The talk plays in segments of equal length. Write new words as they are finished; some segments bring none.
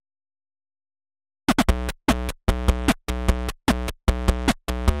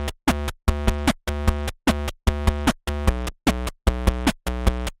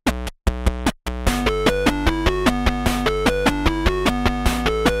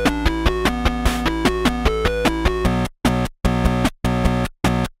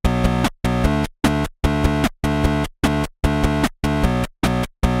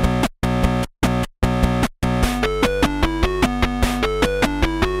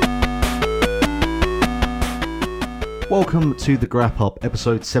Welcome to the Grap Up,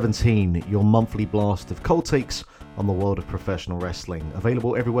 episode 17, your monthly blast of cold takes on the world of professional wrestling.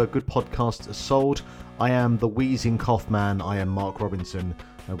 Available everywhere good podcasts are sold. I am the wheezing cough man. I am Mark Robinson.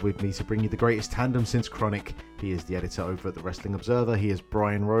 And with me to bring you the greatest tandem since Chronic, he is the editor over at the Wrestling Observer. He is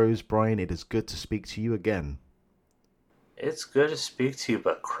Brian Rose. Brian, it is good to speak to you again. It's good to speak to you,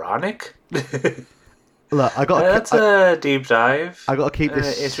 but Chronic? Look, that's a deep dive. I got to keep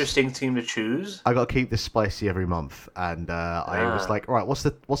this interesting team to choose. I got to keep this spicy every month, and I was like, all right, what's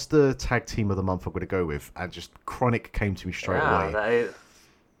the tag team of the month I'm going to go with? And just Chronic came to me straight away.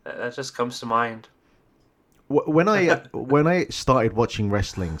 That just comes to mind. When I started watching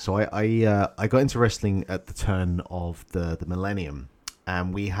wrestling, so I got into wrestling at the turn of the millennium,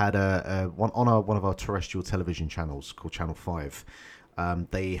 and we had one of our terrestrial television channels called Channel 5.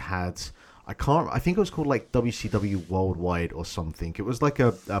 They had. I think it was called like WCW Worldwide or something. It was like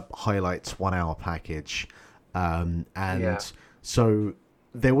a highlights 1 hour package. So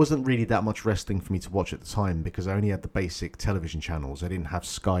there wasn't really that much wrestling for me to watch at the time because I only had the basic television channels. I didn't have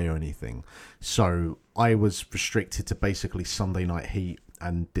Sky or anything. So I was restricted to basically Sunday Night Heat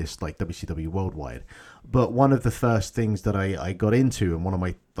and this like WCW Worldwide. But one of the first things that I got into, and one of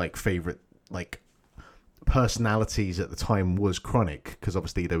my like favorite like personalities at the time, was Chronic, because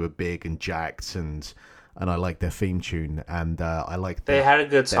obviously they were big and jacked, and I liked their theme tune, and I liked they had a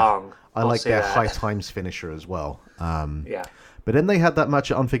good song. I liked their High Times finisher as well. Yeah. But then they had that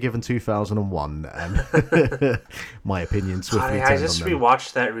match at Unforgiven 2001, and my opinion swiftly turned on them. I just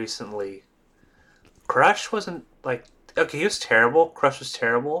rewatched that recently. Crush wasn't like okay. He was terrible. Crush was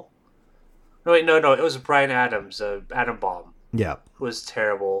terrible. No, wait, no. It was Brian Adams, Adam Bomb. Yeah, was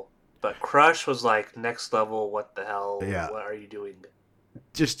terrible. But Crush was like next level. What the hell? Yeah. What are you doing?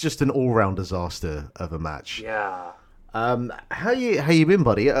 Just an all-round disaster of a match. Yeah. How you been,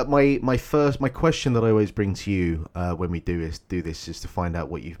 buddy? My question that I always bring to you when we do this is to find out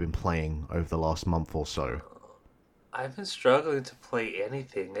what you've been playing over the last month or so. I've been struggling to play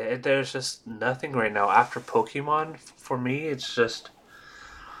anything. There's just nothing right now. After Pokemon, for me, it's just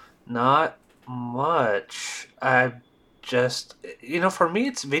not much. For me,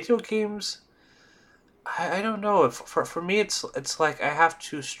 it's video games. I don't know. For me, it's like I have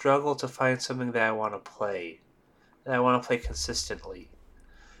to struggle to find something that I want to play. That I want to play consistently.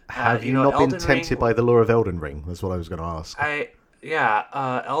 Have you not been tempted by the lure of Elden Ring? That's what I was going to ask.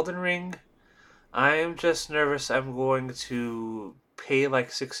 Elden Ring. I'm just nervous I'm going to pay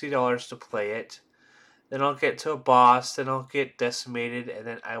like $60 to play it. Then I'll get to a boss, then I'll get decimated, and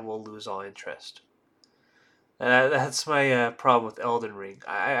then I will lose all interest. That's my problem with Elden Ring.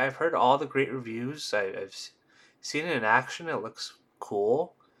 I've heard all the great reviews. I've seen it in action. It looks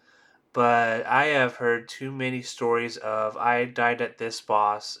cool. But I have heard too many stories of I died at this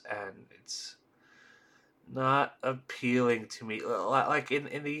boss and it's not appealing to me. Like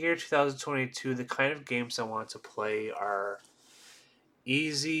in the year 2022, the kind of games I want to play are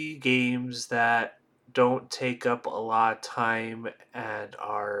easy games that don't take up a lot of time and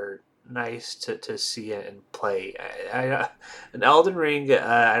are nice to see it and play. An Elden Ring,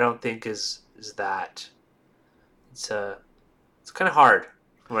 I don't think is that. It's kind of hard,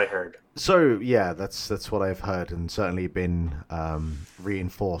 from what I heard. So yeah, that's what I've heard, and certainly been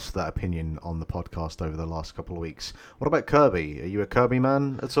reinforced that opinion on the podcast over the last couple of weeks. What about Kirby? Are you a Kirby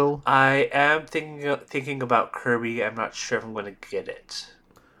man at all? I am thinking about Kirby. I'm not sure if I'm going to get it.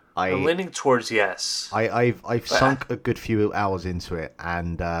 I'm leaning towards yes. I've sunk a good few hours into it,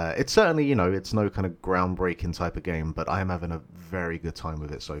 and it's certainly, it's no kind of groundbreaking type of game, but I am having a very good time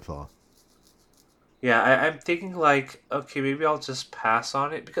with it so far. Yeah, I'm thinking like, okay, maybe I'll just pass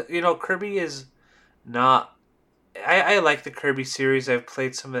on it, because, Kirby is not... I like the Kirby series. I've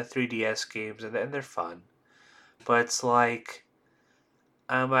played some of the 3DS games, and they're fun. But it's like,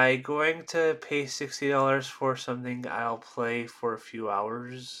 am I going to pay $60 for something I'll play for a few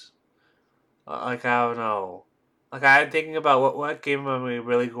hours? I don't know. Like, I'm thinking about what game am I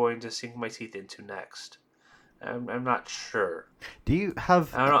really going to sink my teeth into next. I'm not sure. Do you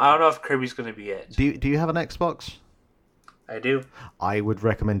have? I don't know if Kirby's going to be it. Do you have an Xbox? I do. I would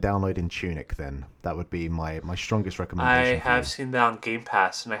recommend downloading Tunic. Then that would be my strongest recommendation. I have seen that on Game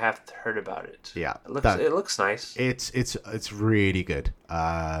Pass, and I have heard about it. Yeah, it looks nice. It's really good.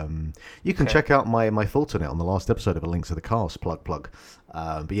 You can check out my thoughts on it on the last episode of A Link to the Cast. Plug.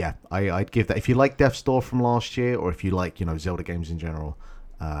 But yeah, I'd give that, if you like Death's Door from last year, or if you like Zelda games in general,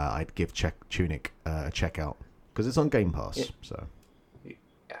 I'd give Tunic a check out. Because it's on Game Pass, yeah. So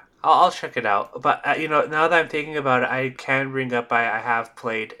yeah, I'll check it out. But now that I'm thinking about it, I can bring up I have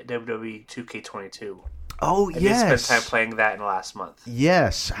played WWE 2K22. Oh, yes. I did spend time playing that in the last month.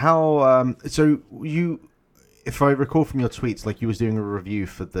 Yes. How? So if I recall from your tweets, like you was doing a review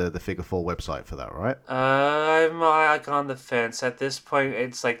for the Figure 4 website for that, right? I'm like on the fence. At this point,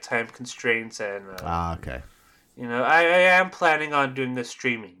 it's like time constraints, and Ah, okay. I am planning on doing the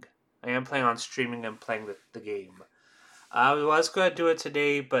streaming. I am planning on streaming and playing the game. I was going to do it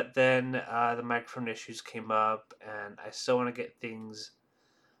today, but then the microphone issues came up, and I still want to get things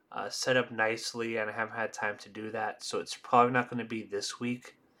set up nicely, and I haven't had time to do that, so it's probably not going to be this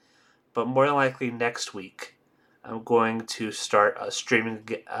week, but more than likely next week. I'm going to start streaming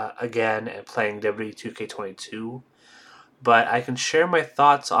again and playing W2K22, but I can share my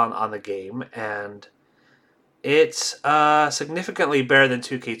thoughts on the game, and it's significantly better than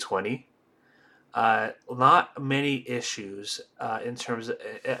 2K20. Not many issues in terms of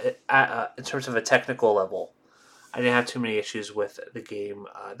a technical level. I didn't have too many issues with the game.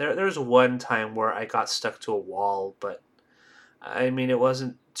 There was one time where I got stuck to a wall, but I mean it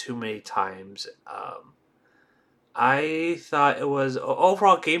wasn't too many times. I thought it was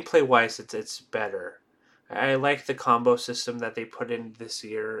overall gameplay wise, it's better. I like the combo system that they put in this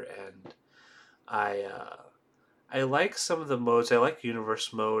year, and I I like some of the modes. I like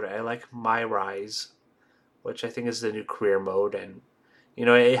Universe mode. I like My Rise, which I think is the new career mode, and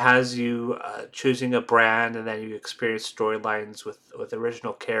it has you choosing a brand, and then you experience storylines with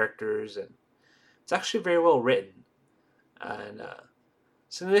original characters, and it's actually very well written, and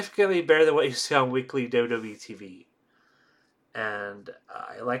significantly better than what you see on weekly WWE TV, and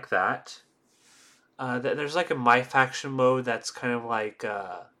I like that. There's like a My Faction mode that's kind of like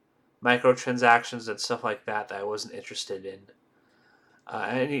microtransactions and stuff like that I wasn't interested in.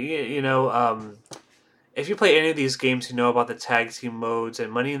 And if you play any of these games, you know about the tag team modes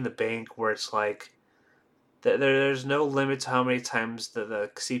and Money in the Bank, where it's like there's no limit to how many times the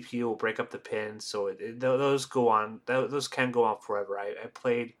CPU will break up the pin. So those go on. Those can go on forever. I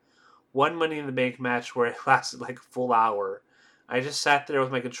played one Money in the Bank match where it lasted like a full hour. I just sat there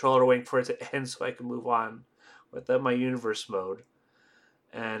with my controller waiting for it to end so I could move on with my Universe mode.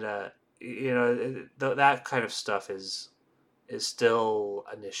 And that kind of stuff is still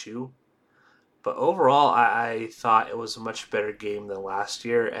an issue. But overall, I thought it was a much better game than last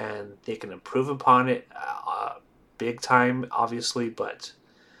year, and they can improve upon it big time, obviously. But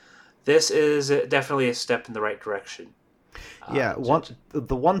this is definitely a step in the right direction. Yeah,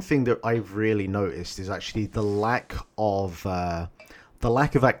 the one thing that I've really noticed is actually the lack of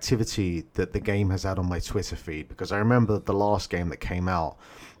activity that the game has had on my Twitter feed. Because I remember the last game that came out,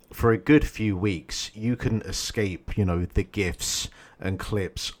 for a good few weeks, you couldn't escape, the GIFs and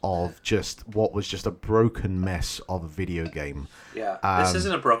clips of just what was just a broken mess of a video game. Yeah, this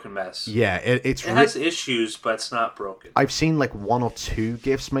isn't a broken mess. Yeah, it has issues, but it's not broken. I've seen like one or two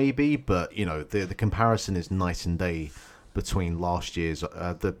GIFs maybe, but the comparison is night and day between last year's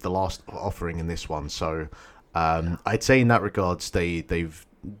the last offering and this one. So I'd say in that regards they've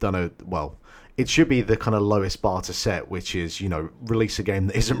done a well. It should be the kind of lowest bar to set, which is release a game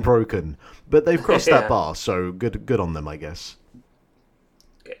that isn't broken, but they've crossed that bar, so good on them, I guess.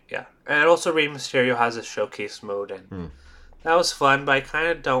 Yeah, and also Rey Mysterio has a showcase mode, and that was fun, but I kind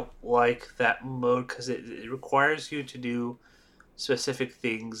of don't like that mode because it requires you to do specific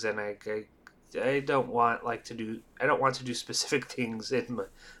things, and I don't want to do specific things in my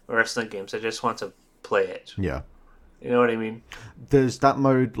wrestling games. I just want to play it. Yeah. You know what I mean? There's that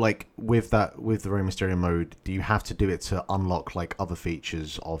mode, like with the Rey Mysterio mode, do you have to do it to unlock like other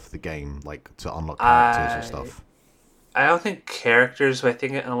features of the game, like to unlock characters and stuff? I don't think characters, but I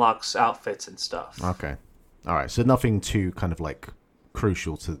think it unlocks outfits and stuff. Okay. All right. So nothing too kind of like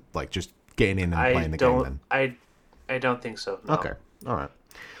crucial to like just getting in and playing the game then? I don't think so. No. Okay. All right.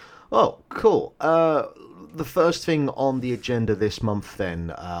 Oh, cool. The first thing on the agenda this month,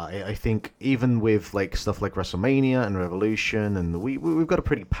 then, I think even with like stuff like WrestleMania and Revolution, and we've got a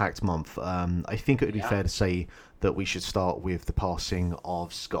pretty packed month. I think it would be fair to say that we should start with the passing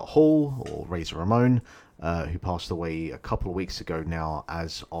of Scott Hall, or Razor Ramon, who passed away a couple of weeks ago now,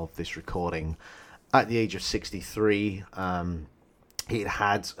 as of this recording, at the age of 63. He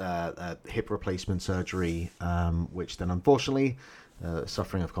had hip replacement surgery, which then unfortunately,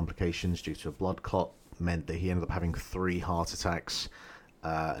 suffering of complications due to a blood clot, meant that he ended up having 3 heart attacks,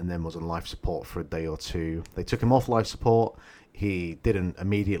 and then was on life support for a day or two. They took him off life support. He didn't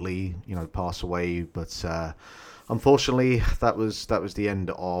immediately, pass away, but unfortunately, that was the end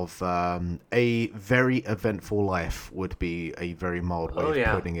of a very eventful life. Would be a very mild way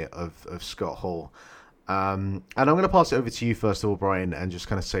of putting it of Scott Hall. And I'm going to pass it over to you first of all, Brian, and just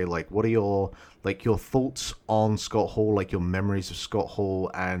kind of say like, what are your thoughts on Scott Hall, like your memories of Scott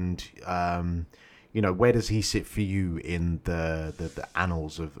Hall, and where does he sit for you in the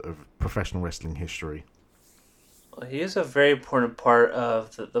annals of professional wrestling history? Well, he is a very important part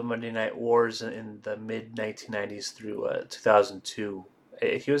of the Monday Night Wars in the mid 1990s through 2002.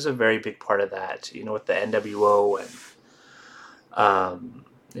 He was a very big part of that, with the NWO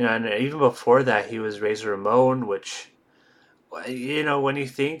and even before that, he was Razor Ramon, which, when you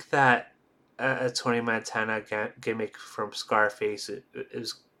think that a Tony Montana gimmick from Scarface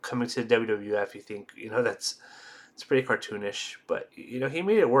is coming to the WWF, you think, that's it's pretty cartoonish, but he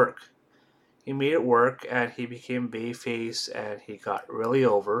made it work. He made it work, and he became Bayface, and he got really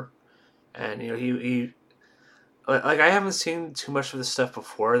over. And he like I haven't seen too much of the stuff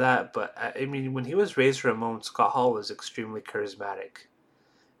before that, but I mean, when he was Razor Ramon, Scott Hall was extremely charismatic,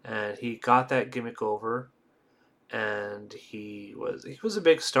 and he got that gimmick over, and he was a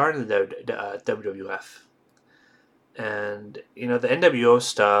big star in the WWF. And the NWO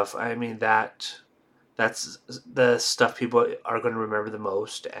stuff, I mean, that's the stuff people are going to remember the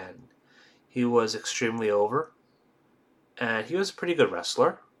most. And he was extremely over, and he was a pretty good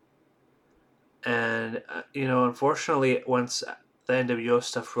wrestler. And unfortunately, once the NWO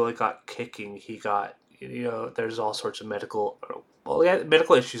stuff really got kicking, he got there's all sorts of he had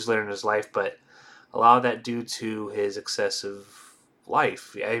medical issues later in his life, but a lot of that due to his excessive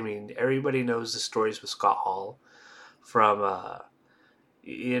life. I mean, everybody knows the stories with Scott Hall from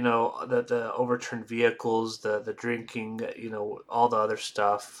the overturned vehicles, the drinking, all the other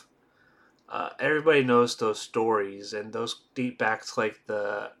stuff. Everybody knows those stories, and those date back to like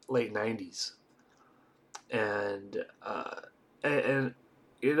the late '90s. And and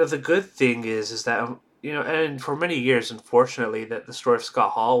the good thing is that and for many years, unfortunately, that the story of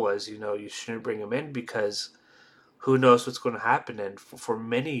Scott Hall was you shouldn't bring him in because who knows what's going to happen. And for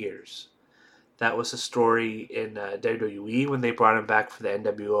many years, that was a story in WWE when they brought him back for the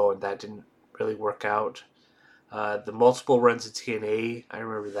NWO, and that didn't really work out. The multiple runs of TNA, I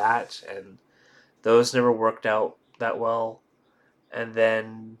remember that, and those never worked out that well. And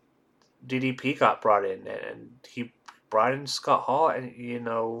then DDP got brought in, and he brought in Scott Hall, and in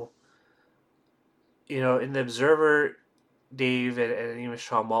the Observer, Dave and even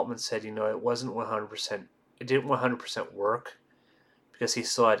Sean Maltman said, it wasn't 100%. It didn't 100% work because he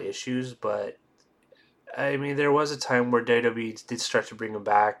still had issues, but I mean, there was a time where WWE did start to bring him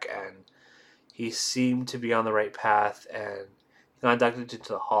back, and he seemed to be on the right path, and he got inducted into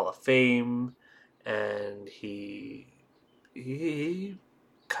the Hall of Fame, and he did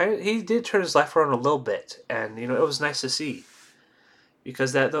turn his life around a little bit, and it was nice to see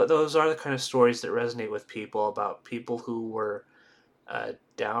because those are the kind of stories that resonate with people about people who were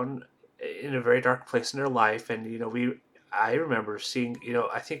down in a very dark place in their life. And I remember seeing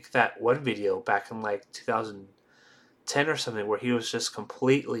I think that one video back in like 2010 or something where he was just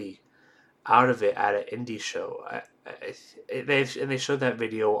completely out of it at an indie show. They showed that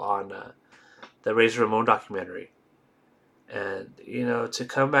video on the Razor Ramon documentary. And to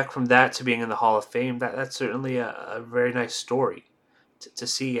come back from that to being in the Hall of Fame, that's certainly a very nice story to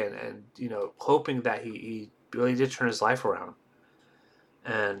see. And hoping that he really did turn his life around.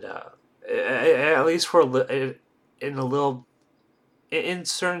 And at least in a little, in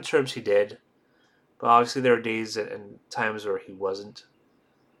certain terms, he did. But obviously, there were days and times where he wasn't.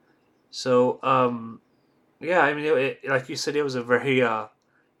 So, yeah, I mean, like you said, it was a very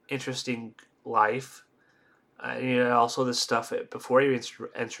interesting life. Also the stuff before he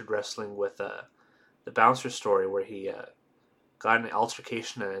entered wrestling with the bouncer story where he got in an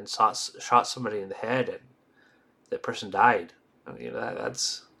altercation and shot somebody in the head, and that person died. I mean,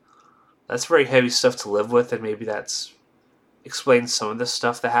 that's very heavy stuff to live with, and maybe that's explains some of the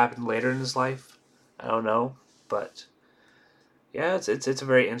stuff that happened later in his life. I don't know, but yeah, it's a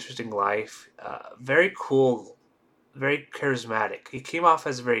very interesting life. Very cool, very charismatic. He came off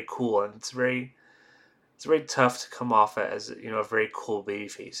as very cool, and it's very tough to come off as a very cool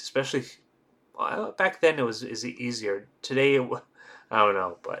babyface, especially back then. It was is easier. Today, I don't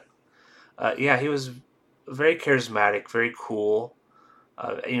know, but yeah, he was very charismatic, very cool.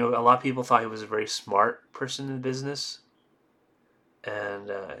 A lot of people thought he was a very smart person in business,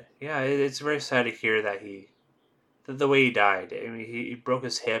 and yeah, it's very sad to hear that the way he died. I mean, he broke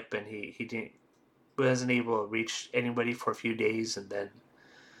his hip, and he didn't wasn't able to reach anybody for a few days, and then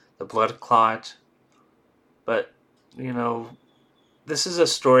the blood clot. But you know, this is a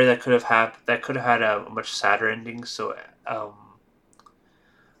story that could have had a much sadder ending. So um,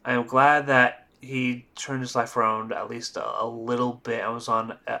 I am glad that he turned his life around at least a little bit. I was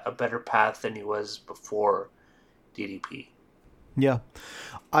on a better path than he was before DDP. Yeah.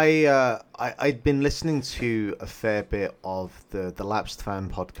 I'd been listening to a fair bit of the Lapsed Fan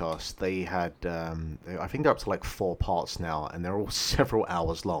podcast. They had I think they're up to like 4 parts now, and they're all several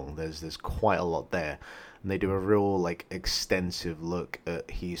hours long. There's quite a lot there, and they do a real like extensive look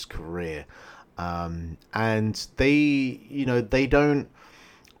at his career. And they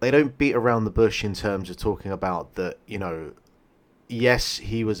don't beat around the bush in terms of talking about that. Yes,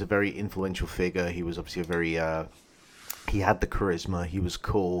 he was a very influential figure. He was obviously a very he had the charisma. He was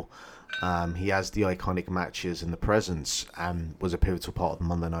cool. He has the iconic matches and the presence, and was a pivotal part of the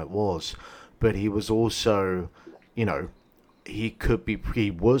Monday Night Wars. But he was also, you know, he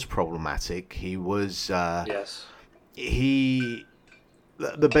was problematic. He was Yes. he.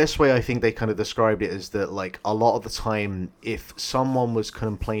 The best way I think they kind of described it is that, like, a lot of the time, if someone was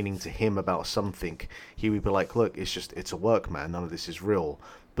complaining to him about something, he would be like, "Look, it's a work, man. None of this is real."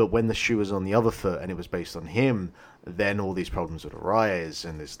 But when the shoe was on the other foot and it was based on him, then all these problems would arise,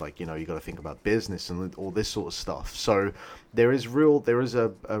 and it's like, you got to think about business and all this sort of stuff. So there is a real there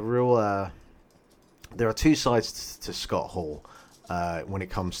are two sides to Scott Hall when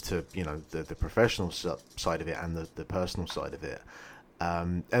it comes to the professional side of it and the personal side of it.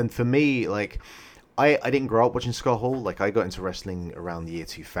 And for me, like, I didn't grow up watching Scott Hall. Like, I got into wrestling around the year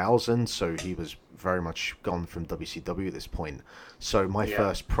 2000, so he was very much gone from WCW at this point. So my Yeah.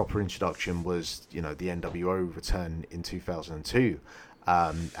 first proper introduction was, the NWO return in 2002.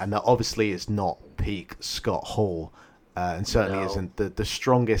 And that obviously is not peak Scott Hall, and certainly No. isn't the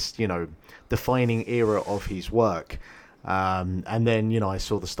strongest, defining era of his work. And then, I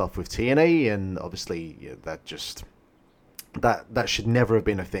saw the stuff with TNA, and obviously that just... That should never have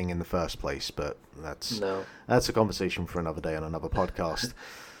been a thing in the first place, but No. that's a conversation for another day on another podcast.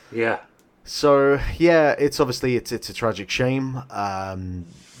 Yeah. So yeah, it's a tragic shame.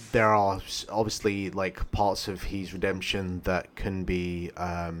 There are obviously like parts of his redemption that can be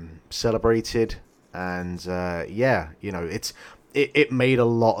celebrated, and it made a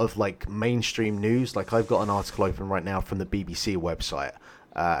lot of like mainstream news. Like, I've got an article open right now from the BBC website,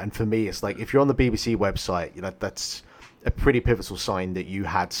 and for me, it's like, if you're on the BBC website, that's a pretty pivotal sign that you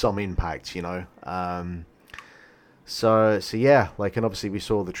had some impact, So yeah, like, and obviously we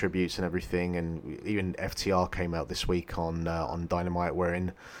saw the tributes and everything, and even FTR came out this week on Dynamite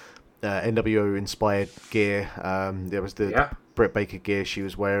wearing NWO inspired gear. There was the Britt Baker gear she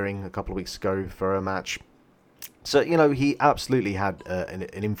was wearing a couple of weeks ago for a match. So he absolutely had an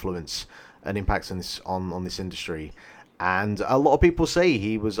influence, an impact on this industry. And a lot of people say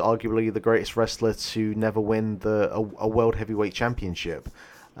he was arguably the greatest wrestler to never win a World Heavyweight Championship.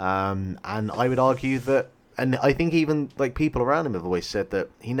 And I would argue that, and I think even like people around him have always said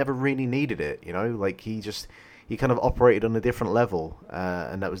that he never really needed it. Like, he kind of operated on a different level,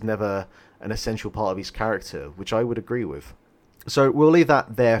 and that was never an essential part of his character, which I would agree with. So we'll leave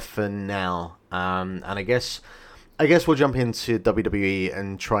that there for now. And I guess we'll jump into WWE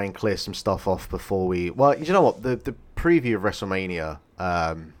and try and clear some stuff off before we... Well, you know what? The preview of WrestleMania...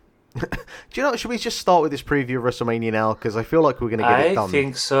 should we just start with this preview of WrestleMania now? Because I feel like we're going to get it done. I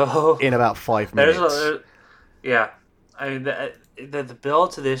think so. In about 5 minutes. Yeah. I mean, the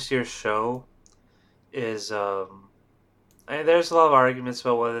build to this year's show is... I mean, there's a lot of arguments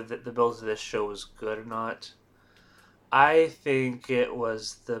about whether the build to this show was good or not. I think it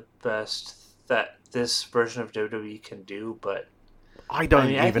was the best that this version of WWE can do, but I don't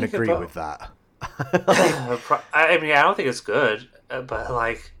even agree with that. I mean, I don't think it's good, but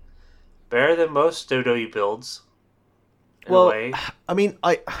like better than most WWE builds. In a way. I mean,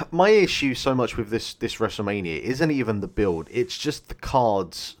 my issue so much with this WrestleMania isn't even the build; it's just the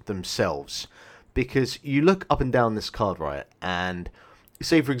cards themselves. Because you look up and down this card, right, and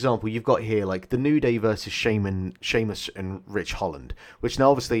say, for example, you've got here, like, the New Day versus Sheamus and Rich Holland, which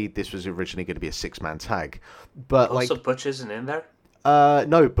now, obviously, this was originally going to be a 6-man tag. But, also, Butch isn't in there?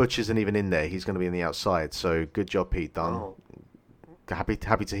 No, Butch isn't even in there. He's going to be on the outside, so good job, Pete Dunne. Oh. Happy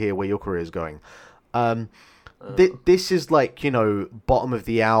to hear where your career is going. This is, like, bottom of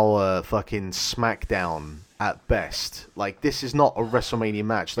the hour fucking SmackDown at best. Like, this is not a WrestleMania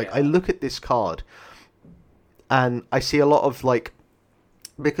match. Like, I look at this card, and I see a lot of, like...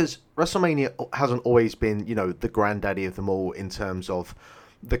 Because WrestleMania hasn't always been, the granddaddy of them all in terms of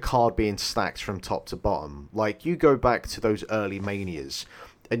the card being stacked from top to bottom. Like, you go back to those early Manias,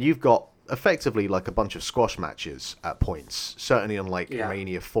 and you've got effectively like a bunch of squash matches at points. Certainly on like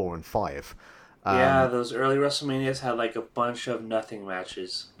Mania 4 and 5. Those early WrestleManias had like a bunch of nothing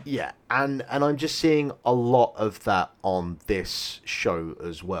matches. Yeah, and I'm just seeing a lot of that on this show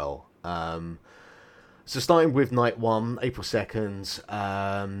as well. So starting with night 1, April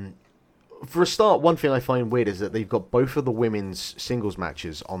 2nd, For a start, one thing I find weird is that they've got both of the women's singles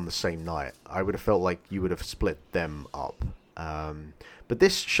matches on the same night. I would have felt like you would have split them up. Um, but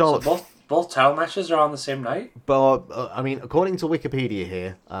this So Charlotte, both title matches are on the same night. but I mean, according to Wikipedia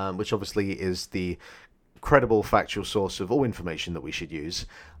here, which obviously is the credible, factual source of all information that we should use,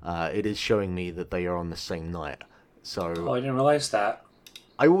 it is showing me that they are on the same night. Oh, So I didn't realize that.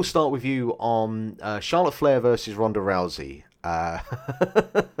 I will start with you on Charlotte Flair versus Ronda Rousey.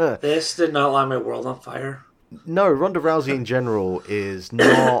 This did not light my world on fire. No, Ronda Rousey in general is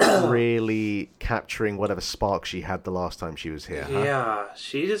not really capturing whatever spark she had the last time she was here. Huh? Yeah,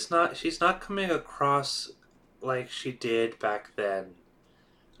 she is not. She's not coming across like she did back then.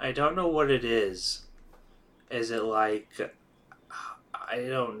 I don't know what it is. Is it like I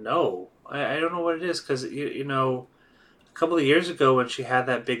don't know. I don't know what it is because you know a couple of years ago when she had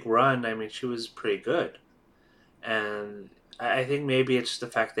that big run, I mean she was pretty good, and I think maybe it's the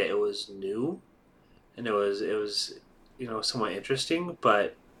fact that it was new and it was you know somewhat interesting,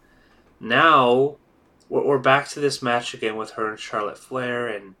 but now we're back to this match again with her and Charlotte Flair,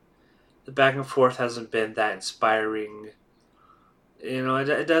 and the back and forth hasn't been that inspiring. You know,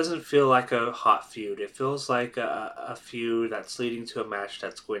 it doesn't feel like a hot feud. It feels like a feud that's leading to a match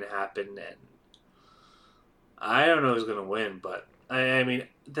that's going to happen, and I don't know who's going to win, but I mean,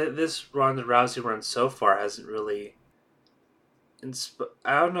 this Ronda Rousey run so far hasn't really.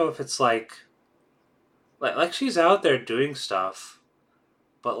 I don't know if it's like she's out there doing stuff,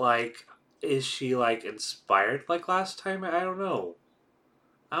 but like, is she like inspired like last time? I don't know.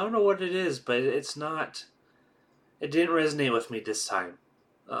 I don't know what it is, but it's not. It didn't resonate with me this time.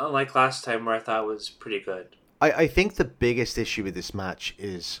 Unlike last time where I thought it was pretty good. I think the biggest issue with this match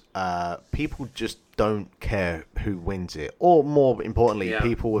is people just don't care who wins it. Or more importantly, Yeah.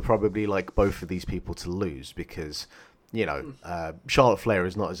 people would probably like both of these people to lose because, you know, Charlotte Flair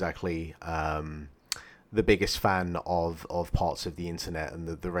is not exactly the biggest fan of parts of the internet and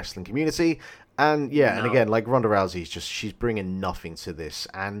the wrestling community. And yeah, and No. again, like Ronda Rousey's just, she's bringing nothing to this.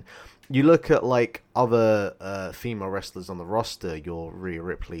 And you look at like other female wrestlers on the roster, your Rhea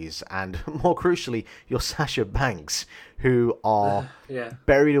Ripley's, and more crucially, your Sasha Banks, who are Yeah.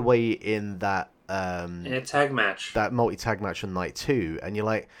 buried away in that In a tag match. that multi-tag match on night 2, and you're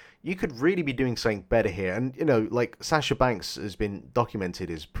like, you could really be doing something better here. And you know, like Sasha Banks has been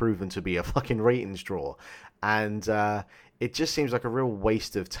documented as proven to be a fucking ratings draw, and it just seems like a real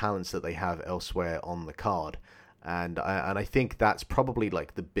waste of talents that they have elsewhere on the card. And I think that's probably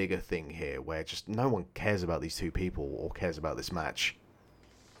like the bigger thing here, where just no one cares about these two people or cares about this match.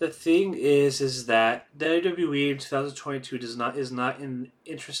 The thing is that WWE in 2022 is not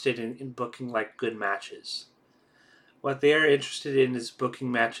interested in booking like good matches. What they are interested in is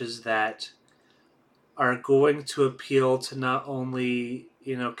booking matches that are going to appeal to not only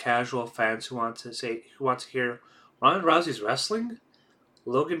you know casual fans who want to hear Ronda Rousey's wrestling,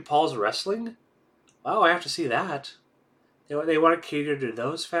 Logan Paul's wrestling. Wow, I have to see that. They want to cater to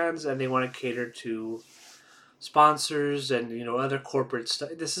those fans, and they want to cater to sponsors and you know other corporate stuff.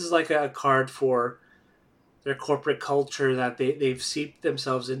 This is like a card for their corporate culture that they've seeped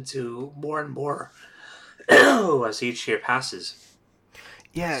themselves into more and more as each year passes.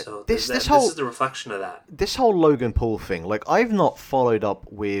 Yeah, So this this whole is the reflection of that. this whole Logan Paul thing, like I've not followed up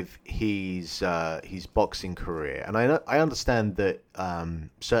with his boxing career, and I understand that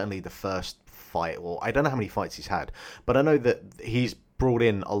certainly the first fight, or I don't know how many fights he's had, but I know that he's brought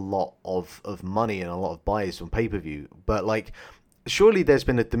in a lot of money and a lot of buys from pay-per-view, but like surely there's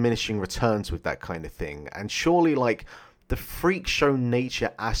been a diminishing returns with that kind of thing, and surely like the freak show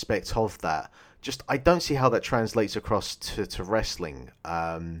nature aspect of that, just I don't see how that translates across to wrestling.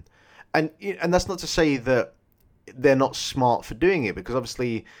 And that's not to say that they're not smart for doing it, because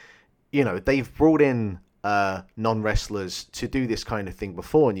obviously, you know, they've brought in non-wrestlers to do this kind of thing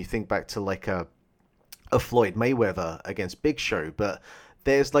before, and you think back to like a Floyd Mayweather against Big Show, but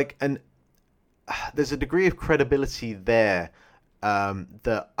there's like there's a degree of credibility there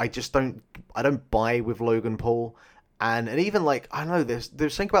that I don't buy with Logan Paul. And even like I don't know, there's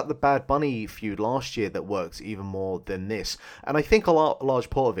something about the Bad Bunny feud last year that works even more than this, and I think a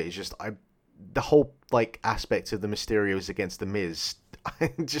large part of it is just the whole like aspect of the Mysterios against the Miz.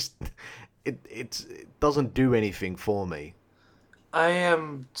 I just it doesn't do anything for me. I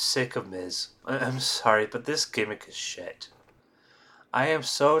am sick of Miz. I'm sorry, but this gimmick is shit. I am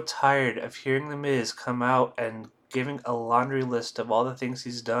so tired of hearing the Miz come out and giving a laundry list of all the things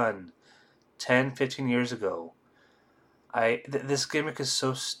he's done 10, 15 years ago. This gimmick is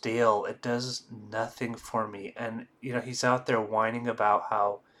so stale. It does nothing for me. And you know he's out there whining about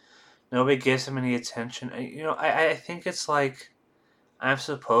how nobody gives him any attention. And, you know I think it's like I'm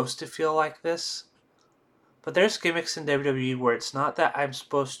supposed to feel like this. But there's gimmicks in WWE where it's not that I'm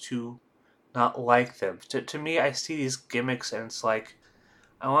supposed to not like them. To me, I see these gimmicks and it's like,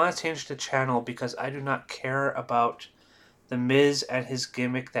 I want to change the channel because I do not care about The Miz and his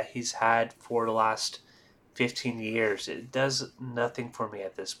gimmick that he's had for the last 15 years. It does nothing for me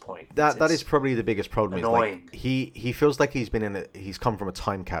at this point. That is probably the biggest problem. Annoying. Is like he feels like he's come from a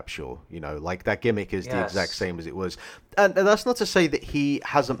time capsule. Like that gimmick is the exact same as it was, and that's not to say that he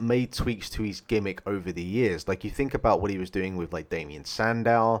hasn't made tweaks to his gimmick over the years. Like you think about what he was doing with like Damien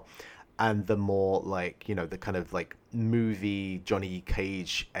Sandow, and the more like the kind of like movie Johnny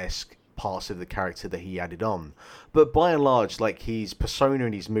Cage-esque parts of the character that he added on. But by and large, like his persona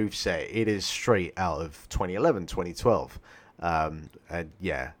and his moveset, it is straight out of 2011, 2012. And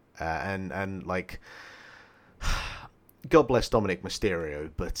yeah, and like, God bless Dominic Mysterio,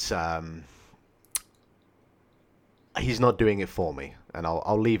 but he's not doing it for me, and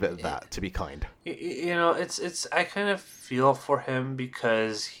I'll leave it at that, to be kind. It's I kind of feel for him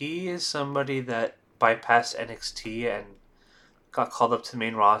because he is somebody that bypassed NXT and got called up to the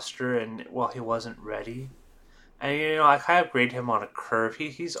main roster, and he wasn't ready. And I kind of grade him on a curve.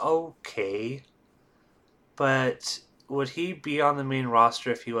 He's okay, but would he be on the main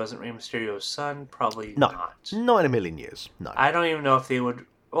roster if he wasn't Rey Mysterio's son? Probably not. Not in a million years. No. I don't even know if they would.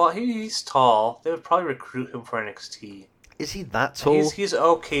 Well, he's tall. They would probably recruit him for NXT. Is he that tall? He's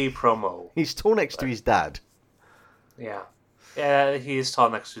okay promo. He's tall next to his dad. Yeah, he is tall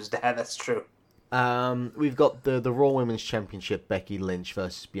next to his dad. That's true. We've got the Raw Women's Championship, Becky Lynch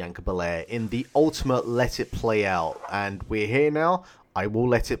versus Bianca Belair in the ultimate let it play out, and we're here now. I will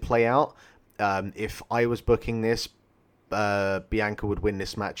let it play out. If I was booking this, Bianca would win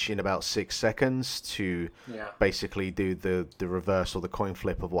this match in about 6 seconds to basically do the reverse or the coin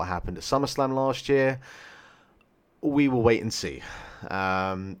flip of what happened at SummerSlam last year. We will wait and see.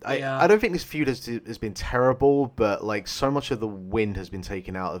 I don't think this feud has been terrible, but like so much of the wind has been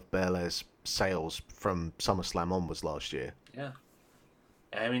taken out of Belair's sales from SummerSlam onwards last year. Yeah,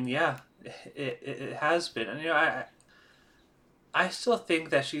 I mean, it has been, and I still think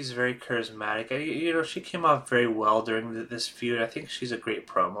that she's very charismatic. She came off very well during this feud. I think she's a great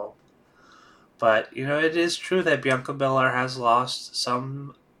promo, but it is true that Bianca Belair has lost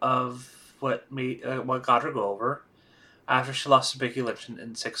some of what got her go over after she lost to Becky Lynch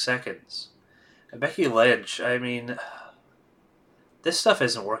in 6 seconds. And Becky Lynch, I mean, this stuff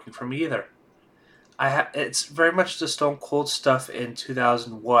isn't working for me either. It's very much the Stone Cold stuff in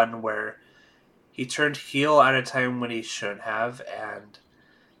 2001 where he turned heel at a time when he shouldn't have, and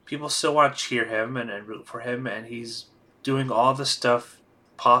people still want to cheer him and root for him, and he's doing all the stuff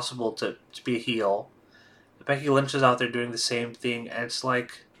possible to be a heel. Becky Lynch is out there doing the same thing, and it's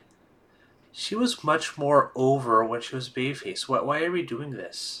like, she was much more over when she was babyface. Why are we doing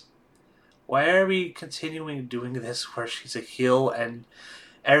this? Why are we continuing doing this where she's a heel and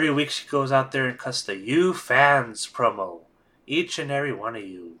every week she goes out there and cuts the "you fans" promo? Each and every one of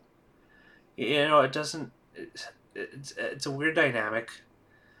you. It doesn't. It's a weird dynamic.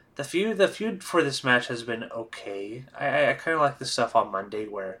 The feud for this match has been okay. I kind of like the stuff on Monday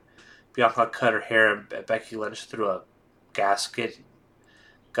where Bianca cut her hair and Becky Lynch threw a gasket,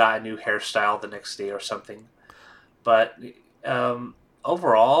 got a new hairstyle the next day or something. But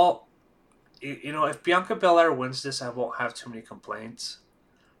overall, if Bianca Belair wins this, I won't have too many complaints.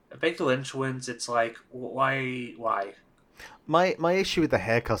 If Becky Lynch wins, it's like, why? My issue with the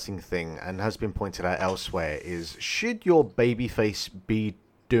haircutting thing, and has been pointed out elsewhere, is should your babyface be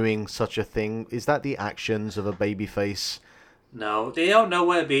doing such a thing? Is that the actions of a babyface? No, they don't know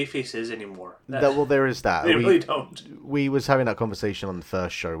what a babyface is anymore. Well, there is that. They really don't. We was having that conversation on the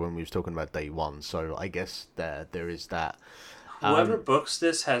first show when we was talking about day one, so I guess there is that. Whoever books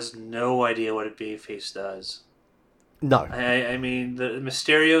this has no idea what a babyface does. No. I mean, the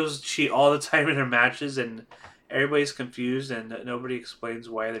Mysterios cheat all the time in their matches, and everybody's confused, and nobody explains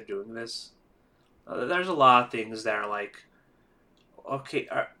why they're doing this. There's a lot of things that are like, okay,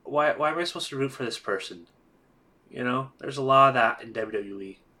 why am I supposed to root for this person? There's a lot of that in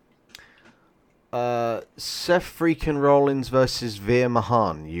WWE. Seth freaking Rollins versus Veer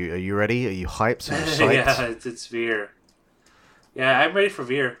Mahan. Are you ready? Are you hyped? Are you psyched? Yeah, it's Veer. Yeah, I'm ready for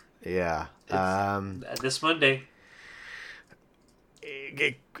Veer. Yeah. This Monday.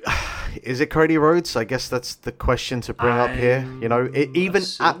 Is it Cody Rhodes? I guess that's the question to bring up here. Even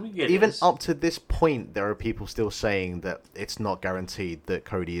up to this point, there are people still saying that it's not guaranteed that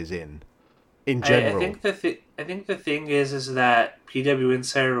Cody is in general. I think the thing is that PW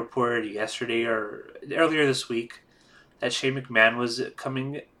Insider reported yesterday or earlier this week that Shane McMahon was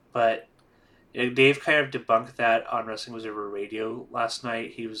coming, but Dave kind of debunked that on Wrestling Observer Radio last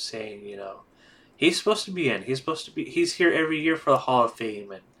night. He was saying, he's supposed to be in. He's here every year for the Hall of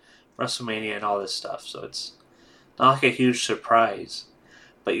Fame and WrestleMania and all this stuff. So it's not like a huge surprise.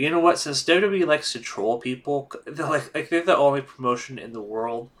 But you know what? Since WWE likes to troll people, they're the only promotion in the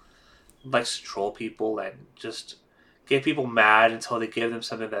world that likes to troll people and just get people mad until they give them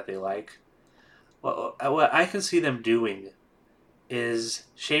something that they like. What I can see them doing is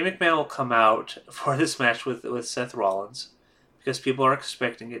Shane McMahon will come out for this match with Seth Rollins because people are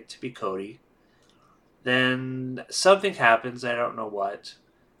expecting it to be Cody. Then something happens, I don't know what.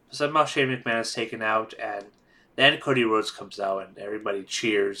 Somehow Shane McMahon is taken out, and then Cody Rhodes comes out, and everybody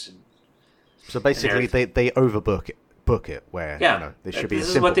cheers. And so basically, they overbook it where there should be.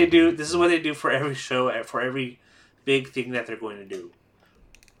 This is what they do. This is what they do for every show, for every big thing that they're going to do.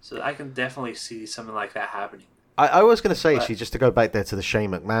 So I can definitely see something like that happening. I was going to say, actually, just to go back there to the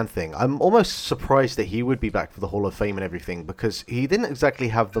Shane McMahon thing, I'm almost surprised that he would be back for the Hall of Fame and everything, because he didn't exactly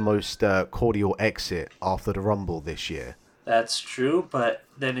have the most cordial exit after the Rumble this year. That's true, but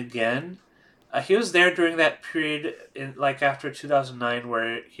then again, he was there during that period, after 2009,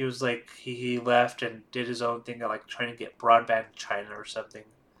 where he was he left and did his own thing, trying to get broadband in China or something.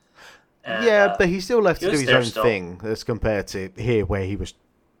 And, but he still left to do his own thing as compared to here, where he was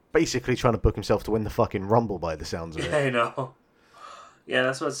basically trying to book himself to win the fucking Rumble by the sounds of it. Yeah, I know. Yeah,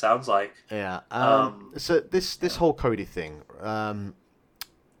 that's what it sounds like. Yeah. So this whole Cody thing. Well,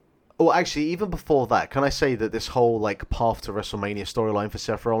 actually, even before that, can I say that this whole path to WrestleMania storyline for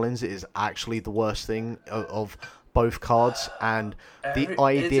Seth Rollins is actually the worst thing of both cards, and the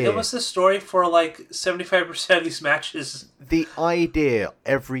idea it was the story for 75% of these matches. The idea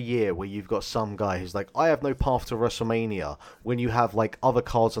every year where you've got some guy who's like, I have no path to WrestleMania, when you have other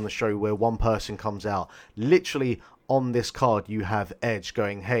cards on the show where one person comes out, literally on this card you have Edge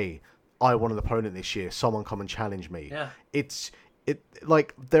going, hey, I want an opponent this year, someone come and challenge me. Yeah.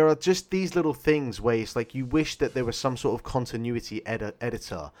 There are just these little things where it's you wish that there was some sort of continuity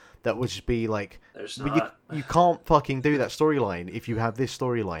editor that would just be there's not. You can't fucking do that storyline if you have this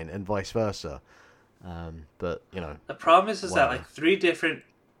storyline and vice versa. But the problem is that 3 different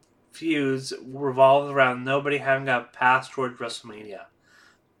feuds revolve around nobody having got passed towards WrestleMania.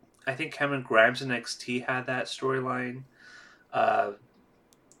 I think Cameron Grimes in NXT had that storyline. I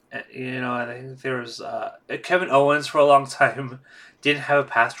think there was Kevin Owens for a long time didn't have a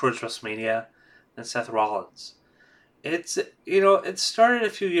path towards WrestleMania, and Seth Rollins. It started a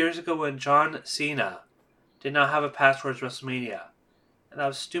few years ago when John Cena did not have a path towards WrestleMania, and that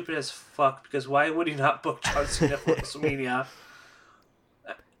was stupid as fuck, because why would he not book John Cena for WrestleMania?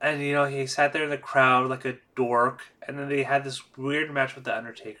 And he sat there in the crowd like a dork, and then they had this weird match with the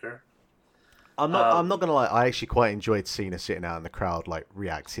Undertaker. I'm not gonna lie. I actually quite enjoyed Cena sitting out in the crowd,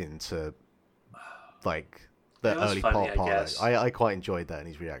 reacting to, the early part. I quite enjoyed that in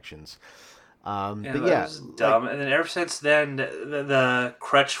his reactions. But yeah, that was dumb. And then ever since then, the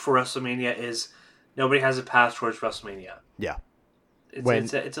crutch for WrestleMania is nobody has a path towards WrestleMania. Yeah,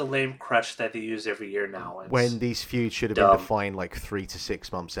 it's a lame crutch that they use every year now. When these feuds should have been defined 3 to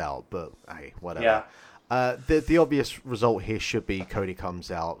 6 months out, but hey, whatever. Yeah. The obvious result here should be Cody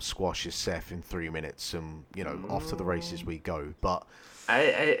comes out, squashes Seth in 3 minutes, and off to the races we go. But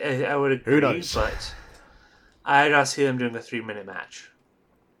I would agree. Who knows? But I don't see them doing a 3-minute match.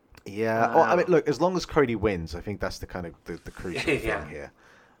 Yeah, look, as long as Cody wins, I think that's the kind of the crucial thing here.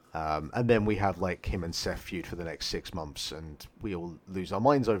 And then we have him and Seth feud for the next 6 months, and we all lose our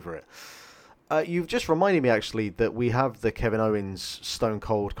minds over it. You've just reminded me, actually, that we have the Kevin Owens Stone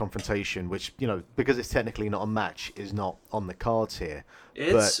Cold confrontation, which, because it's technically not a match, is not on the cards here.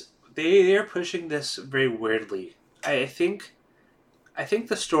 They're pushing this very weirdly. I think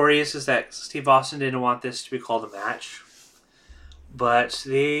the story is that Steve Austin didn't want this to be called a match, but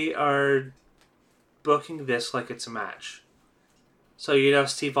they are booking this like it's a match. So,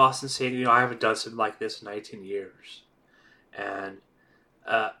 Steve Austin saying, I haven't done something like this in 19 years. And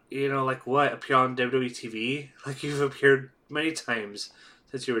what? Appear on WWE TV? You've appeared many times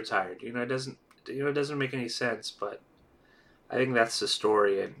since you retired. It doesn't make any sense, but I think that's the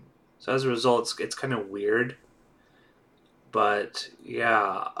story. And so as a result, it's kind of weird. But,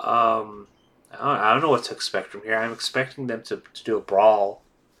 yeah, I don't know what to expect from here. I'm expecting them to do a brawl.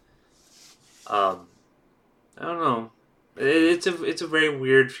 I don't know. It's a very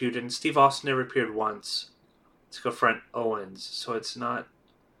weird feud, and Steve Austin never appeared once to confront Owens, so it's not.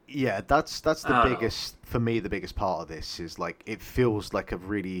 Yeah, that's the biggest for me. The biggest part of this is it feels like a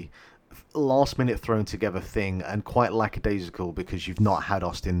really last minute thrown together thing, and quite lackadaisical because you've not had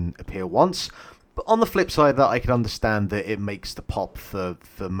Austin appear once, But on the flip side of that, I can understand that it makes the pop for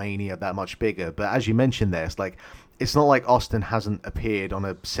Mania that much bigger. But as you mentioned there, it's not like Austin hasn't appeared on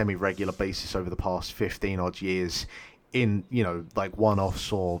a semi-regular basis over the past 15 odd years in, like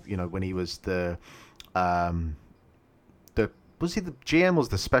one-offs, or, when he was um, was he the GM, was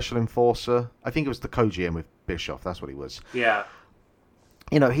the special enforcer? I think it was the co-GM with Bischoff. That's what he was. Yeah.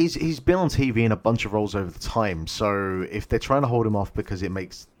 He's been on TV in a bunch of roles over the time. So if they're trying to hold him off because it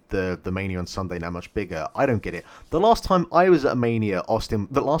makes the Mania on Sunday that much bigger, I don't get it. The last time I was at a Mania,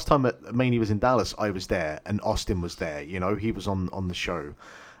 the last time Mania was in Dallas, I was there, and Austin was there. He was on the show.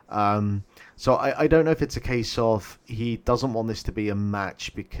 So I don't know if it's a case of he doesn't want this to be a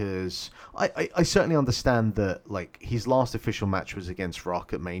match, because I certainly understand that, like, his last official match was against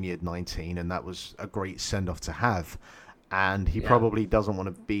Rock at Mania 19, and that was a great send-off to have. And he probably doesn't want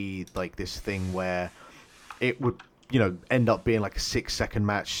to be like this thing where it would, end up being like a 6-second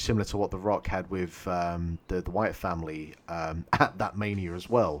match similar to what The Rock had with the Wyatt family at that Mania as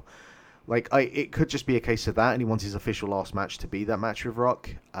well. Like, it could just be a case of that, and he wants his official last match to be that match with Rock.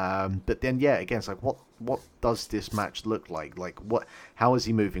 But then, again, it's like, what does this match look like? Like, how is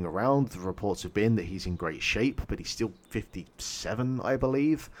he moving around? The reports have been that he's in great shape, but he's still 57, I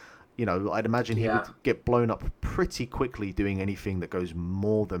believe. I'd imagine he would get blown up pretty quickly doing anything that goes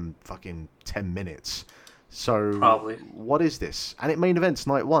more than fucking 10 minutes. So, probably. What is this? And it main events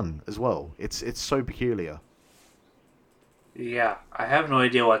night one as well. It's so peculiar. Yeah, I have no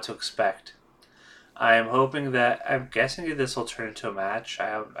idea what to expect. I'm guessing this will turn into a match.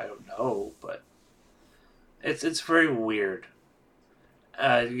 I don't know, but it's very weird.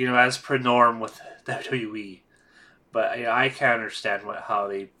 As per norm with WWE. But I can't understand how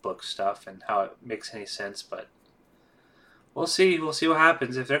they book stuff and how it makes any sense. But we'll see. We'll see what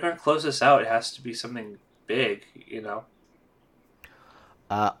happens. If they're going to close this out, it has to be something big,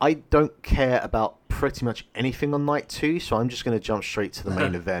 I don't care about pretty much anything on night two, so I'm just going to jump straight to the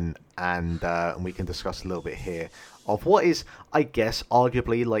main event, and we can discuss a little bit here of what is, I guess,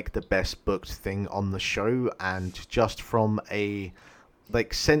 arguably like the best booked thing on the show, and just from a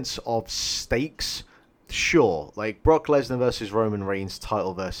sense of stakes. Sure, like Brock Lesnar versus Roman Reigns,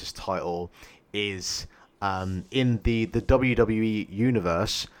 title versus title, is in the WWE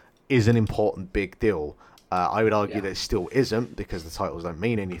universe is an important big deal. I would argue that it still isn't, because the titles don't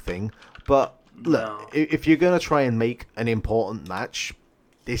mean anything. But look, if you're going to try and make an important match,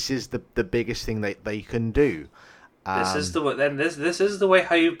 this is the biggest thing that they can do. This is the way. Then this is the way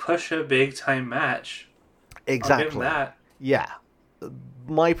how you push a big time match. Exactly. I'll give them that. Yeah.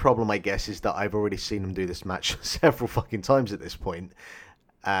 My problem, I guess, is that I've already seen them do this match several fucking times at this point,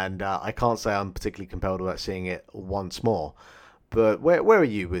 and I can't say I'm particularly compelled about seeing it once more. But where are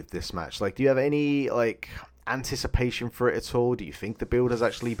you with this match? Like, do you have any anticipation for it at all? Do you think the build has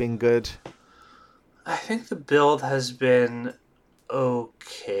actually been good? I think the build has been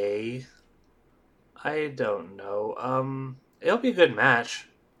okay. I don't know. It'll be a good match.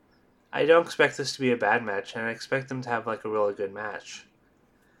 I don't expect this to be a bad match, and I expect them to have a really good match.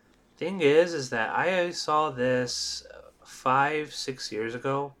 Thing is that I saw this 5-6 years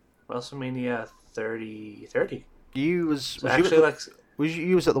ago, WrestleMania 30. You was at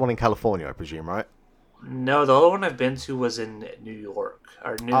the one in California, I presume, right? No, the other one I've been to was in New York,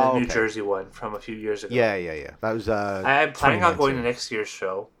 or New Jersey one from a few years ago. Yeah. That was. I'm planning on going to next year's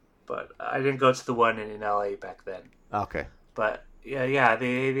show, but I didn't go to the one in LA back then. Okay. But yeah,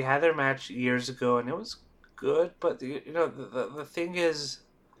 they had their match years ago, and it was good. But the thing is,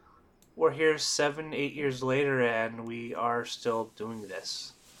 we're here 7-8 years later, and we are still doing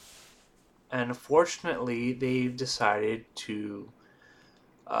this. And unfortunately, they've decided to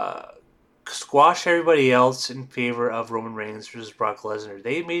squash everybody else in favor of Roman Reigns versus Brock Lesnar.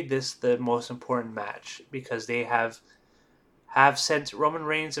 They made this the most important match because they have sent Roman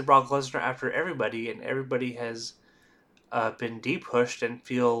Reigns and Brock Lesnar after everybody, and everybody has been de-pushed and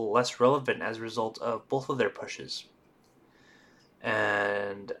feel less relevant as a result of both of their pushes.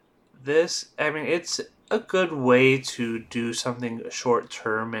 And this, it's a good way to do something short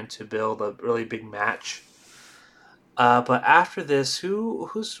term and to build a really big match. But after this,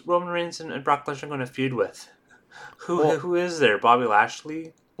 who's Roman Reigns and Brock Lesnar going to feud with? Who is there? Bobby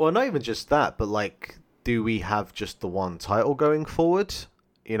Lashley? Well, not even just that, but do we have just the one title going forward?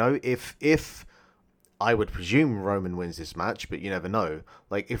 If I would presume Roman wins this match, but you never know.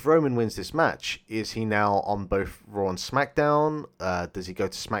 If Roman wins this match, is he now on both Raw and SmackDown? Does he go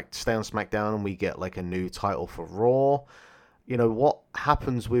to stay on SmackDown and we get a new title for Raw? What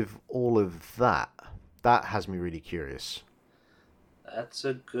happens with all of that? That has me really curious. That's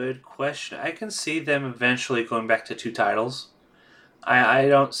a good question. I can see them eventually going back to 2 titles. I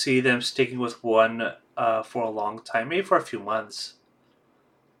don't see them sticking with one for a long time, maybe for a few months.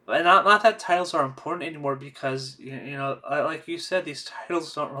 But not that titles are important anymore because like you said, these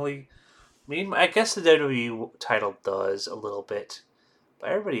titles don't really mean. I guess the WWE title does a little bit, but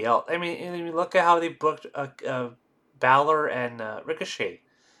everybody else. I mean, look at how they booked Balor and Ricochet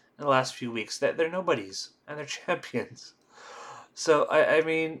in the last few weeks. That they're nobodies and they're champions. So I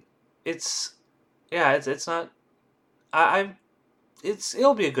mean, it's it's not. I'm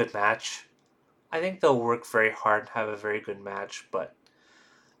it'll be a good match. I think they'll work very hard and have a very good match, but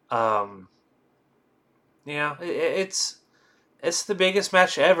um, it's the biggest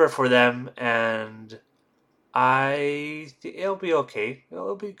match ever for them, and it'll be okay.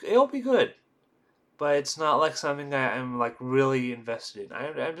 It'll be good, but it's not like something I'm like really invested in.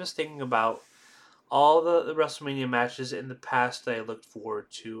 I'm just thinking about all the WrestleMania matches in the past that I looked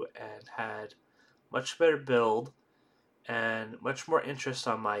forward to and had much better build and much more interest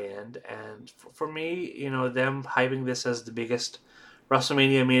on my end. And for me, them hyping this as the biggest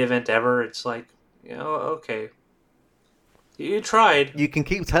WrestleMania main event ever, it's like, okay, you tried. You can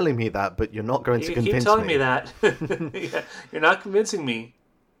keep telling me that, but you're not going to You keep convince telling me. me that. Yeah, you're not convincing me.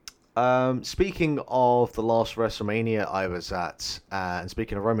 Speaking of the last WrestleMania I was at, and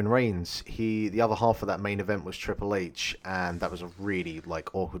speaking of Roman Reigns, the other half of that main event was Triple H, and that was a really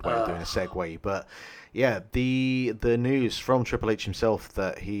awkward way of doing a segue. But yeah, the news from Triple H himself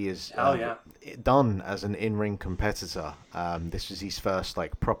that he is Yeah. done as an in-ring competitor. This was his first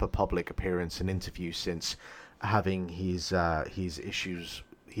proper public appearance and interview since having his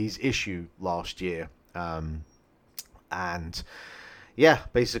issue last year, and. Yeah,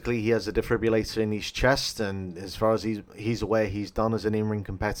 basically he has a defibrillator in his chest, and as far as he's aware, he's done as an in-ring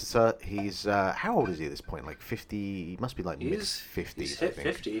competitor. He's how old is he at this point? 50? He must be mid-50s. He's hit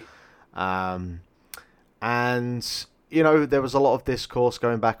 50. And there was a lot of discourse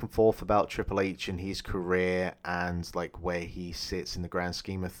going back and forth about Triple H and his career and where he sits in the grand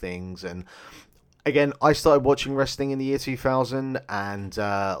scheme of things. And again, I started watching wrestling in the year 2000, and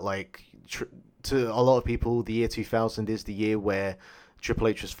to a lot of people, the year 2000 is the year where Triple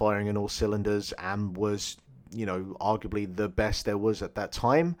H was firing in all cylinders and was, arguably the best there was at that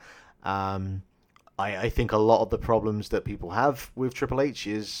time. I think a lot of the problems that people have with Triple H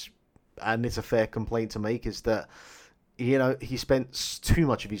is, and it's a fair complaint to make, is that, he spent too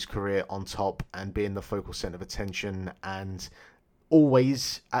much of his career on top and being the focal center of attention and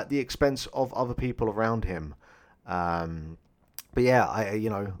always at the expense of other people around him. But yeah,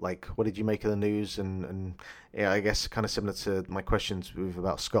 what did you make of the news? And yeah, I guess kind of similar to my questions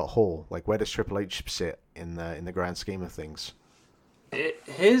about Scott Hall. Where does Triple H sit in the grand scheme of things?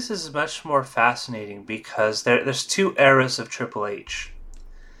 His is much more fascinating because there's two eras of Triple H.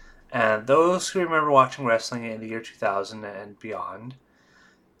 And those who remember watching wrestling in the year 2000 and beyond,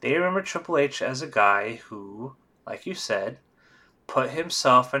 they remember Triple H as a guy who, like you said, put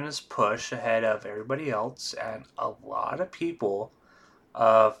himself and his push ahead of everybody else, and a lot of people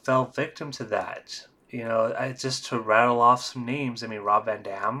fell victim to that. Just to rattle off some names, Rob Van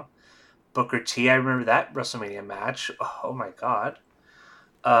Dam, Booker T. I remember that WrestleMania match. Oh my God.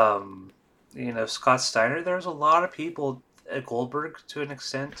 Scott Steiner. There's a lot of people. Goldberg to an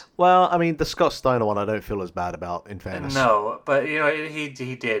extent. Well, the Scott Steiner one I don't feel as bad about, in fairness. No, but he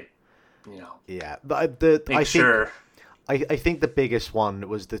did. Yeah, I think the biggest one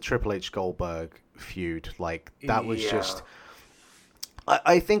was the Triple H Goldberg feud. That was just.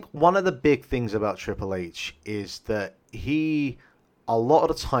 I think one of the big things about Triple H is that he, a lot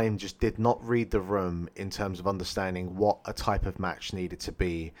of the time, just did not read the room in terms of understanding what a type of match needed to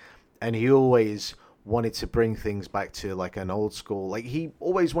be, and he always wanted to bring things back to an old school. He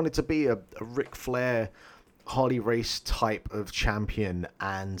always wanted to be a Ric Flair, Harley Race type of champion,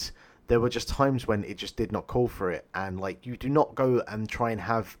 and there were just times when it just did not call for it. And you do not go and try and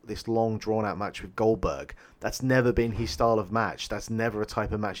have this long drawn out match with Goldberg. That's never been his style of match. That's never a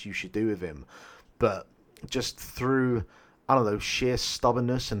type of match you should do with him. But just through, I don't know, sheer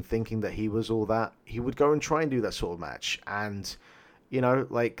stubbornness and thinking that he was all that, he would go and try and do that sort of match. And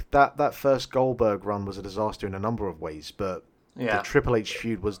that first Goldberg run was a disaster in a number of ways, but the Triple H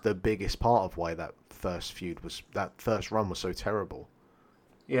feud was the biggest part of why that first run was so terrible.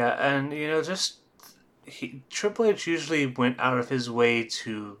 Yeah, and Triple H usually went out of his way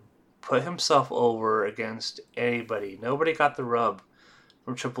to put himself over against anybody. Nobody got the rub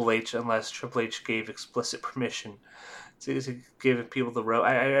from Triple H unless Triple H gave explicit permission to give people the rub.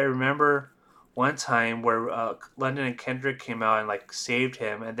 I remember one time where London and Kendrick came out and saved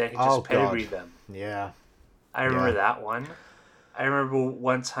him, and then he just pedigreed them. Yeah, I remember that one. I remember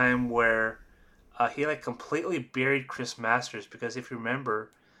one time where he like completely buried Chris Masters because if you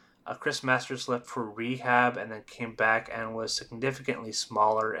remember, Chris Masters left for rehab and then came back and was significantly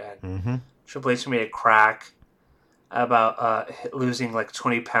smaller, and Mm-hmm. Triple H made a crack about losing like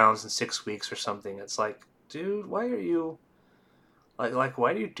 20 pounds in 6 weeks or something. It's like, dude, why are you like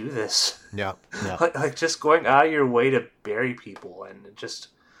why do you do this? Yeah, yeah. like just going out of your way to bury people and just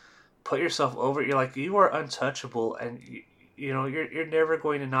put yourself over. You're like, you are untouchable, and you know you're never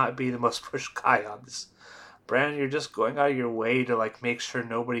going to not be the most pushed guy on this brand. You're just going out of your way to like make sure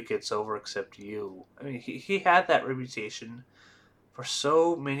nobody gets over except you. I mean, he had that reputation for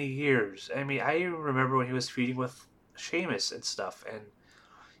so many years. I mean, I even remember when he was feuding with Sheamus and stuff, and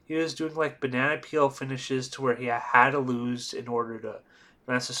he was doing like banana peel finishes to where he had to lose in order to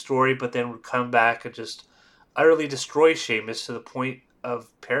advance the story, but then would come back and just utterly destroy Sheamus to the point of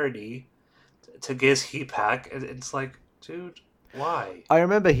parody to get his heat back. And it's like, dude, why? I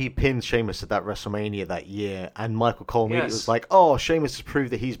remember he pinned Sheamus at that WrestleMania that year, and Michael Cole immediately Yes. was like, "Oh, Sheamus has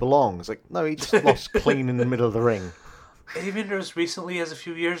proved that he's belongs." Like, no, he just lost clean in the middle of the ring. Even as recently as a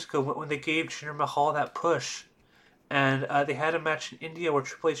few years ago when they gave Jinder Mahal that push, and they had a match in India where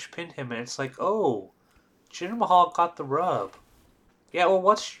Triple H pinned him, and it's like, oh, Jinder Mahal got the rub. Yeah, well,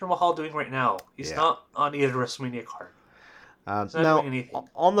 what's Jinder Mahal doing right now? He's Yeah. not on either WrestleMania card. He's not Now, doing anything.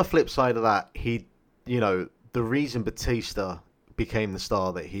 on the flip side of that, the reason Batista became the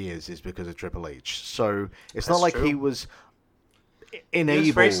star that he is because of Triple H. So it's not That's like true. he was He unable.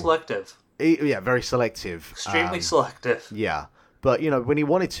 was very selective. Yeah, very selective. Extremely selective. Yeah, but when he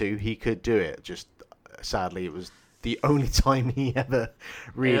wanted to, he could do it. Just sadly, it was the only time he ever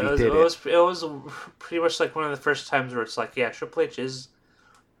really did it. It was pretty much like one of the first times where it's like, yeah, Triple H is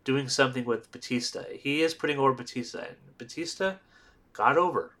doing something with Batista. He is putting over Batista, and Batista got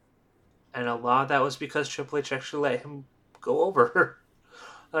over. And a lot of that was because Triple H actually let him go over.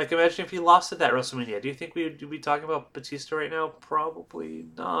 Like, imagine if he lost at that WrestleMania. Do you think we would be talking about Batista right now? Probably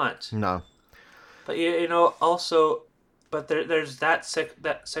not. No. But also, but there's that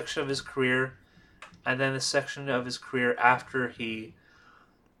section of his career, and then the section of his career after he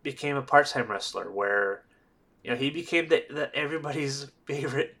became a part-time wrestler, where he became the everybody's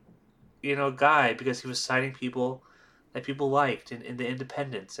favorite guy because he was signing people that people liked in the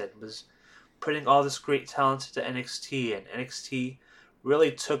independents and was putting all this great talent into NXT, and NXT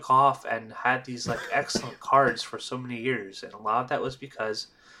really took off and had these like excellent cards for so many years, and a lot of that was because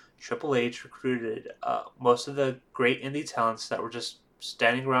Triple H recruited most of the great indie talents that were just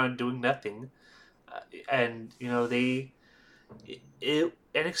standing around doing nothing, and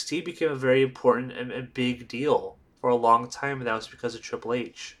NXT became a very important and big deal for a long time, and that was because of Triple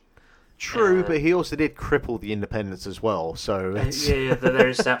H. True, but he also did cripple the independents as well. So Yeah,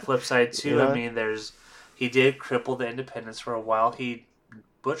 there's that flip side too. You know? I mean, he did cripple the independents for a while. He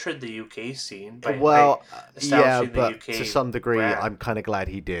butchered the UK scene by yeah, establishing the but UK to some degree, brand. I'm kind of glad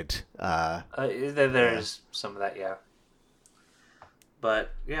he did. There's some of that, yeah.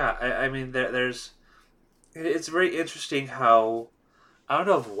 But yeah, I mean, it's very interesting how, I don't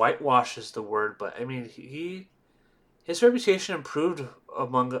know if whitewash is the word, but I mean his reputation improved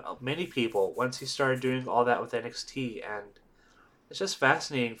among many people once he started doing all that with NXT, and it's just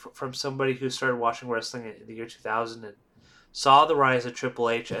fascinating from somebody who started watching wrestling in the year 2000 and saw the rise of Triple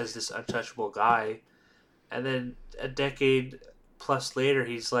H as this untouchable guy, and then a decade plus later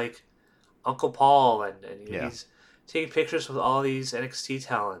he's like Uncle Paul, and he's taking pictures with all these NXT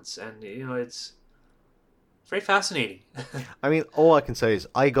talents, and it's very fascinating. I mean, all I can say is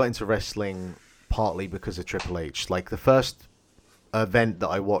I got into wrestling partly because of Triple H. Like, the first event that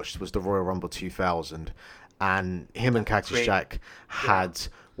I watched was the Royal Rumble 2000, and him and Cactus Jack had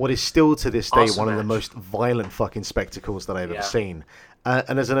what is still to this day Awesome one of the match. most violent fucking spectacles that I've Yeah. ever seen.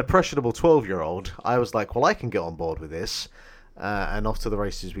 And as an impressionable 12-year-old, I was like, well, I can get on board with this. And off to the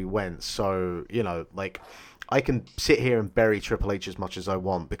races we went. So, I can sit here and bury Triple H as much as I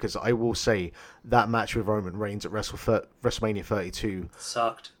want, because I will say that match with Roman Reigns at WrestleMania 32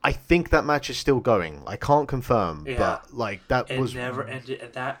 Sucked. I think that match is still going. I can't confirm, Yeah. but that It was never ended,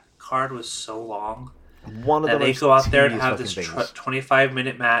 and that card was so long. one of the And they most go out there and tedious have this fucking things.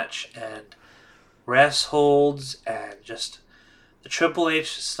 25-minute match and rest holds and just the Triple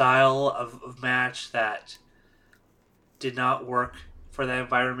H style of match that did not work for that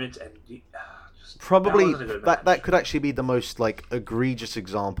environment, and Probably that wasn't a good match. that could actually be the most egregious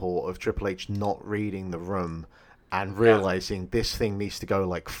example of Triple H not reading the room and realizing this thing needs to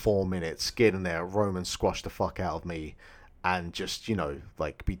go 4 minutes, get in there, Roman squash the fuck out of me, and just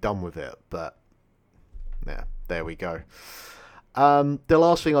be done with it. But yeah, there we go. The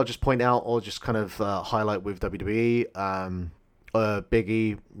last thing I'll just point out, or just kind of highlight with WWE,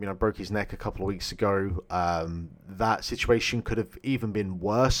 Biggie, broke his neck a couple of weeks ago. That situation could have even been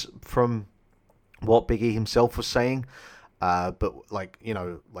worse from what Biggie himself was saying. But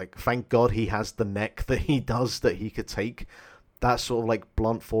thank God he has the neck that he does, that he could take that sort of like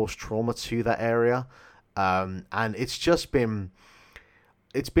blunt force trauma to that area. And it's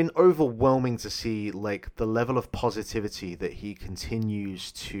been overwhelming to see like the level of positivity that he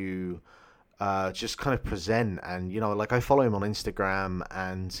continues to just kind of present. And like I follow him on Instagram,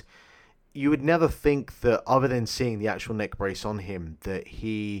 and you would never think that, other than seeing the actual neck brace on him, that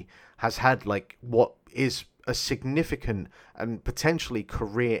he has had like what is a significant and potentially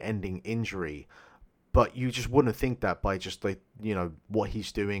career-ending injury. But you just wouldn't think that by just like what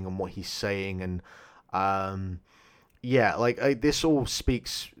he's doing and what he's saying. And this all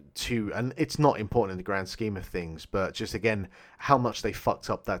speaks to, and it's not important in the grand scheme of things, but just again how much they fucked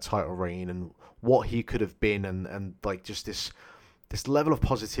up that title reign and what he could have been, and like just this level of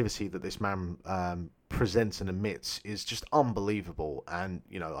positivity that this man presents and emits is just unbelievable. And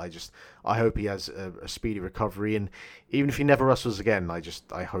I hope he has a speedy recovery, and even if he never wrestles again,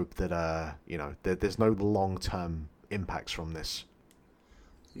 I hope that that there's no long-term impacts from this.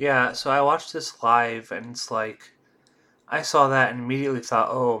 Yeah, so I watched this live, and it's like, I saw that and immediately thought,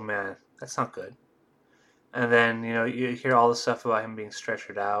 oh man, that's not good. And then, you hear all the stuff about him being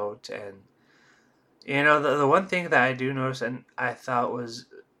stretchered out. And, the one thing that I do notice, and I thought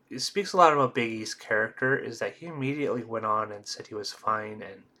it speaks a lot about Big E's character, is that he immediately went on and said he was fine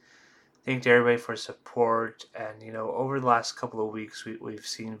and thanked everybody for support. And, over the last couple of weeks, we've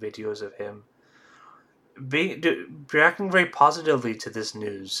seen videos of him reacting very positively to this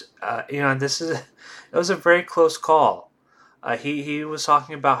news. And it was a very close call. He was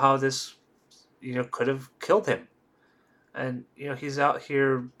talking about how this, could have killed him. And, he's out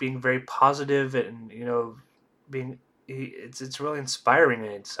here being very positive and, it's really inspiring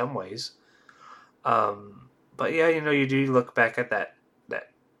in some ways. But yeah, you do look back at that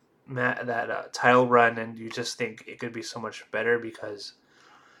title run, and you just think it could be so much better, because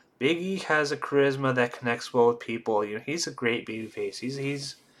Big E has a charisma that connects well with people. He's a great babyface.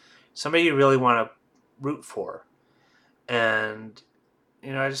 He's somebody you really want to root for. And,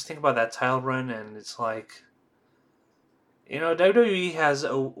 I just think about that title run, and it's like, WWE has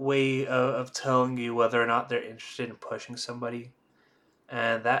a way of telling you whether or not they're interested in pushing somebody.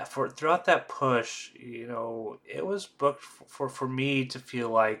 And throughout that push, it was booked for me to feel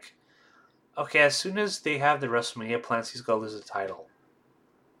like, okay, as soon as they have the WrestleMania plans, he's going to lose the title.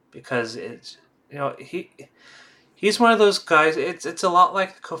 Because it's, he's one of those guys, it's a lot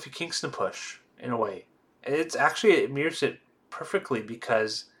like the Kofi Kingston push, in a way. It mirrors it perfectly,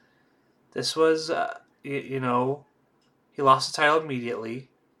 because this was, he lost the title immediately,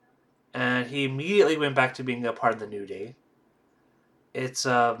 and he immediately went back to being a part of the New Day. It's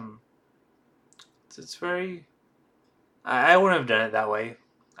very, I wouldn't have done it that way.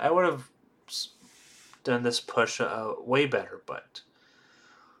 I would have done this push way better, but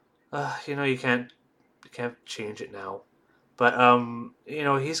you can't change it now. But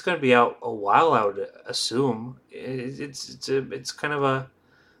he's going to be out a while, I would assume. It's kind of a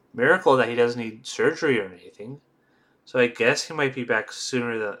miracle that he doesn't need surgery or anything. So I guess he might be back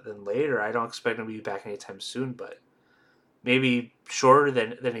sooner than later. I don't expect him to be back anytime soon, but maybe shorter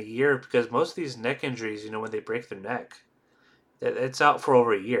than a year, because most of these neck injuries, when they break their neck, it's out for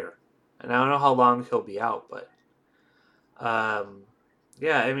over a year. And I don't know how long he'll be out, but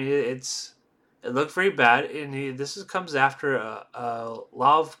yeah, I mean, it looked very bad, and this comes after a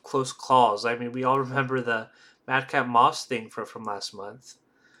lot of close calls. I mean, we all remember the Madcap Moss thing from last month.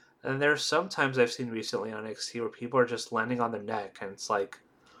 And there are some times I've seen recently on NXT where people are just landing on their neck, and it's like,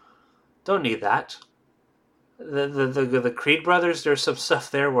 don't need that. The Creed brothers, there's some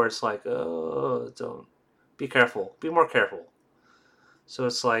stuff there where it's like, oh, don't, be careful, be more careful. So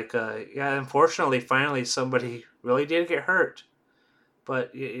it's like, unfortunately, finally somebody really did get hurt.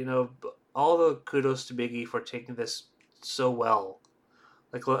 But, all the kudos to Big E for taking this so well.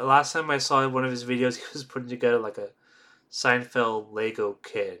 Like, last time I saw one of his videos, he was putting together like a Seinfeld Lego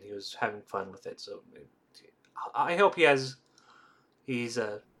kit. He was having fun with it. So I hope he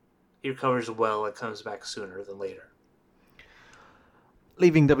recovers well and comes back sooner than later.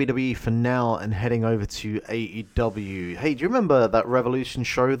 Leaving WWE for now and heading over to AEW. Hey, do you remember that Revolution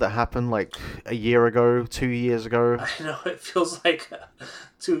show that happened like a year ago, 2 years ago? I know, it feels like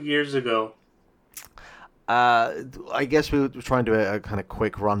 2 years ago. I guess we were trying to do a kind of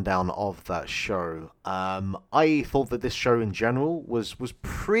quick rundown of that show. I thought that this show in general was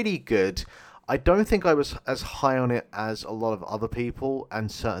pretty good. I don't think I was as high on it as a lot of other people,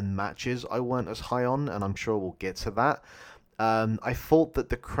 and certain matches I weren't as high on, and I'm sure we'll get to that. I thought that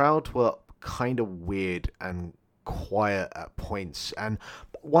the crowd were kind of weird and quiet at points. And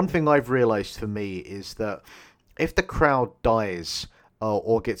one thing I've realized for me is that if the crowd dies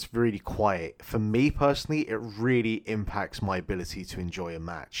or gets really quiet, for me personally, it really impacts my ability to enjoy a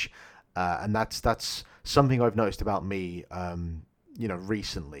match. And that's something I've noticed about me,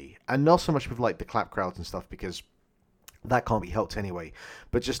 recently, and not so much with like the clap crowds and stuff because that can't be helped anyway.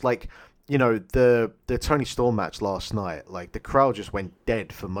 But just like the Tony Storm match last night, like the crowd just went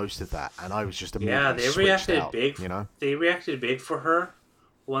dead for most of that, and I was just Yeah, immediately they switched reacted out. big. You know. They reacted big for her.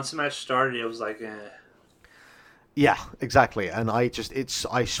 Once the match started, it was like, Yeah, exactly. And I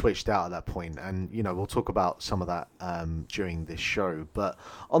switched out at that point, and we'll talk about some of that during this show. But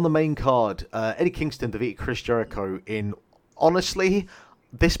on the main card, Eddie Kingston defeated Chris Jericho in. Honestly,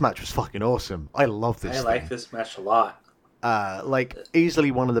 this match was fucking awesome. I love this I thing. like this match a lot. Like easily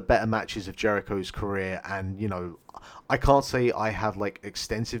one of the better matches of Jericho's career, and I can't say I have like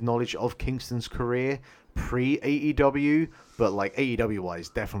extensive knowledge of Kingston's career pre AEW, but like AEW wise,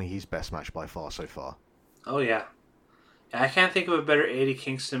 definitely his best match by far so far. Oh yeah. I can't think of a better Eddie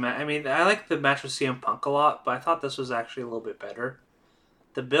Kingston match. I mean, I like the match with CM Punk a lot, but I thought this was actually a little bit better.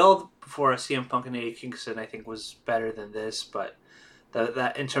 The build before CM Punk and Eddie Kingston, I think, was better than this, but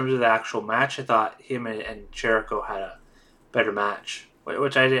that in terms of the actual match, I thought him and Jericho had a better match,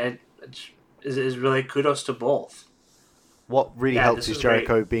 which I is really kudos to both. What really helps is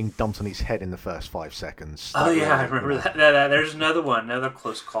Jericho great. being dumped on his head in the first 5 seconds. Oh yeah, I remember that. There's another one, another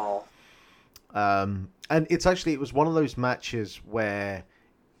close call. And it was one of those matches where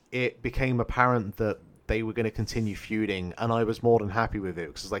it became apparent that they were going to continue feuding, and I was more than happy with it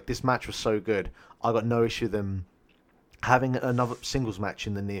because like this match was so good. I got no issue with them having another singles match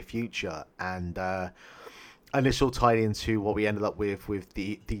in the near future, and this all tied into what we ended up with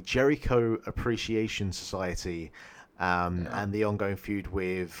the Jericho Appreciation Society, and the ongoing feud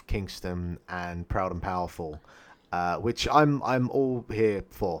with Kingston and Proud and Powerful. Which I'm all here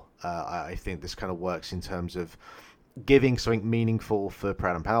for. I think this kind of works in terms of giving something meaningful for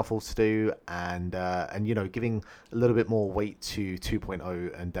Proud and Powerful to do, and giving a little bit more weight to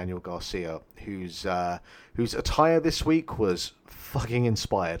 2.0 and Daniel Garcia, whose attire this week was fucking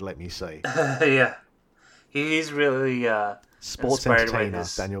inspired. Let me say. Yeah, he's really sports entertainer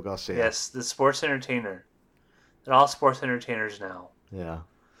Daniel Garcia. Yes, the sports entertainer. They're all sports entertainers now. Yeah.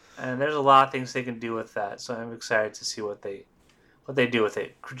 And there's a lot of things they can do with that, so I'm excited to see what they do with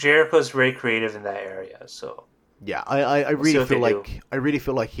it. Jericho's very creative in that area, so yeah, I really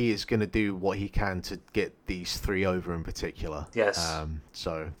feel like he is going to do what he can to get these three over in particular. Yes.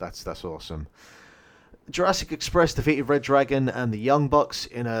 So that's awesome. Jurassic Express defeated Red Dragon and the Young Bucks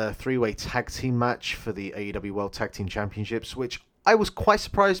in a 3-way tag team match for the AEW World Tag Team Championships, which I was quite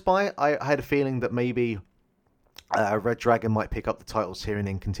surprised by. I had a feeling that maybe Red Dragon might pick up the titles here and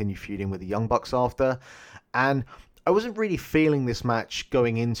then continue feuding with the Young Bucks after. And I wasn't really feeling this match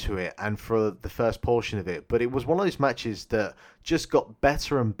going into it and for the first portion of it, but it was one of those matches that just got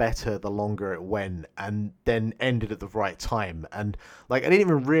better and better the longer it went and then ended at the right time. And like I didn't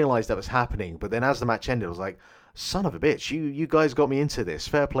even realize that was happening, but then as the match ended, I was like, son of a bitch, you guys got me into this.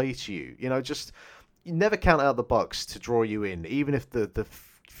 Fair play to you. Just you never count out the Bucks to draw you in, even if the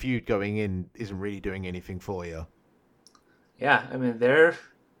feud going in isn't really doing anything for you. Yeah, I mean,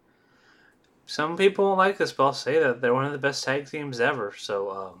 some people don't like this, but I'll say that they're one of the best tag teams ever.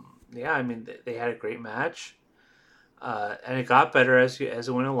 So, yeah, I mean, they had a great match, and it got better as it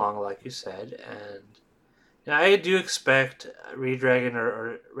went along, like you said. And I do expect Red Dragon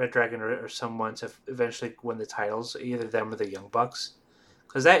or someone to eventually win the titles, either them or the Young Bucks,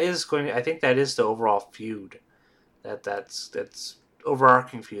 because I think that is the overall feud, that's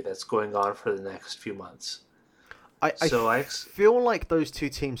overarching feud that's going on for the next few months. I feel like those two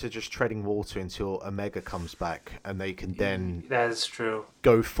teams are just treading water until Omega comes back, and they can then that is true.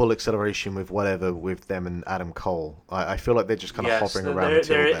 Go full acceleration with whatever with them and Adam Cole. I feel like they're just kind of hovering around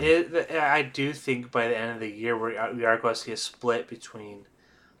until then. I do think by the end of the year we are going to see a split between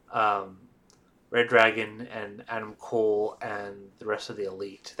Red Dragon and Adam Cole and the rest of the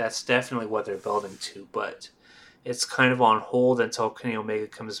Elite. That's definitely what they're building to, but it's kind of on hold until Kenny Omega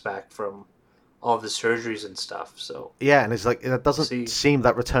comes back from all the surgeries and stuff. So yeah, and it's like it doesn't seem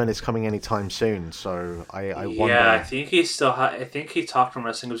that return is coming anytime soon. So I wonder. Yeah, I think he still. I think he talked from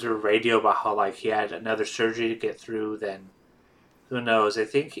Wrestling Observer Radio about how like he had another surgery to get through. Then who knows? I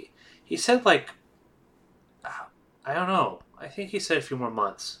think he said like I don't know. I think he said a few more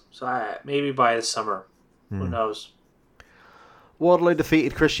months. So maybe by the summer. Who knows? Wardlow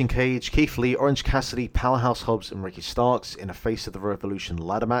defeated Christian Cage, Keith Lee, Orange Cassidy, Powerhouse Hobbs, and Ricky Starks in a Face of the Revolution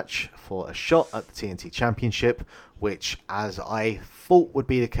ladder match for a shot at the TNT Championship, which, as I thought would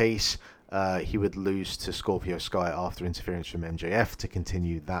be the case, he would lose to Scorpio Sky after interference from MJF to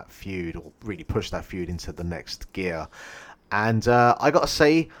continue that feud, or really push that feud into the next gear. And I gotta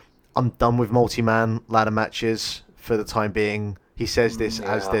say, I'm done with multi-man ladder matches for the time being. He says this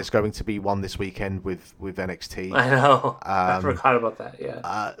as there's going to be one this weekend with NXT. I know. I forgot about that,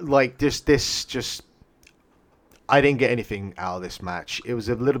 yeah. This just... I didn't get anything out of this match. It was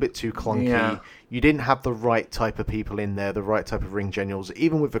a little bit too clunky. Yeah. You didn't have the right type of people in there, the right type of ring generals,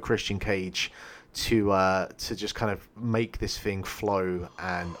 even with the Christian Cage, to just kind of make this thing flow.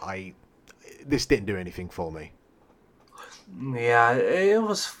 And this didn't do anything for me. Yeah, it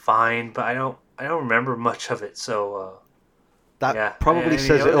was fine, but I don't remember much of it, so... That probably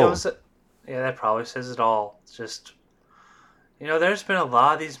says it all. That probably says it all. It's just, there's been a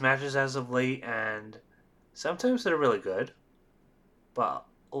lot of these matches as of late, and sometimes they're really good. But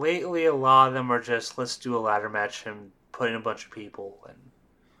lately, a lot of them are just, let's do a ladder match and put in a bunch of people. And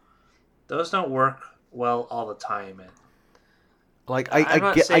those don't work well all the time. And I'm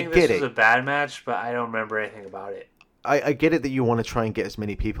not saying this was a bad match, but I don't remember anything about it. I get it that you want to try and get as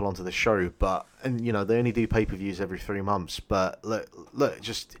many people onto the show, and they only do pay-per-views every 3 months. But look,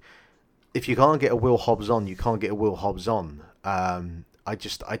 just if you can't get a Will Hobbs on, you can't get a Will Hobbs on. I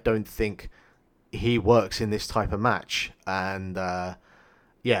don't think he works in this type of match, and I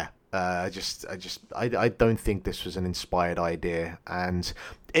don't think this was an inspired idea. And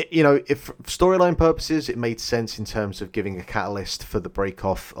if for storyline purposes, it made sense in terms of giving a catalyst for the break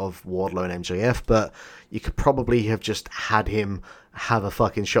off of Wardlow and MJF, but you could probably have just had him have a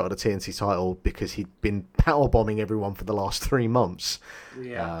fucking shot at the TNT title because he'd been powerbombing everyone for the last 3 months.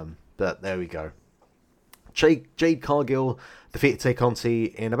 Yeah. But there we go. Jade Cargill defeated Tay Conti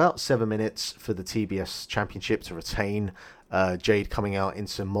in about 7 minutes for the TBS Championship to retain. Jade coming out in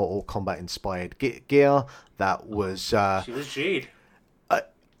some Mortal Kombat inspired gear. That was... she was Jade.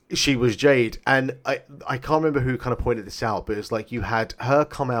 She was Jade, and I can't remember who kind of pointed this out, but it was like you had her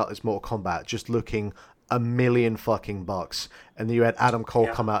come out as Mortal Kombat just looking $1,000,000 fucking bucks, and then you had Adam Cole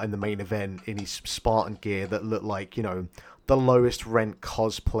come out in the main event in his Spartan gear that looked like, the lowest rent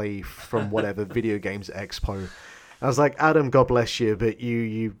cosplay from whatever video games expo. I was like, Adam, God bless you, but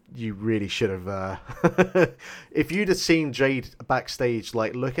you really should have. If you'd have seen Jade backstage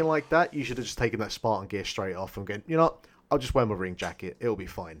looking like that, you should have just taken that Spartan gear straight off and going, I'll just wear my ring jacket. It'll be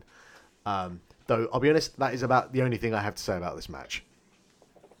fine. Though, I'll be honest, that is about the only thing I have to say about this match.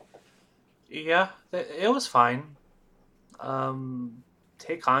 Yeah, it was fine.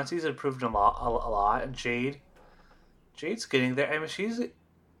 Tay Conti's improved a lot, and Jade's getting there. I mean, she's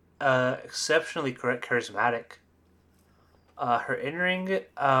exceptionally charismatic. Her in-ring,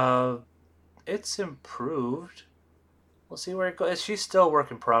 it's improved. We'll see where it goes. She's still a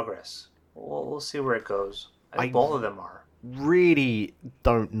work in progress. We'll see where it goes. I think both of them are. Really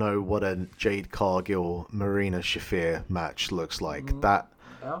don't know what a Jade Cargill Marina Shafir match looks like. I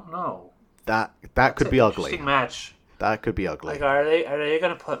don't know. That could be ugly. Interesting match. That could be ugly. Are they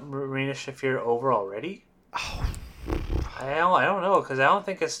gonna put Marina Shafir over already? Oh. I don't know, because I don't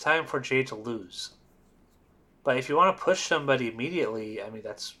think it's time for Jade to lose. But if you want to push somebody immediately, I mean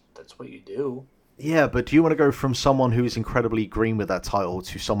that's what you do. Yeah, but do you want to go from someone who's incredibly green with that title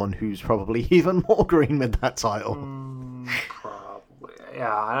to someone who's probably even more green with that title? Probably.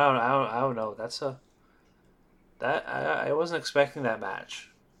 Yeah, I don't know. I wasn't expecting that match.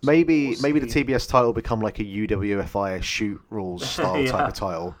 So maybe the TBS title become like a UWFI shoot rules style type of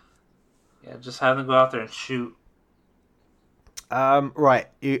title. Yeah, just have them go out there and shoot. Right.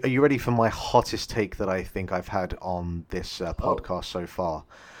 Are you ready for my hottest take that I think I've had on this podcast so far?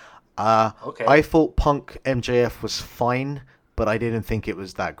 Okay. I thought Punk MJF was fine, but I didn't think it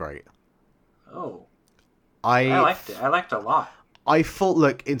was that great. Oh. I liked it. I liked it a lot. I thought,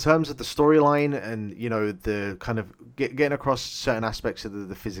 look, in terms of the storyline and, the kind of getting across certain aspects of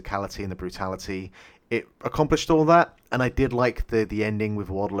the physicality and the brutality, it accomplished all that. And I did like the ending with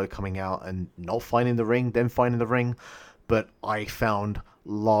Wardlow coming out and not finding the ring, then finding the ring. But I found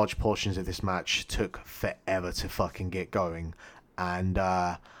large portions of this match took forever to fucking get going. And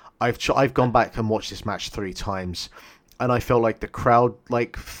I've gone back and watched this match 3 times, and I felt like the crowd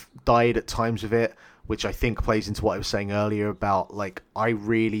died at times with it, which I think plays into what I was saying earlier about my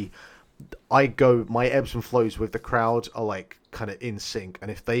ebbs and flows with the crowd are kind of in sync, and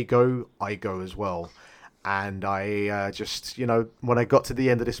if they go, I go as well. And I just when I got to the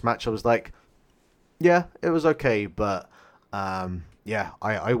end of this match, I was like, yeah, it was okay, but I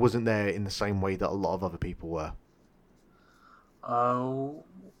wasn't there in the same way that a lot of other people were. Uh,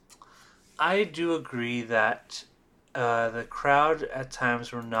 I do agree that the crowd at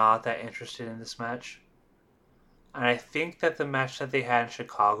times were not that interested in this match. And I think that the match that they had in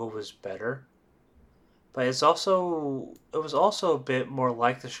Chicago was better. But it was also a bit more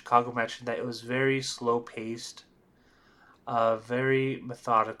like the Chicago match in that it was very slow paced, very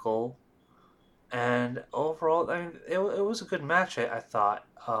methodical, and overall, I mean, it was a good match. I thought.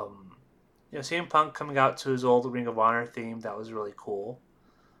 CM Punk coming out to his old Ring of Honor theme, that was really cool.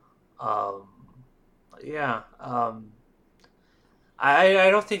 Um, yeah, I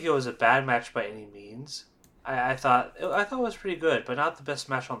don't think it was a bad match by any means. I thought it was pretty good, but not the best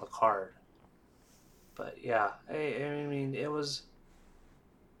match on the card. But yeah, I mean, it was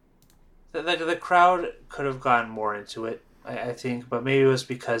the crowd could have gotten more into it. I think, but maybe it was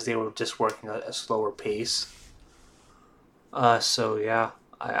because they were just working a slower pace. So yeah,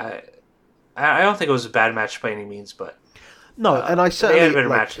 I, I don't think it was a bad match by any means, but No, and I they had certainly better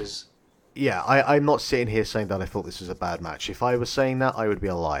like. matches. Yeah, I'm not sitting here saying that I thought this was a bad match. If I was saying that, I would be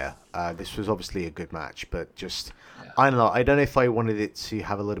a liar. This was obviously a good match, but just Yeah. I don't know. I don't know if I wanted it to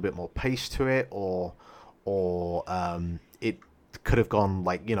have a little bit more pace to it, or it could have gone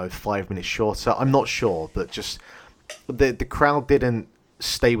like 5 minutes shorter. I'm not sure, but just the crowd didn't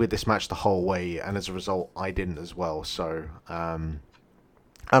stay with this match the whole way, and as a result, I didn't as well. So I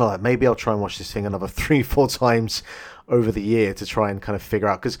don't know. Maybe I'll try and watch this thing another 3-4 times over the year to try and kind of figure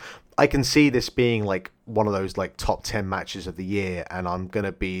out, because I can see this being like one of those like top 10 matches of the year, and I'm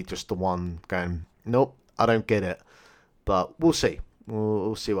gonna be just the one going, nope, I don't get it. But we'll see.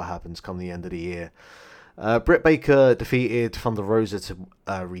 We'll see what happens come the end of the year. Britt Baker defeated Thunder Rosa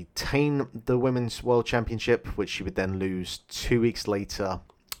to retain the Women's World Championship, which she would then lose 2 weeks later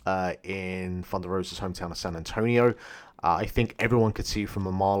in Thunder Rosa's hometown of San Antonio. I think everyone could see from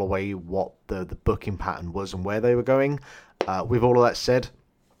a mile away what the booking pattern was and where they were going. With all of that said,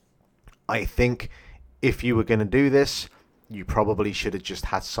 I think if you were going to do this, you probably should have just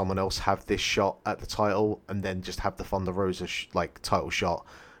had someone else have this shot at the title and then just have the Thunder Rosa title shot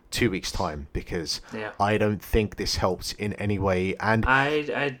 2 weeks time, because Yeah, I don't think this helped in any way. And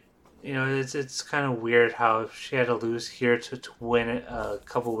it's kind of weird how she had to lose here to win it a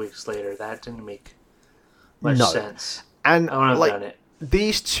couple weeks later. That didn't make much no, sense. and I wouldn't have like done it.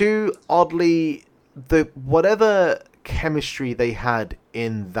 these two, oddly, the whatever chemistry they had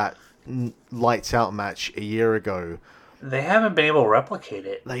in that lights out match a year ago, They haven't been able to replicate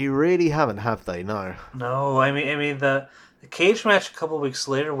it. they really haven't, have they? No. No, I mean the cage match a couple weeks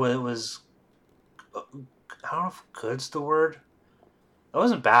later was I don't know if good's the word. It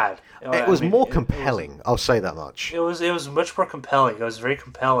wasn't bad. It I was mean, more it was compelling, I'll say that much. it was much more compelling. It was very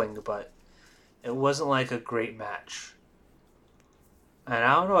compelling, but it wasn't like a great match. And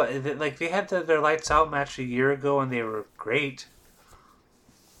I don't know, like they had their lights out match a year ago and they were great.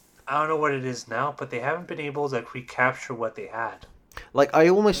 I don't know what it is now, but they haven't been able to recapture what they had. Like, I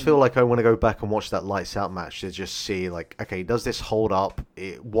almost feel like I want to go back and watch that lights out match to just see, like, okay, does this hold up?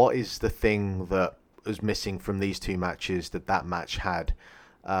 What is the thing that was missing from these two matches that match had?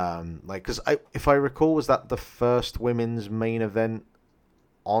 Because if I recall, was that the first women's main event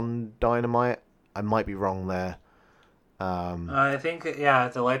on Dynamite? I might be wrong there. I think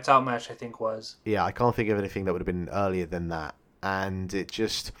the lights out match I think was. Yeah, I can't think of anything that would have been earlier than that. And it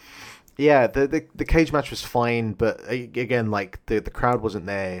just, yeah, the cage match was fine, but again, like the crowd wasn't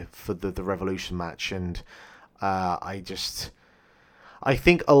there for the Revolution match, and I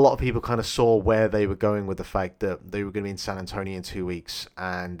think a lot of people kind of saw where they were going with the fact that they were going to be in San Antonio in 2 weeks,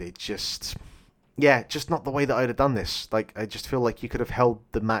 and it just, yeah, just not the way that I'd have done this. Like, I just feel like you could have held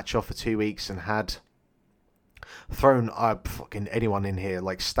the match off for 2 weeks and had thrown fucking anyone in here,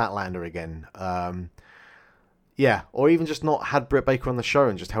 like Statlander again. Yeah, or even just not had Britt Baker on the show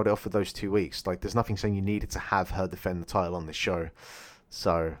and just held it off for those 2 weeks. Like, there's nothing saying you needed to have her defend the title on this show.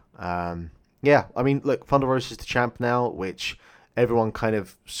 So, yeah, I mean, look, Thunder Rosa is the champ now, which everyone kind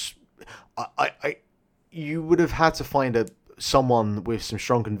of, you would have had to find someone with some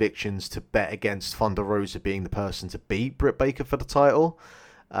strong convictions to bet against Thunder Rosa being the person to beat Britt Baker for the title.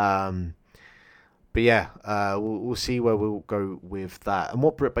 But yeah, we'll see where we'll go with that and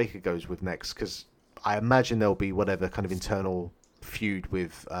what Britt Baker goes with next, because I imagine there'll be whatever kind of internal feud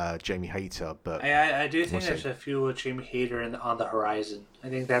with Jamie Hayter. But I do think there's a few with Jamie Hayter on the horizon. I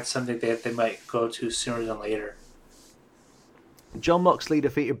think that's something that they might go to sooner than later. Jon Moxley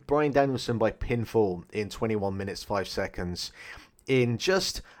defeated Bryan Danielson by pinfall in 21 minutes 5 seconds in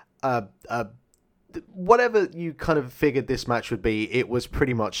just whatever you kind of figured this match would be. It was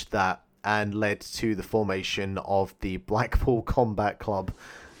pretty much that, and led to the formation of the Blackpool Combat Club.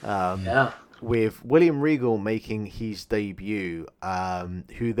 Yeah. with William Regal making his debut,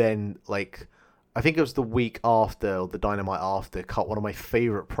 who then, like, I think it was the week after, or the Dynamite after, cut one of my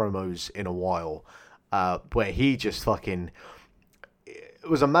favorite promos in a while, where he just fucking... It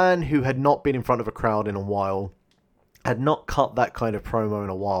was a man who had not been in front of a crowd in a while, had not cut that kind of promo in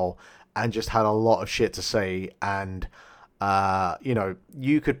a while, and just had a lot of shit to say, and,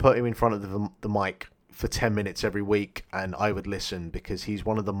 you could put him in front of the mic for 10 minutes every week, and I would listen, because he's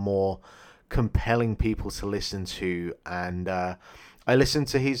one of the more compelling people to listen to. And I listened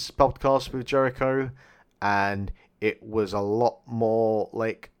to his podcast with Jericho, and it was a lot more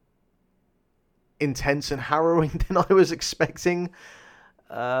like intense and harrowing than I was expecting.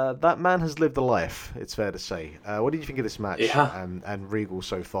 That man has lived a life, it's fair to say. What did you think of this match and Regal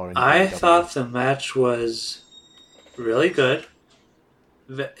so far? I thought the match was really good.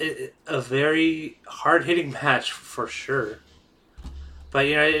 A very hard-hitting match for sure. But,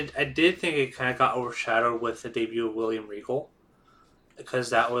 I did think it kind of got overshadowed with the debut of William Regal, because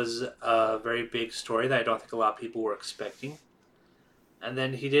that was a very big story that I don't think a lot of people were expecting. And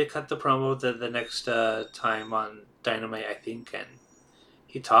then he did cut the promo the next time on Dynamite, I think, and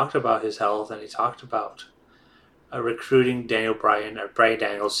he talked about his health, and he talked about recruiting Brian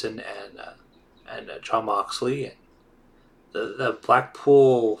Danielson and Jon Moxley, and the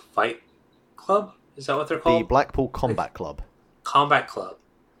Blackpool Fight Club. Is that what they're called? The Blackpool Combat Club. Combat Club.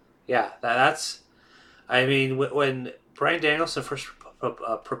 Yeah, that's... I mean, when Brian Danielson first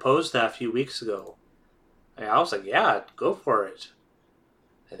proposed that a few weeks ago, I was like, yeah, go for it.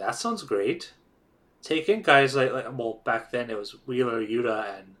 And that sounds great. Take in guys like, well, back then it was Wheeler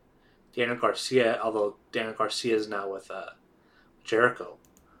Yuta and Daniel Garcia, although Daniel Garcia is now with Jericho.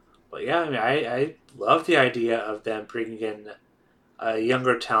 But yeah, I mean, I love the idea of them bringing in a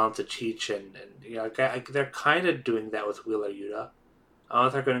younger talent to teach, and they're kind of doing that with Wheeler Yuta. I don't know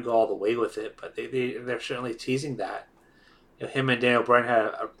if they're going to go all the way with it, but they're certainly teasing that. Him and Daniel Bryan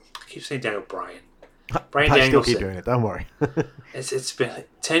I keep saying Daniel Bryan. Brian Danielson. I still keep doing it, don't worry. It's been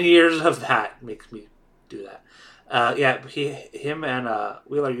 10 years of that makes me do that. Him and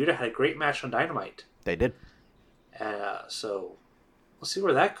Wheeler Yuta had a great match on Dynamite. They did. And so we'll see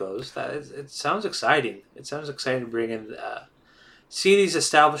where that goes. It sounds exciting. It sounds exciting to bring in see these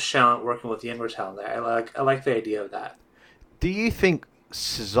established talent working with younger talent. I like the idea of that. Do you think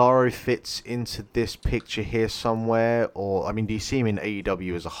Cesaro fits into this picture here somewhere, or I mean, do you see him in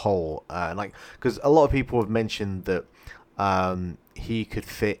AEW as a whole? Because a lot of people have mentioned that he could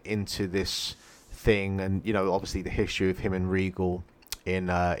fit into this thing, and obviously the history of him and Regal in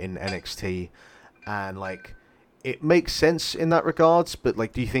NXT, and it makes sense in that regards. But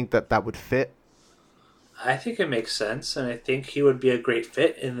do you think that would fit? I think it makes sense, and I think he would be a great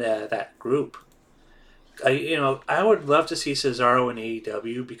fit in that group. I would love to see Cesaro in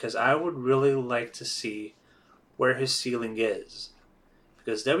AEW, because I would really like to see where his ceiling is.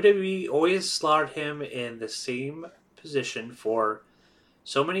 Because WWE always slaughtered him in the same position for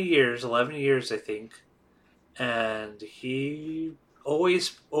so many years, 11 years I think, and he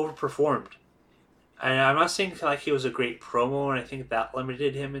always overperformed. And I'm not saying he was a great promo, and I think that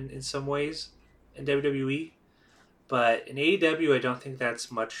limited him in some ways in WWE. But in AEW, I don't think that's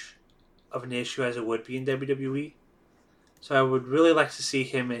much of an issue as it would be in WWE. So I would really like to see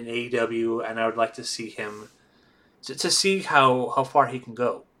him in AEW, and I would like to see him to see how far he can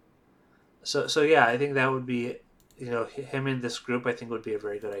go. So yeah, I think that would be him in this group. I think would be a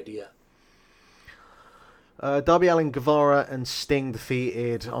very good idea. Darby Allin, Guevara, and Sting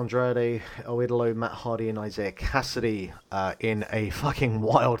defeated Andrade, El Idolo, Matt Hardy, and Isaiah Cassidy in a fucking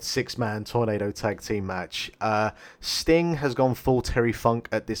wild 6-man tornado tag team match. Sting has gone full Terry Funk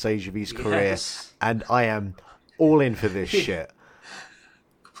at this age of his career, and I am all in for this shit.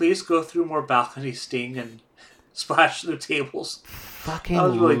 Please go through more balcony Sting and splash through tables. Fucking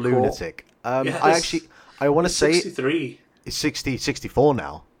really lunatic. Cool. I want to say 63. It's 64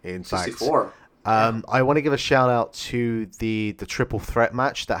 now, in 64. fact. I want to give a shout out to the triple threat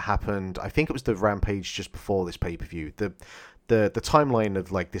match that happened. I think it was the Rampage just before this pay-per-view. The timeline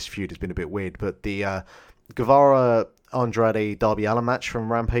of this feud has been a bit weird, but the Guevara, Andrade, Darby Allin match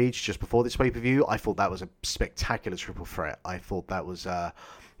from Rampage just before this pay-per-view, I thought that was a spectacular triple threat. I thought that was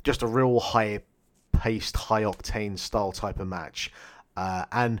just a real high-paced, high-octane style type of match.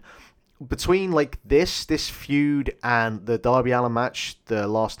 And between this feud and the Darby Allin match, the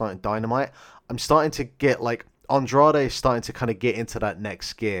last night in Dynamite, I'm starting to get Andrade is starting to kind of get into that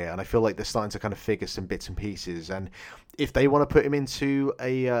next gear, and I feel like they're starting to kind of figure some bits and pieces. And if they want to put him into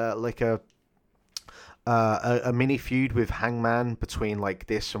a a mini feud with Hangman between like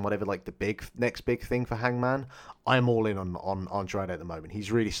this and whatever like the next big thing for Hangman, I'm all in on Andrade at the moment.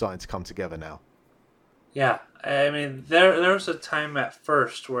 He's really starting to come together now. Yeah, I mean, there was a time at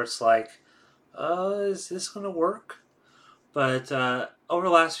first where it's like, is this gonna work? But over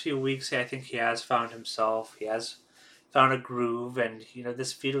the last few weeks, I think he has found himself. He has found a groove, and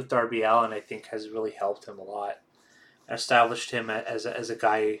this feud with Darby Allin, I think, has really helped him a lot. Established him as a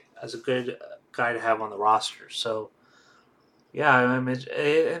guy, as a good guy to have on the roster. So yeah, I mean,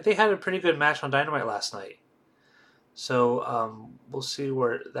 they had a pretty good match on Dynamite last night. So we'll see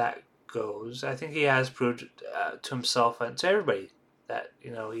where that goes. I think he has proved to himself and to everybody that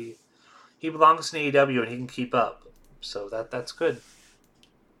he belongs in AEW and he can keep up. So that's good.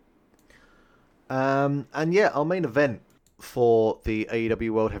 And yeah, our main event for the AEW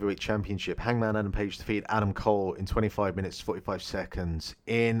World Heavyweight Championship, Hangman Adam Page defeated Adam Cole in 25 minutes 45 seconds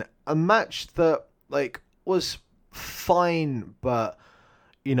in a match that like was fine, but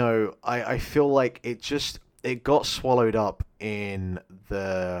I feel like it got swallowed up in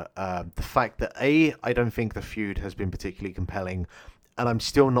the fact that I don't think the feud has been particularly compelling, and I'm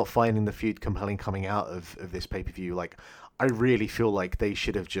still not finding the feud compelling coming out of this pay-per-view. Like, I really feel like they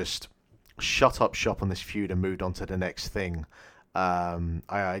should have just shut up shop on this feud and moved on to the next thing. I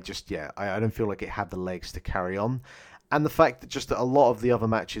don't feel like it had the legs to carry on. And the fact that just a lot of the other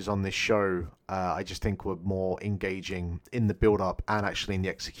matches on this show, I just think were more engaging in the build-up and actually in the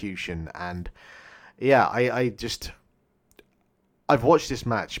execution. And yeah, I've watched this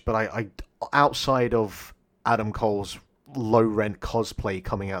match, but I outside of Adam Cole's low-rent cosplay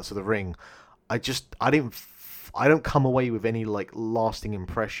coming out to the ring, I don't come away with any like lasting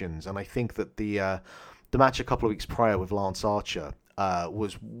impressions, and I think that the match a couple of weeks prior with Lance Archer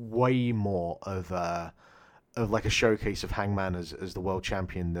was way more of like a showcase of Hangman as the world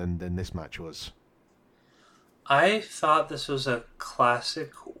champion than this match was. I thought this was a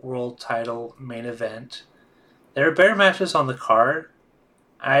classic world title main event. There are better matches on the card.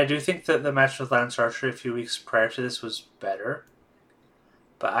 I do think that the match with Lance Archer a few weeks prior to this was better.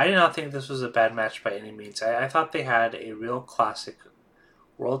 But I did not think this was a bad match by any means. I thought they had a real classic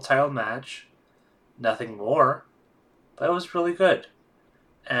world title match. Nothing more. But it was really good.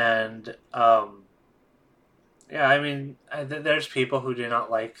 And, yeah, I mean, there's people who do not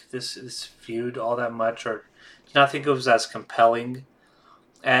like this feud all that much or do not think it was as compelling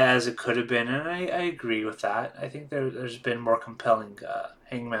as it could have been. And I agree with that. I think there's been more compelling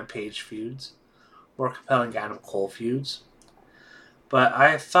Hangman Page feuds. More compelling Adam Cole feuds. But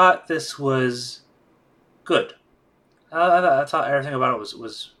I thought this was good. I thought everything about it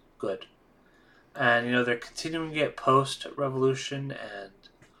was good. And, they're continuing it post-Revolution, and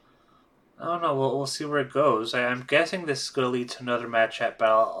I don't know, we'll see where it goes. I'm guessing this is going to lead to another match at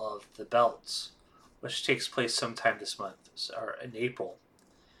Battle of the Belts, which takes place sometime this month, or in April.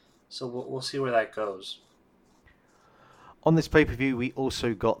 So we'll see where that goes. On this pay-per-view, we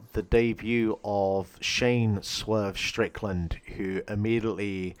also got the debut of Shane Swerve Strickland, who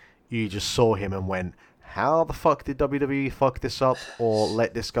immediately you just saw him and went, how the fuck did WWE fuck this up or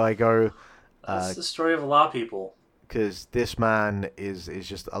let this guy go? That's the story of a lot of people. Because this man is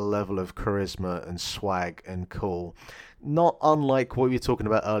just a level of charisma and swag and cool. Not unlike what we were talking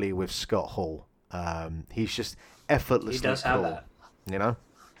about earlier with Scott Hall. He's just effortlessly cool. He does have that. You know?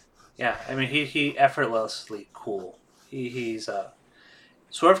 Yeah, I mean, he effortlessly cool. He's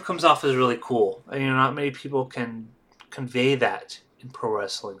Swerve comes off as really cool. Not many people can convey that in pro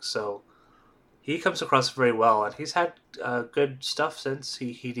wrestling. So he comes across very well, and he's had good stuff since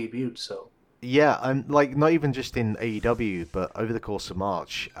he debuted. So yeah, and like not even just in AEW, but over the course of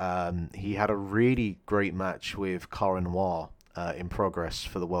March, he had a really great match with Cara Noir in Progress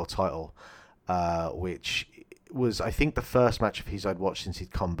for the world title, which was I think the first match of his I'd watched since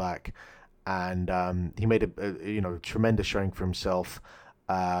he'd come back. And he made a tremendous showing for himself.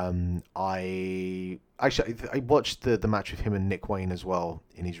 I watched the match with him and Nick Wayne as well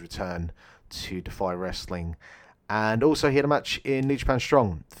in his return to Defy Wrestling, and also he had a match in New Japan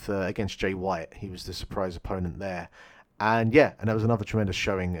Strong against Jay White. He was the surprise opponent there, and that was another tremendous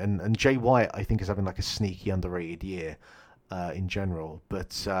showing. And Jay White I think is having like a sneaky underrated year in general, but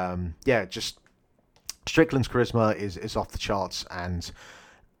just Strickland's charisma is off the charts. And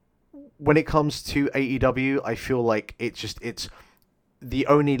when it comes to AEW, I feel like it's the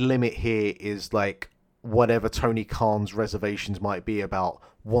only limit here is like whatever Tony Khan's reservations might be about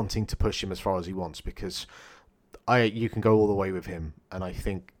wanting to push him as far as he wants, because you can go all the way with him, and I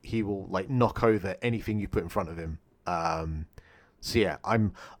think he will like knock over anything you put in front of him. So yeah,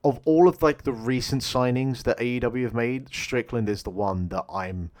 I'm of all of like the recent signings that AEW have made, Strickland is the one that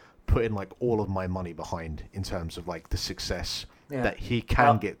I'm putting like all of my money behind in terms of like the success Yeah. that he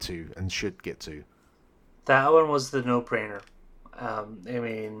can get to and should get to. That one was the no-brainer. I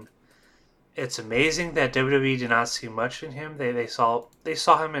mean, it's amazing that WWE did not see much in him. They saw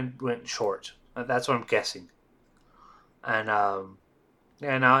him and went short. That's what I'm guessing. And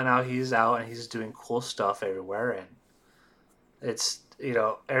yeah, now he's out and he's doing cool stuff everywhere, and it's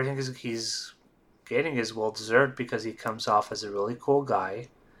everything he's getting is well deserved because he comes off as a really cool guy,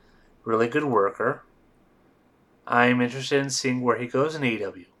 really good worker. I'm interested in seeing where he goes in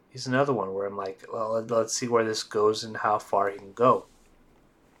AEW. He's another one where I'm like, well, let's see where this goes and how far he can go.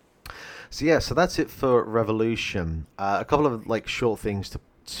 So yeah, so that's it for Revolution. A couple of like short things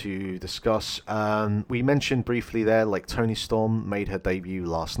to discuss. We mentioned briefly there, like Toni Storm made her debut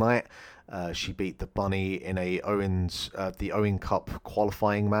last night. She beat the Bunny in the Owen Cup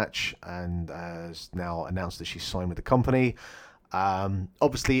qualifying match, and has now announced that she's signed with the company.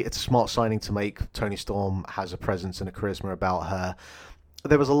 Obviously, it's a smart signing to make. Toni Storm has a presence and a charisma about her.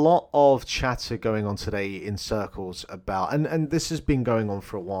 There was a lot of chatter going on today in circles about, and this has been going on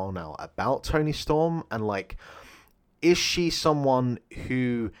for a while now, about Toni Storm, and like, is she someone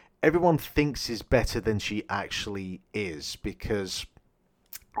who everyone thinks is better than she actually is? Because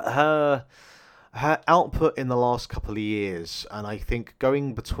her output in the last couple of years, and I think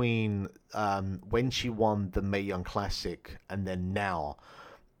going between when she won the Mae Young Classic and then now,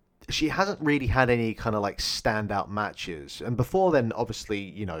 she hasn't really had any kind of like standout matches. And before then,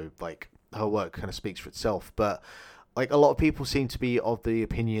 obviously, like her work kind of speaks for itself. But like a lot of people seem to be of the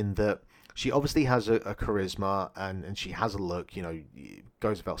opinion that she obviously has a charisma and she has a look,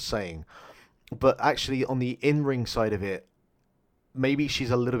 goes without saying. But actually on the in-ring side of it, maybe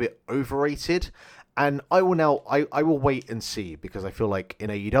she's a little bit overrated. And I will wait and see, because I feel like in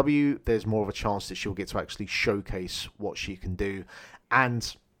AEW, there's more of a chance that she'll get to actually showcase what she can do.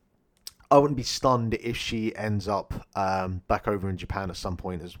 And I wouldn't be stunned if she ends up back over in Japan at some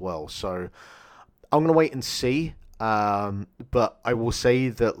point as well. So I'm going to wait and see. But I will say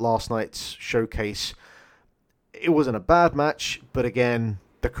that last night's showcase, it wasn't a bad match. But again,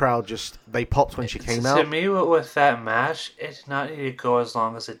 the crowd they popped when she came out. To me, with that match, it did not need to go as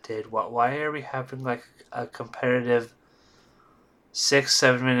long as it did. Why are we having like a competitive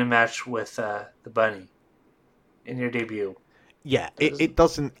 6-7 minute match with the Bunny in your debut? Yeah, it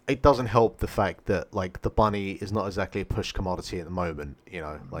doesn't help the fact that like the Bunny is not exactly a push commodity at the moment.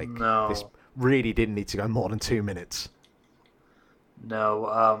 No. This really didn't need to go more than 2 minutes.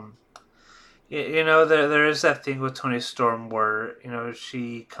 No, there is that thing with Toni Storm where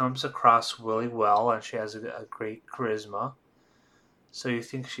she comes across really well and she has a great charisma. So you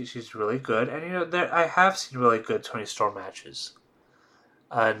think she's really good, and I have seen really good Toni Storm matches.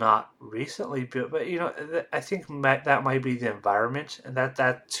 Not recently, but I think that might be the environment, and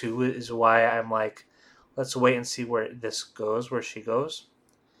that too is why I'm like, let's wait and see where this goes, where she goes,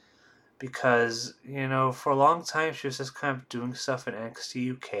 because for a long time she was just kind of doing stuff in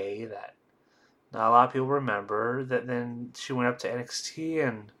NXT UK that not a lot of people remember. That then she went up to NXT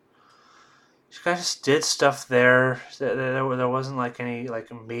and she kind of just did stuff there. There wasn't like any like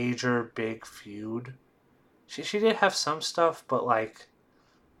major big feud. She did have some stuff, but like.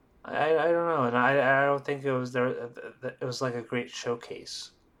 I don't know, and I don't think it was there. It was like a great showcase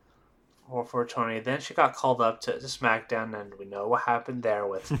for Toni. Then she got called up to SmackDown, and we know what happened there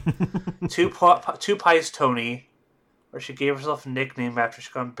with two pies Toni, where she gave herself a nickname after she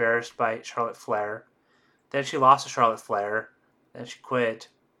got embarrassed by Charlotte Flair. Then she lost to Charlotte Flair. Then she quit,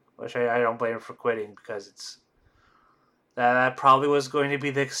 which I don't blame her for quitting, because it's that probably was going to be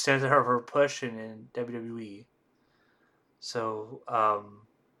the extent of her push in WWE. So.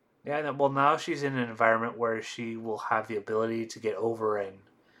 Yeah, well, now she's in an environment where she will have the ability to get over,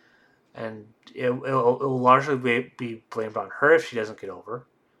 and it'll largely be blamed on her if she doesn't get over.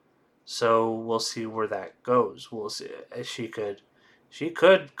 So we'll see where that goes. We'll see. She could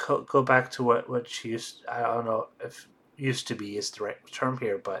go back to what she used. I don't know if used to be is the right term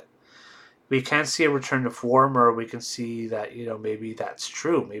here, but we can see a return to form, or we can see that maybe that's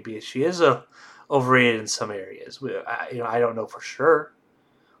true. Maybe she is overrated in some areas. I don't know for sure.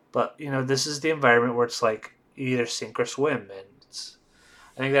 But, this is the environment where it's like you either sink or swim. And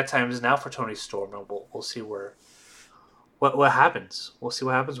I think that time is now for Toni Storm. And we'll see what happens. We'll see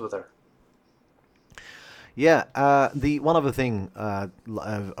what happens with her. Yeah, the one other thing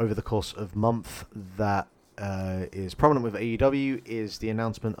over the course of month that is prominent with AEW is the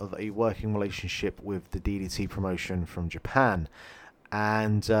announcement of a working relationship with the DDT promotion from Japan.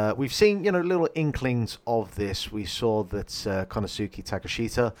 And we've seen, little inklings of this. We saw that Konosuke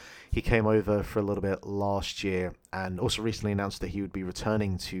Takashita, he came over for a little bit last year and also recently announced that he would be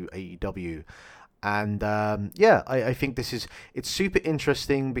returning to AEW. And I think it's super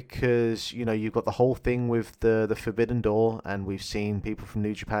interesting because, you've got the whole thing with the Forbidden Door, and we've seen people from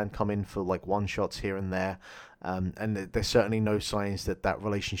New Japan come in for like one-shots here and there. And there's certainly no signs that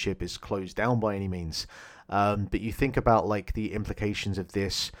relationship is closed down by any means. But you think about like the implications of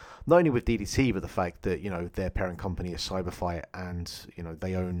this, not only with DDT, but the fact that, their parent company is Cyberfight, and,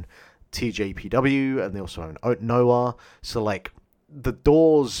 they own TJPW and they also own Noah. So like the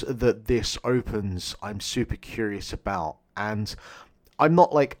doors that this opens, I'm super curious about. And I'm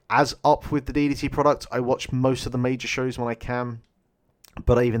not like as up with the DDT product. I watch most of the major shows when I can,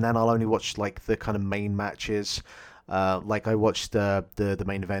 but even then I'll only watch like the kind of main matches. Like I watched the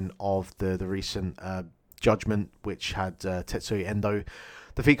main event of the recent Judgment, which had Tetsuya Endo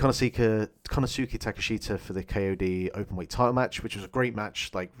defeat Konosuke Takashita for the KOD Openweight title match, which was a great match.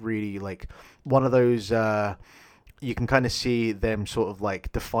 Like really, like one of those you can kind of see them sort of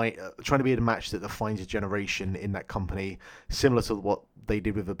like trying to be in a match that defines a generation in that company, similar to what they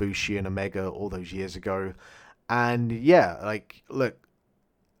did with Ibushi and Omega all those years ago. And yeah, like look,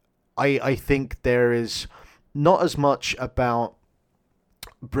 I think there is not as much about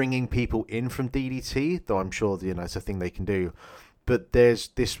bringing people in from DDT, though I'm sure it's a thing they can do, but there's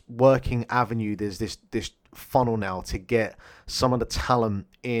this working avenue, there's this funnel now to get some of the talent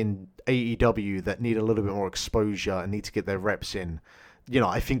in AEW that need a little bit more exposure and need to get their reps in.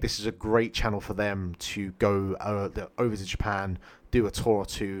 I think this is a great channel for them to go over to Japan, do a tour or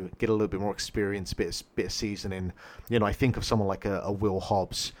two, get a little bit more experience, bit of seasoning. I think of someone like a Will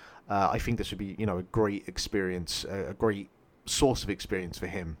Hobbs. I think this would be a great experience, a great source of experience for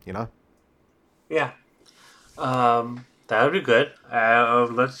him. Yeah, that would be good. I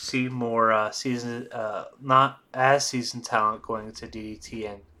would love to see more not as seasoned talent going into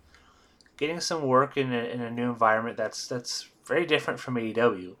DDT and getting some work in a new environment that's very different from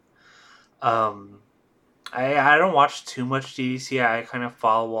AEW. I don't watch too much DDT. I kind of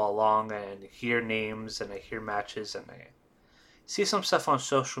follow along and hear names and I hear matches and I see some stuff on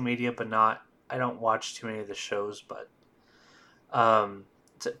social media, but I don't watch too many of the shows. But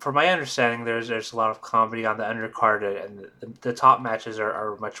from my understanding, there's a lot of comedy on the undercard, and the top matches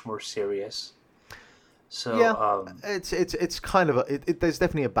are much more serious. So yeah, it's kind of there's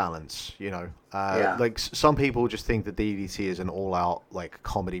definitely a balance, Like some people just think that DDT is an all-out like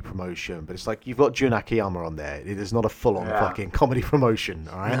comedy promotion, but it's like you've got Jun Akiyama on there. It is not a full-on fucking comedy promotion,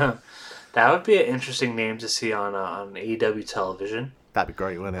 all right? That would be an interesting name to see on AEW television. That'd be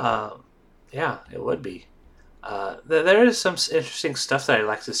great, wouldn't it? Yeah, it would be. There is some interesting stuff that I'd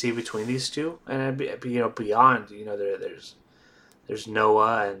like to see between these two, and beyond. There's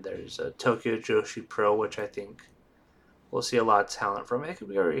Noah and there's Tokyo Joshi Pro, which I think we'll see a lot of talent from. I think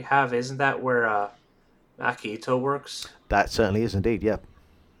we already have. Isn't that where Maki Ito works? That certainly is indeed. Yeah.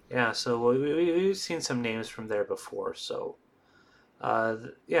 Yeah. So we've seen some names from there before. So. I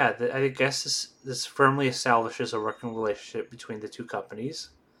guess this firmly establishes a working relationship between the two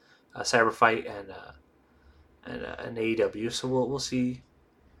companies, Cyberfight and AEW. So we'll see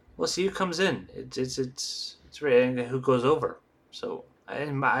who comes in. It's really and who goes over. So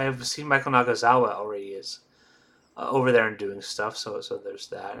I've seen Michael Nagasawa already is over there and doing stuff. So there's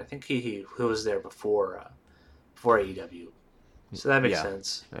that. And I think he was there before AEW. So that makes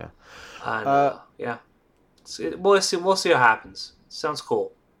sense. Yeah. And, yeah. We'll see what happens. Sounds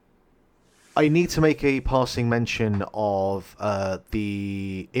cool. I need to make a passing mention of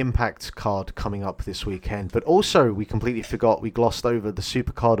the Impact card coming up this weekend, but also we completely forgot, we glossed over the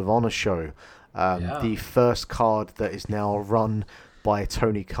Super Card of Honor show, the first card that is now run by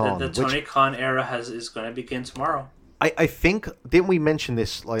Tony Khan. The Tony Khan era is going to begin tomorrow. I think, didn't we mention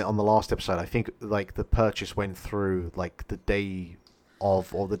this like on the last episode? I think like the purchase went through like the day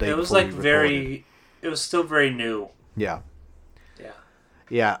of or the day. It was before like it was still very new. Yeah.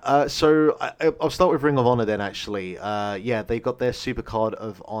 Yeah, so I'll start with Ring of Honor then, actually. They got their Super Card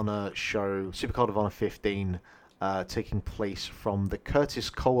of Honor show, Super Card of Honor 15, taking place from the Curtis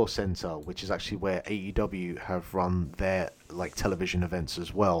Cowell Center, which is actually where AEW have run their like television events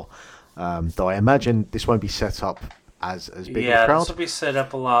as well. Though I imagine this won't be set up as big a crowd. Yeah, this will be set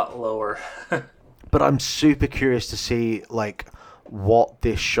up a lot lower. But I'm super curious to see like what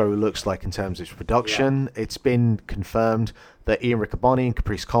this show looks like in terms of its production. Yeah. It's been confirmed that Ian Riccaboni and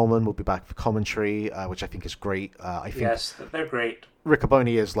Caprice Coleman will be back for commentary, which I think is great. I think yes, they're great.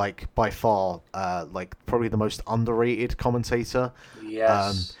 Riccaboni is like by far like probably the most underrated commentator.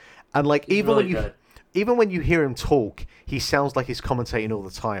 Yes. And like he's even really good. even when you hear him talk, he sounds like he's commentating all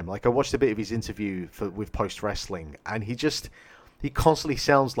the time. Like I watched a bit of his interview with Post Wrestling, and he constantly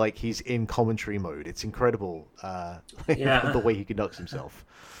sounds like he's in commentary mode. It's incredible, Yeah. the way he conducts himself.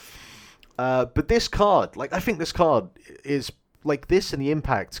 But this card, like I think this card is like this, and the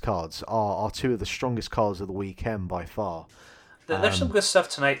Impact cards are two of the strongest cards of the weekend by far. There's some good stuff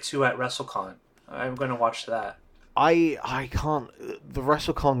tonight too at WrestleCon. I'm going to watch that. I can't. The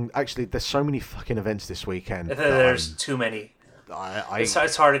WrestleCon, actually, there's so many fucking events this weekend. There's too many.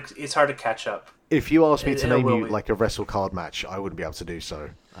 It's hard to catch up. If you asked me to name you be. like a WrestleCard match, I wouldn't be able to do so.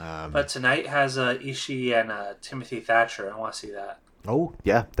 But tonight has Ishii and Timothy Thatcher. I want to see that. Oh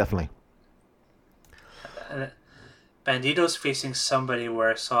yeah, definitely. Bandito's facing somebody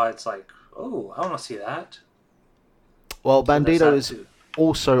where I saw it's like, oh, I want to see that. Well, So there's Bandito that is too.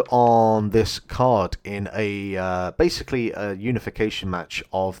 also on this card in a basically a unification match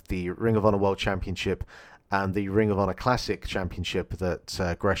of the Ring of Honor World Championship and the Ring of Honor Classic Championship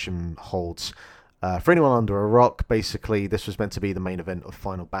that Gresham holds. For anyone under a rock, basically, this was meant to be the main event of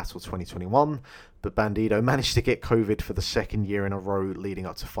Final Battle 2021, but Bandito managed to get COVID for the second year in a row leading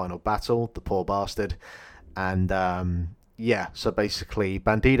up to Final Battle, the poor bastard. And so basically,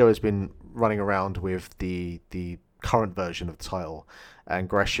 Bandito has been running around with the current version of the title, and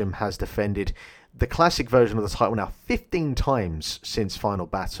Gresham has defended the classic version of the title now 15 times since Final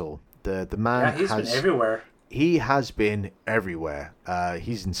Battle. The man He's been everywhere. He has been everywhere.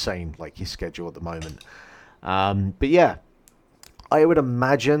 He's insane, like his schedule at the moment. But yeah, I would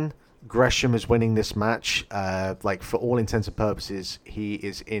imagine Gresham is winning this match. Like for all intents and purposes, he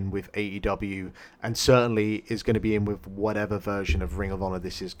is in with AEW, and certainly is going to be in with whatever version of Ring of Honor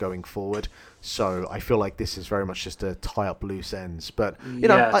this is going forward. So I feel like this is very much just to tie up loose ends. But you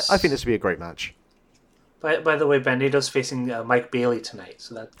know, I think this would be a great match. By the way, Bandito's facing Mike Bailey tonight,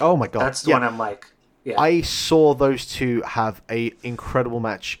 so that Oh my god, that's the one I'm like. Yeah. I saw those two have a incredible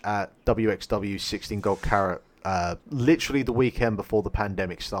match at WXW 16 Gold Carat literally the weekend before the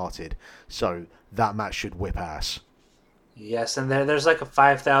pandemic started. So that match should whip ass. Yes, and there's like a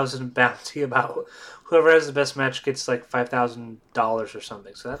 5,000 bounty about whoever has the best match gets like $5,000 or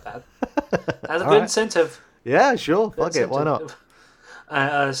something. So that's a good right. incentive. Yeah, sure. Fuck it. Why not?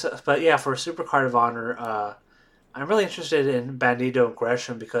 But yeah, for Super Card of Honor, I'm really interested in Bandito and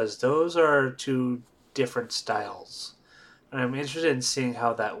Gresham because those are two different styles. And I'm interested in seeing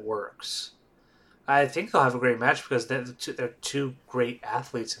how that works. I think they'll have a great match because they're two great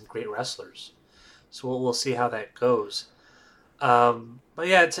athletes and great wrestlers. So we'll see how that goes. But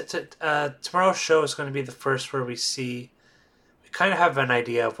yeah, tomorrow's show is going to be the first where we kind of have an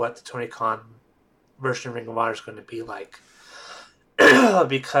idea of what the Tony Khan version of Ring of Honor is going to be like.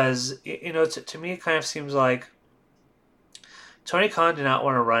 Because, you know, to me it kind of seems like Tony Khan did not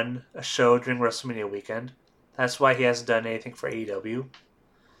want to run a show during WrestleMania weekend. That's why he hasn't done anything for AEW.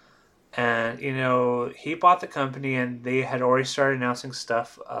 And, you know, he bought the company and they had already started announcing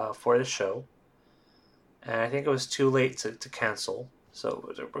stuff for the show. And I think it was too late to cancel.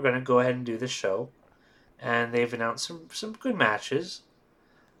 So we're going to go ahead and do the show. And they've announced some good matches.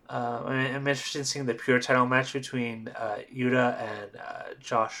 I'm interested in seeing the pure title match between Yuta and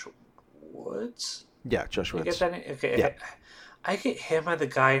Josh Woods. Yeah, Josh Woods. You get that name? Okay. Yeah. I get him and the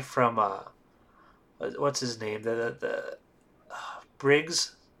guy from what's his name? The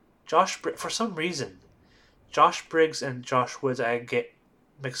Briggs. For some reason, Josh Briggs and Josh Woods I get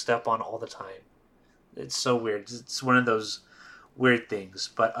mixed up on all the time. It's so weird. It's one of those weird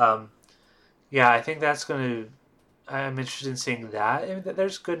things. But yeah, I think that's going to. I'm interested in seeing that. I mean,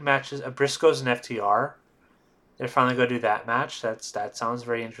 there's good matches. Briscoes and FTR. They're finally going to do that match. That sounds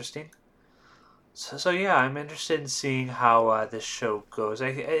very interesting. So yeah, I'm interested in seeing how this show goes.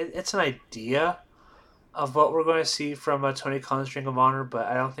 It's an idea of what we're going to see from Tony Khan's Ring of Honor, but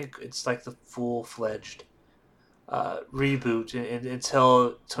I don't think it's like the full-fledged reboot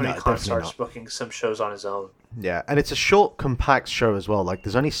until Tony Khan starts booking some shows on his own. Yeah, and it's a short, compact show as well. Like,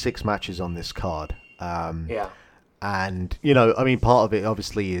 there's only 6 matches on this card. Yeah. And, you know, I mean, part of it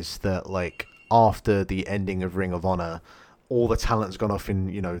obviously is that, like, after the ending of Ring of Honor, all the talent's gone off in,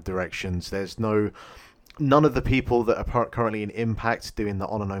 you know, directions. There's none of the people that are currently in Impact doing the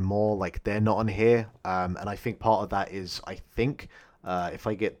Honor No More, like, they're not on here. And I think part of that is, if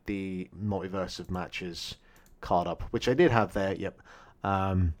I get the Multiverse of Matches card up, which I did have there, yep.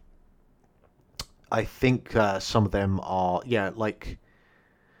 I think some of them are, like...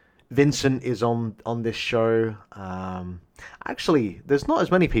 Vincent is on this show. Actually, there's not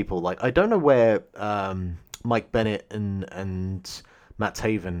as many people. Like, I don't know where Mike Bennett and Matt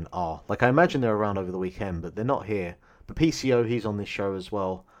Taven are. Like, I imagine they're around over the weekend, but they're not here. But PCO, he's on this show as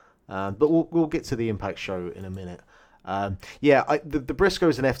well. But we'll get to the Impact show in a minute. The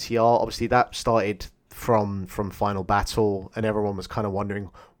Briscoes and FTR, obviously that started from Final Battle, and everyone was kind of wondering,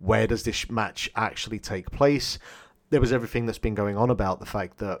 where does this match actually take place? There was everything that's been going on about the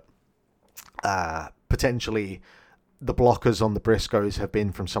fact that potentially the blockers on the Briscoes have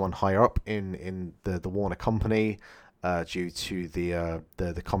been from someone higher up in the Warner Company, due to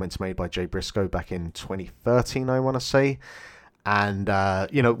the comments made by Jay Briscoe back in 2013, I want to say. And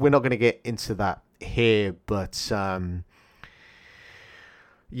we're not going to get into that here, but I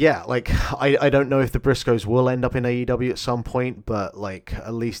don't know if the Briscoes will end up in AEW at some point, but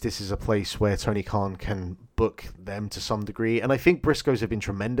at least this is a place where Tony Khan can book them to some degree. And I think Briscoes have been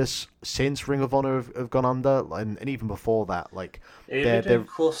tremendous since Ring of Honor have gone under, and even before that. They're doing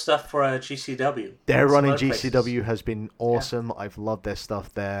cool stuff for GCW. Their run in GCW has been awesome. Yeah. I've loved their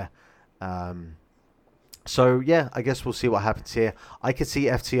stuff there. So yeah, I guess we'll see what happens here. I could see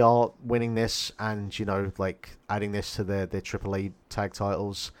FTR winning this and adding this to their AAA tag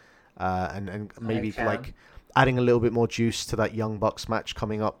titles, and maybe adding a little bit more juice to that Young Bucks match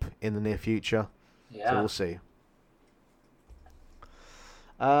coming up in the near future. Yeah. So we'll see.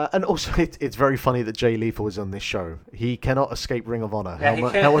 And also, it's very funny that Jay Lethal was on this show. He cannot escape Ring of Honor.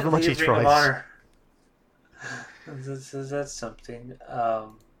 Yeah, however much he tries. That's something.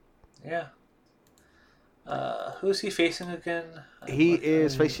 Yeah. Who's he facing again? He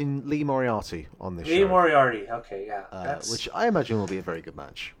is facing Lee Moriarty on this show. Lee Moriarty, okay, yeah. Which I imagine will be a very good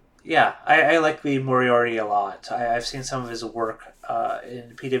match. Yeah, I like Lee Moriarty a lot. I've seen some of his work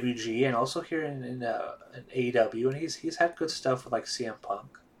in PWG and also here in AEW, and he's had good stuff with CM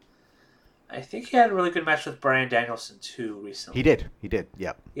Punk. I think he had a really good match with Bryan Danielson too recently. He did,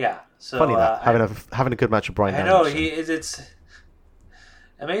 yeah. Yeah, so funny that having a good match with Bryan Danielson. I know it's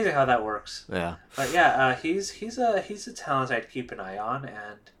amazing how that works. Yeah. But yeah, he's a talent I'd keep an eye on,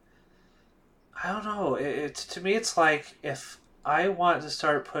 and I don't know. To me, it's like if I want to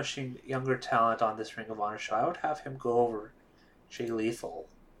start pushing younger talent on this Ring of Honor show, I would have him go over Jay Lethal.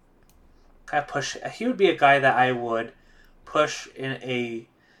 Kind of push. He would be a guy that I would push in a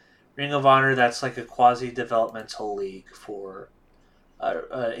Ring of Honor that's like a quasi-developmental league for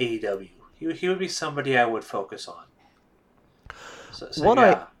AEW. He would be somebody I would focus on.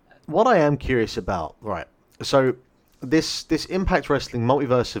 What I am curious about, right? So this Impact Wrestling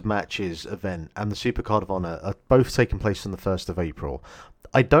Multiverse of Matches event and the Supercard of Honor are both taking place on the 1st of April.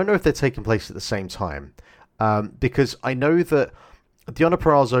 I don't know if they're taking place at the same time, because I know that Deonna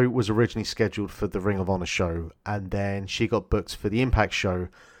Purrazzo was originally scheduled for the Ring of Honor show, and then she got booked for the Impact show.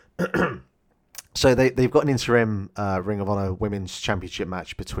 So they've got an interim Ring of Honor Women's Championship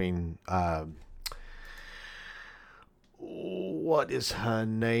match between what is her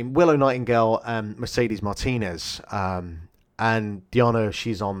name? Willow Nightingale and Mercedes Martinez. And Deonna,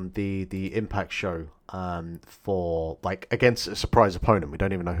 she's on the Impact show for against a surprise opponent. We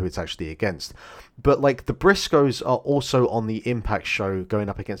don't even know who it's actually against. But the Briscoes are also on the Impact show going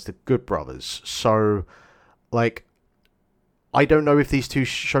up against the Good Brothers. So I don't know if these two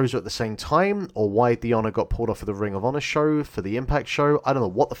shows are at the same time or why Deonna got pulled off of the Ring of Honor show for the Impact show. I don't know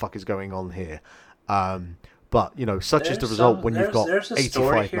what the fuck is going on here. But, such is the result when you've got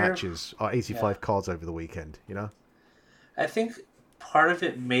 85 matches or 85 cards over the weekend, I think part of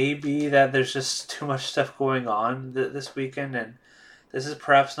it may be that there's just too much stuff going on this weekend, and this is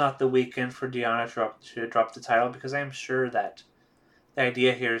perhaps not the weekend for Deonna to drop the title, because I'm sure that the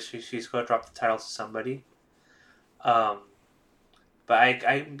idea here is she's going to drop the title to somebody. But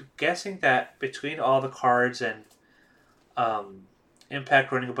I'm guessing that between all the cards and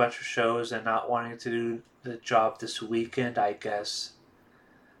Impact running a bunch of shows and not wanting to do the job this weekend, I guess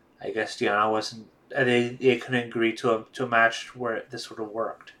Deonna wasn't. They couldn't agree to a match where this would have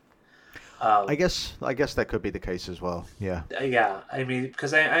worked. I guess that could be the case as well. Yeah. Yeah, I mean,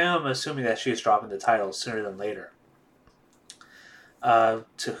 because I am assuming that she's dropping the title sooner than later.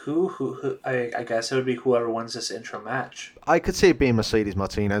 To who? I guess it would be whoever wins this intro match. I could see it being Mercedes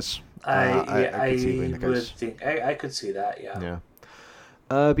Martinez. I would think I could see that. Yeah. Yeah.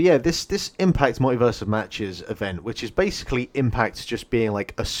 But yeah, this Impact Multiverse of Matches event, which is basically Impact just being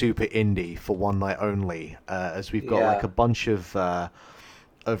a super indie for one night only, as we've got a bunch of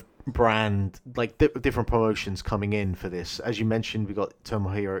brand different promotions coming in for this. As you mentioned, we got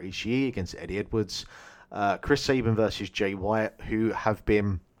Tomohiro Ishii against Eddie Edwards, Chris Sabin versus Jay White, who have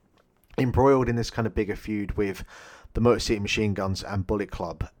been embroiled in this kind of bigger feud with the Motor City Machine Guns and Bullet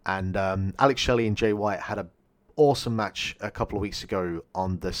Club, and Alex Shelley and Jay White had a awesome match a couple of weeks ago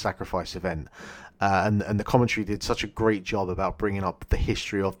on the Sacrifice event, and the commentary did such a great job about bringing up the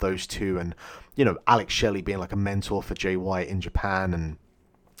history of those two, and Alex Shelley being a mentor for Jay White in Japan, and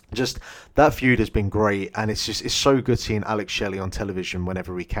Just that feud has been great, and it's so good seeing Alex Shelley on television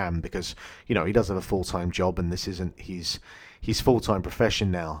whenever we can, because he does have a full-time job, and this isn't his full-time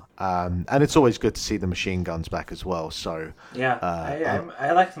profession now, and it's always good to see the Machine Guns back as well. So Yeah,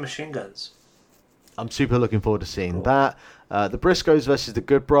 I like the Machine Guns. I'm super looking forward to seeing that. The Briscoes versus the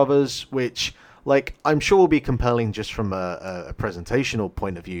Good Brothers, which, like, I'm sure will be compelling just from a presentational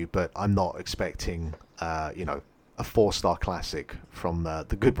point of view, but I'm not expecting a 4-star classic from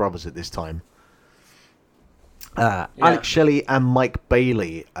the Good Brothers at this time. Alex Shelley and Mike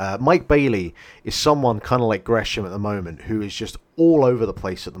Bailey. Mike Bailey is someone kind of like Gresham at the moment, who is just all over the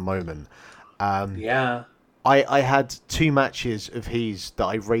place at the moment. I had 2 matches of his that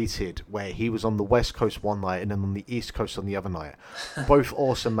I rated where he was on the West Coast one night and then on the East Coast on the other night. Both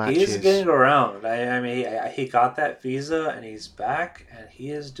awesome matches. He's getting around. I mean, he got that visa and he's back, and he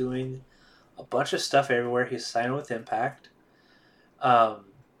is doing a bunch of stuff everywhere. He's signed with Impact.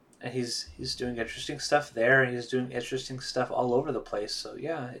 And he's doing interesting stuff there, and he's doing interesting stuff all over the place. So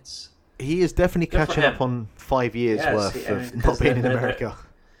yeah, he is definitely catching up on 5 years worth of not being in America.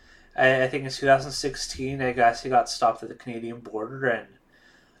 I think in 2016, I guess he got stopped at the Canadian border, and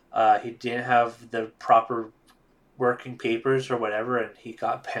he didn't have the proper working papers or whatever, and he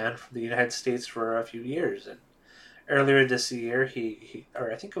got banned from the United States for a few years. And earlier this year,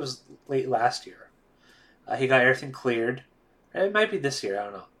 or I think it was late last year, he got everything cleared. It might be this year, I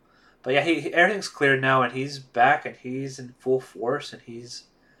don't know. But yeah, everything's cleared now, and he's back, and he's in full force, and he's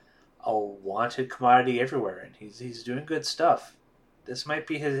a wanted commodity everywhere, and he's doing good stuff. This might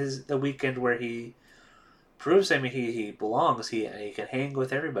be the weekend where he proves, he belongs. He can hang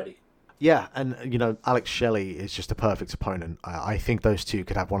with everybody. Yeah, and Alex Shelley is just a perfect opponent. I think those two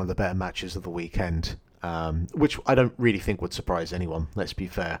could have one of the better matches of the weekend, which I don't really think would surprise anyone. Let's be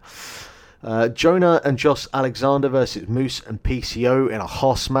fair. Jonah and Josh Alexander versus Moose and PCO in a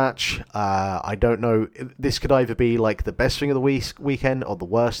Hoss match. I don't know. This could either be like the best thing of the weekend or the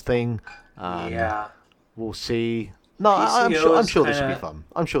worst thing. We'll see. No, I'm sure this will be fun.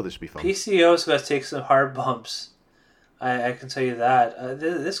 I'm sure this will be fun. PCO's going to take some hard bumps. I can tell you that.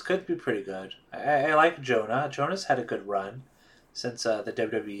 This could be pretty good. I like Jonah. Jonah's had a good run since the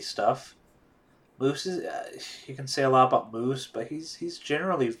WWE stuff. Moose is. You can say a lot about Moose, but he's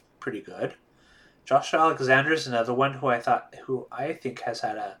generally pretty good. Josh Alexander is another one who I think has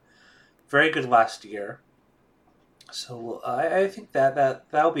had a very good last year. So I think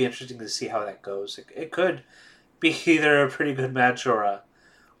that'll be interesting to see how that goes. It could be either a pretty good match or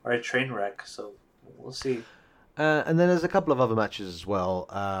a train wreck. So we'll see. And then there's a couple of other matches as well,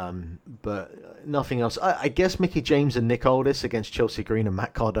 but nothing else. I guess Mickie James and Nick Aldis against Chelsea Green and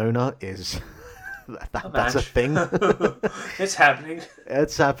Matt Cardona is that's a thing. It's happening.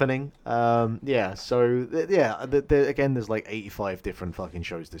 It's happening. So again, there's like 85 different fucking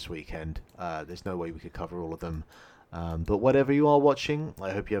shows this weekend. There's no way we could cover all of them. But whatever you are watching,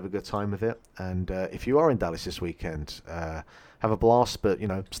 I hope you have a good time with it. And if you are in Dallas this weekend, have a blast, but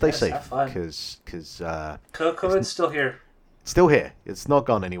stay safe, because COVID's still here. Still here. It's not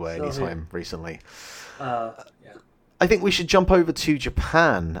gone anywhere anytime recently. Yeah. I think we should jump over to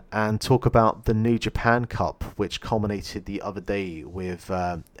Japan and talk about the New Japan Cup, which culminated the other day with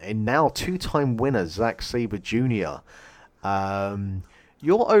a now 2-time winner, Zack Sabre Jr.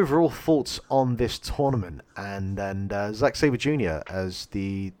 Your overall thoughts on this tournament and Zack Sabre Jr. as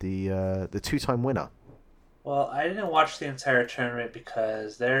the 2-time winner? Well, I didn't watch the entire tournament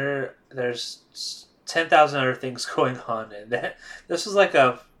because there's 10,000 other things going on, and this was like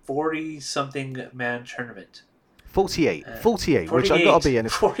a 40-something man tournament. 48, which I gotta be in.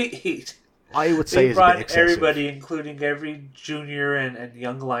 48. I would say they is a bit excessive. Brought everybody, including every junior and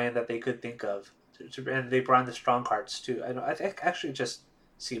young lion that they could think of, and they brought in the strong hearts too. I think actually just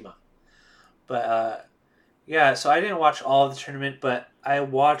SEMA, but so I didn't watch all of the tournament, but I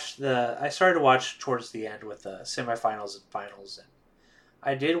started to watch towards the end with the semifinals and finals, and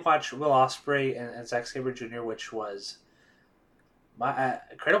I did watch Will Ospreay and Zack Sabre Jr., which was my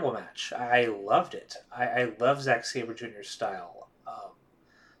incredible match. I loved it. I love Zack Sabre Jr.'s style.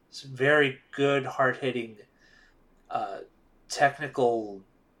 It's very good, hard-hitting, technical,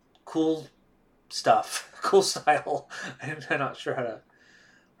 cool stuff. Cool style. I'm not sure how to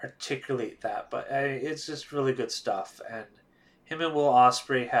articulate that, but it's just really good stuff. And him and Will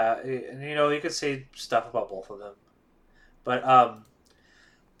Ospreay you could say stuff about both of them, but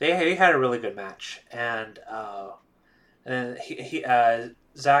they had a really good match, and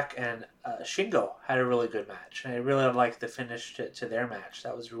Zack and Shingo had a really good match, and I really liked the finish to their match.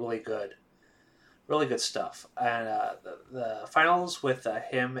 That was really good stuff. And the finals with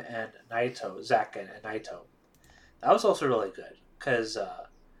him and Naito, Zack and Naito, that was also really good because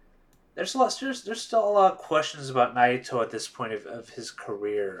there's still a lot of questions about Naito at this point of his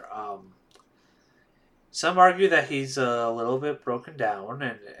career. Some argue that he's a little bit broken down,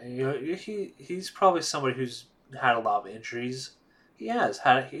 and he's probably somebody who's had a lot of injuries. He has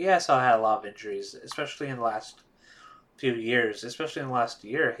had a lot of injuries, especially in the last few years, especially in the last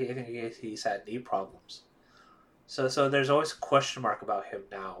year. I think he's had knee problems. So there's always a question mark about him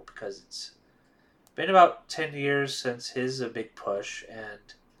now because it's been about 10 years since his big push,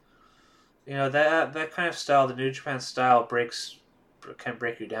 and that kind of style, the New Japan style, can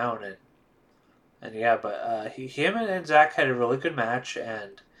break you down, and yeah, but him and Zach had a really good match,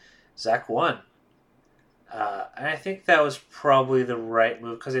 and Zach won. And I think that was probably the right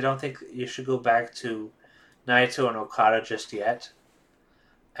move because I don't think you should go back to Naito and Okada just yet.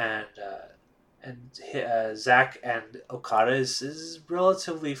 And Zach and Okada is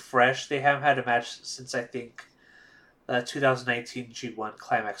relatively fresh. They haven't had a match since I think the 2019 G1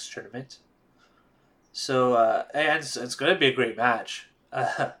 Climax tournament. So and it's going to be a great match.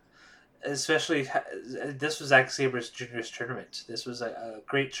 Especially this was Zack Saber's juniors tournament. This was a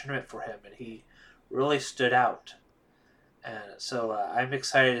great tournament for him, and he really stood out. And so I'm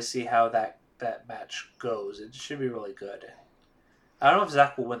excited to see how that match goes. It should be really good. I don't know if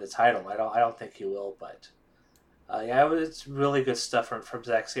Zack will win the title. I don't think he will, but it's really good stuff from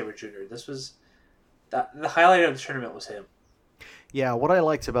Zack Sabre Jr. This was the highlight of the tournament was him. Yeah, what I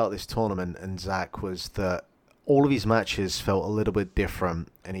liked about this tournament and Zach was that all of his matches felt a little bit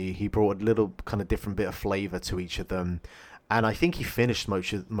different, and he brought a little kind of different bit of flavor to each of them. And I think he finished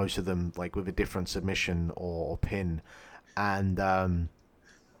most of them like with a different submission or pin, and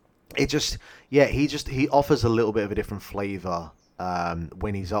he offers a little bit of a different flavor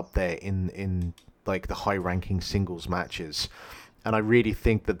when he's up there in like the high ranking singles matches, and I really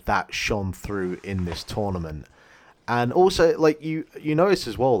think that shone through in this tournament. And also, like you notice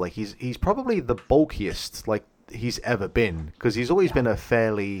as well, like he's probably the bulkiest like he's ever been because he's always been a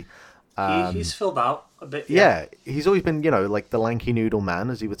fairly he's filled out a bit. Yeah, he's always been like the lanky noodle man,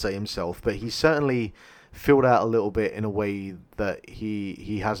 as he would say himself, but he's certainly filled out a little bit in a way that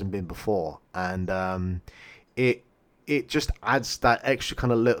he hasn't been before, and it just adds that extra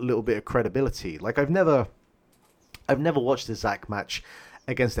kind of little bit of credibility. Like I've never watched a Zack match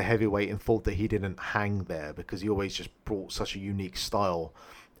against a heavyweight and thought that he didn't hang there because he always just brought such a unique style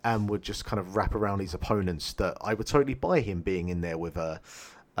and would just kind of wrap around his opponents that I would totally buy him being in there with a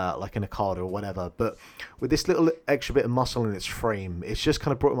like an Okada or whatever. But with this little extra bit of muscle in its frame, it's just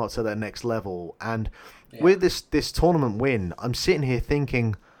kind of brought him up to that next level. And with this tournament win, I'm sitting here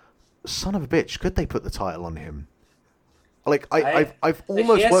thinking, son of a bitch, could they put the title on him? Like I've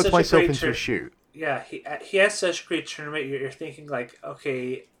almost worked myself into a shoot. Yeah, he has such a great tournament. You're thinking like,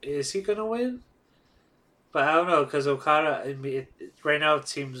 okay, is he gonna win? But I don't know because Okada. I mean, right now it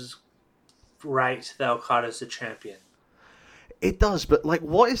seems right that Okada is the champion. It does, but like,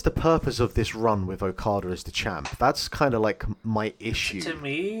 what is the purpose of this run with Okada as the champ? That's kind of like my issue. To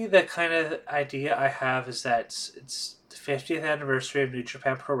me, the kind of idea I have is that it's the 50th anniversary of New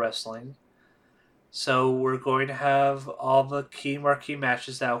Japan Pro Wrestling. So we're going to have all the key marquee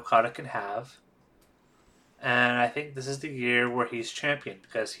matches that Okada can have. And I think this is the year where he's champion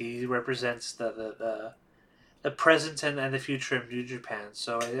because he represents the present and the future of New Japan.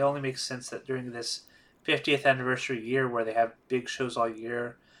 So it only makes sense that during this 50th anniversary year where they have big shows all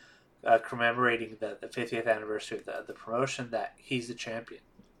year commemorating the 50th anniversary of the promotion that he's the champion.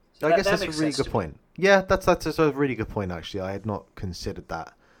 So I guess that's a really good point. Yeah, that's a really good point actually. I had not considered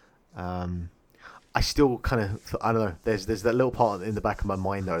that. I still kind of, I don't know, there's that little part in the back of my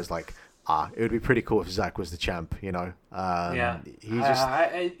mind that is like, it would be pretty cool if Zack was the champ, you know?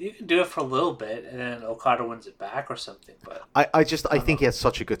 You can do it for a little bit and then Okada wins it back or something, but... I think he had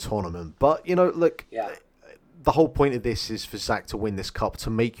such a good tournament, but, look, the whole point of this is for Zack to win this cup to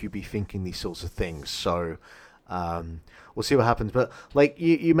make you be thinking these sorts of things, so we'll see what happens, but, like,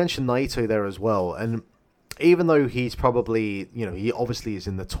 you mentioned Naito there as well, and even though he's probably, he obviously is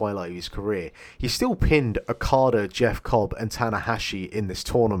in the twilight of his career, he still pinned Okada, Jeff Cobb, and Tanahashi in this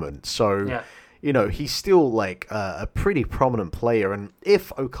tournament. So, he's still like a pretty prominent player. And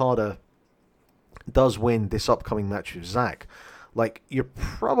if Okada does win this upcoming match with Zack, like you're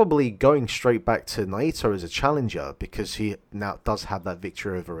probably going straight back to Naito as a challenger because he now does have that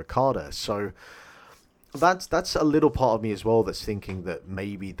victory over Okada. So that's a little part of me as well that's thinking that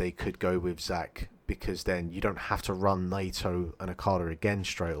maybe they could go with Zack, because then you don't have to run Naito and Okada again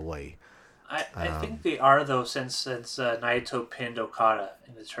straight away. I think they are, though, since Naito pinned Okada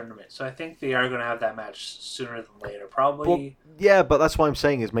in the tournament. So I think they are going to have that match sooner than later, probably. Well, yeah, but that's what I'm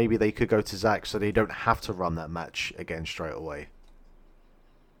saying is maybe they could go to Zack so they don't have to run that match again straight away.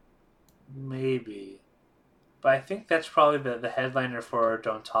 Maybe. But I think that's probably the headliner for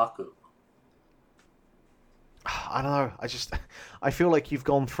Dontaku. I don't know. I feel like you've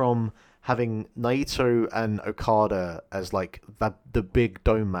gone from having Naito and Okada as like the big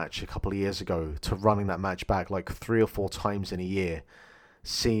dome match a couple of years ago to running that match back like 3 or 4 times in a year.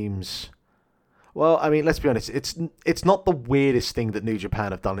 Seems well. I mean, let's be honest. It's not the weirdest thing that New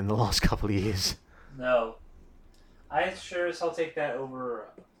Japan have done in the last couple of years. No. I sure as hell take that over.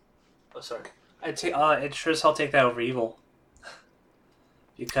 Oh, sorry. It sure as hell take that over Evil.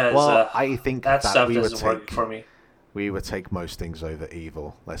 Because Well, I think that that stuff we would doesn't work take for me. we would take most things over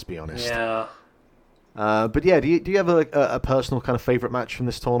Evil. Let's be honest. Yeah. But yeah, do you have a personal kind of favorite match from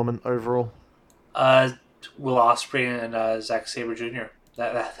this tournament overall? Uh, Will Ospreay and Zack Sabre Jr.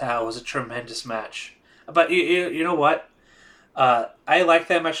 That was a tremendous match. But you know what? I like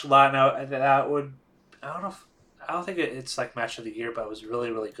that match a lot. Now that would I don't know. I don't think it's like match of the year, but it was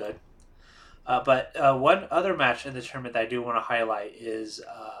really really good. But one other match in the tournament that I do want to highlight is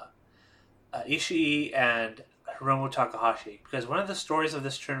Ishii and Hiromu Takahashi, because one of the stories of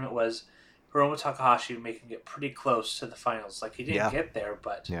this tournament was Hiromu Takahashi making it pretty close to the finals. Like he didn't get there,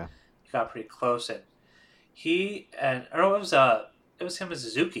 but Yeah. he got pretty close. And it was him and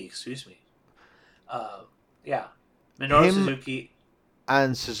Suzuki. Excuse me. Yeah, Minoru Suzuki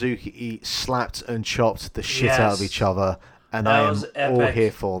and Suzuki slapped and chopped the shit out of each other, and that I was am all epic.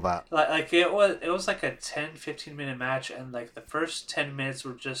 here for that. Like it was like a 10-15 minute match, and like the first 10 minutes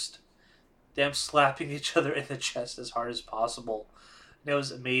were just them slapping each other in the chest as hard as possible. And it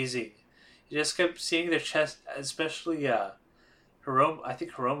was amazing. You just kept seeing their chest, especially Hiromu. I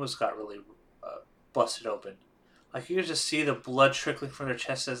think Hiromu's got really busted open. Like you could just see the blood trickling from their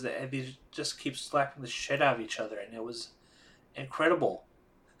chests and they just keep slapping the shit out of each other, and it was incredible.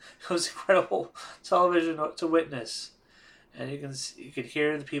 It was incredible television to witness, and you could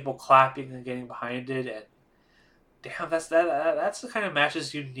hear the people clapping and getting behind it, and damn, that's the kind of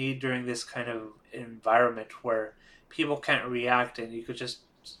matches you need during this kind of environment where people can't react, and you could just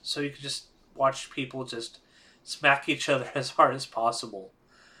watch people just smack each other as hard as possible.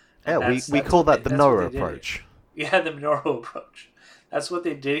 And Yeah, we call that the Noah approach. Yeah, the Minoru approach. That's what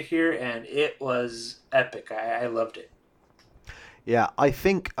they did here, and it was epic. I loved it. Yeah, I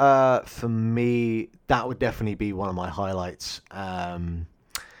think for me that would definitely be one of my highlights. I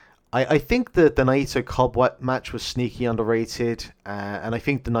think the Naito Cobb match was sneaky underrated, and I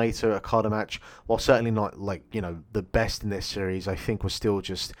think the Naito Okada match, while certainly not like the best in this series, I think was still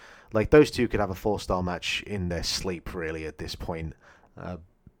just like those two could have a 4-star match in their sleep really at this point.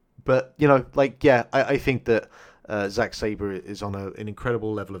 But I think that Zack Sabre is on an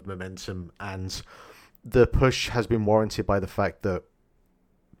incredible level of momentum, and the push has been warranted by the fact that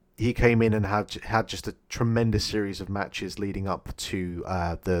he came in and had just a tremendous series of matches leading up to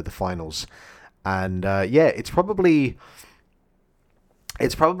the finals, and it's probably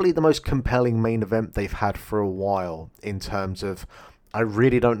the most compelling main event they've had for a while. In terms of, I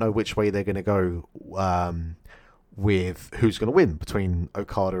really don't know which way they're going to go with who's going to win between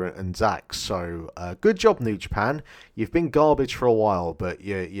Okada and Zack. So good job, New Japan. You've been garbage for a while, but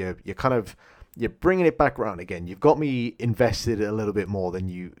you're bringing it back around again. You've got me invested a little bit more than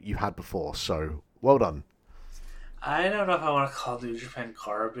you had before, so well done. I don't know if I want to call New Japan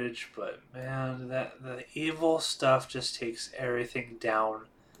garbage, but man, the evil stuff just takes everything down.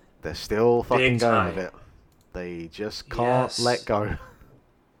 They're still fucking going time. with it. They just can't let go.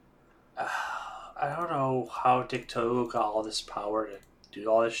 I don't know how Dick Togo got all this power to do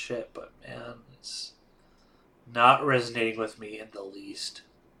all this shit, but man, it's not resonating with me in the least.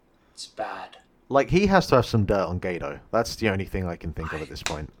 It's bad. Like, he has to have some dirt on Gato. That's the only thing I can think of at this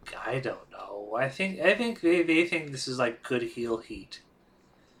point. I don't know. I think they think this is like good heel heat.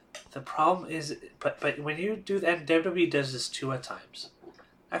 The problem is, but when you do that, and WWE does this too at times.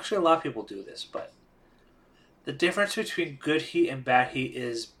 Actually, a lot of people do this, but the difference between good heat and bad heat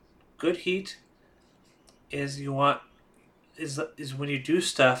is good heat is when you do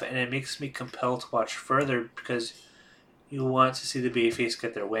stuff and it makes me compelled to watch further because you want to see the babyface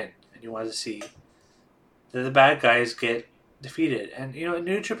get their win and you want to see the bad guys get defeated. And in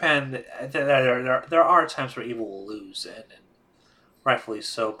New Japan, there are times where Evil will lose, and rightfully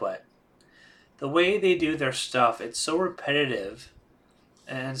so. But the way they do their stuff, it's so repetitive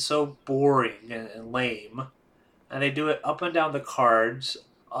and so boring and lame, and they do it up and down the cards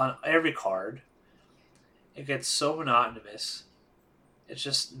on every card. It gets so monotonous. It's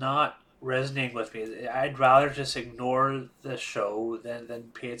just not resonating with me. I'd rather just ignore the show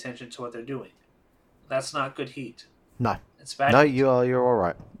than pay attention to what they're doing. That's not good heat. No. It's bad. No, heat. you're all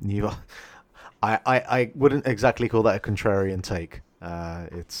right. You are. I wouldn't exactly call that a contrarian take.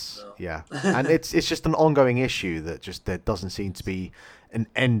 It's No. yeah, and it's just an ongoing issue that just there doesn't seem to be an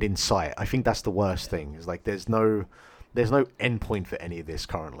end in sight. I think that's the worst thing. Is like there's no end point for any of this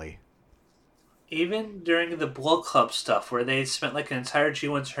currently. Even during the Bullet Club stuff, where they spent like an entire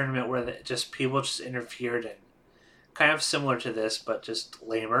G1 tournament where just people just interfered and kind of similar to this, but just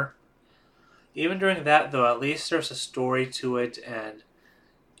lamer. Even during that, though, at least there's a story to it, and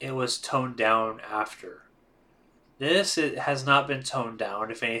it was toned down after. This it has not been toned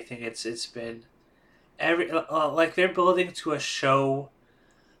down. If anything, it's been like they're building to a show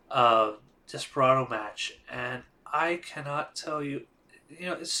Desperado match, and I cannot tell you.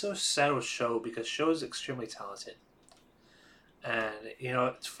 It's so sad with Show because Show is extremely talented, and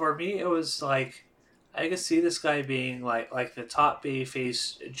for me, it was like I could see this guy being like the top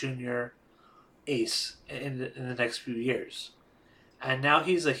babyface junior ace in the next few years, and now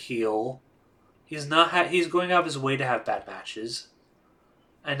he's a heel. He's not. He's going out of his way to have bad matches.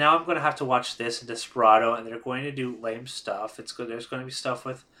 And now I'm going to have to watch this in Desperado, and they're going to do lame stuff. It's good. There's going to be stuff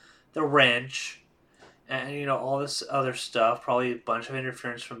with the wrench, and all this other stuff. Probably a bunch of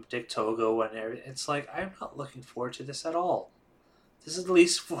interference from Dick Togo and everything. It's like I'm not looking forward to this at all. This is the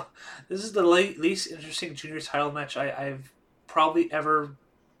least. This is the least interesting junior title match I've probably ever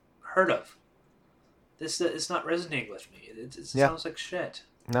heard of. This it's not resonating with me. It Yeah, sounds like shit.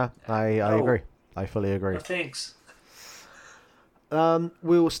 no, I No, agree. I fully agree. no thanks.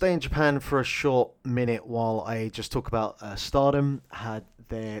 We will stay in Japan for a short minute while I just talk about Stardom. Had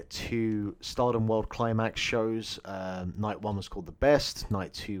their two Stardom World Climax shows. Night 1 was called The Best.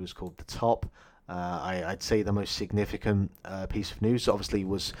 Night 2 was called The Top. I'd say the most significant piece of news, obviously,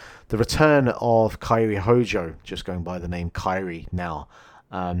 was the return of Kairi Hojo, just going by the name Kairi now.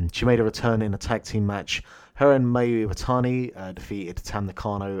 She made a return in a tag team match. Her and Mayu Iwatani defeated Tam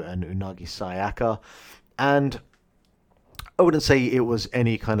Nakano and Unagi Sayaka. And I wouldn't say it was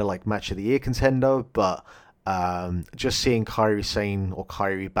any kind of like match of the year contender, but just seeing Kairi Sane or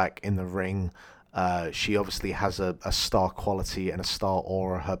Kairi back in the ring, she obviously has a star quality and a star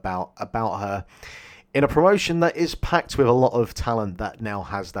aura about her in a promotion that is packed with a lot of talent that now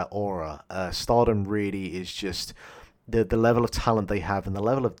has that aura. Stardom really is just the level of talent they have and the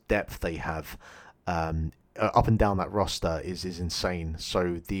level of depth they have up and down that roster is insane.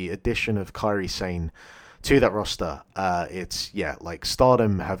 So the addition of Kairi Sane to that roster, it's like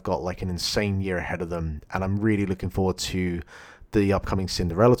Stardom have got like an insane year ahead of them, and I'm really looking forward to the upcoming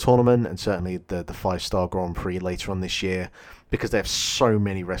Cinderella tournament and certainly the 5-star Grand Prix later on this year, because they have so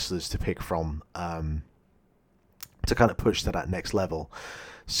many wrestlers to pick from to kind of push to that next level.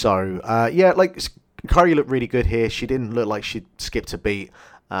 So like Kairi looked really good here. She didn't look like she'd skipped a beat,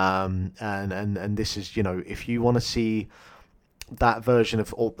 and this is, if you want to see that version of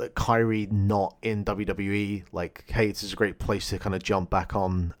Kairi not in WWE, like, hey, this is a great place to kind of jump back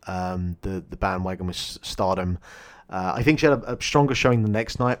on the bandwagon with Stardom. I think she had a stronger showing the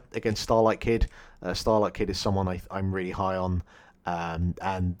next night against Starlight Kid. Starlight Kid is someone I'm really high on.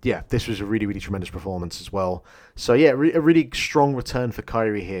 And yeah, this was a really, really tremendous performance as well. So yeah, a really strong return for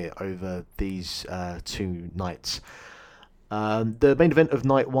Kairi here over these 2 nights. The main event of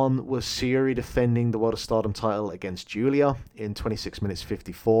night 1 was Syuri defending the World of Stardom title against Julia in 26 minutes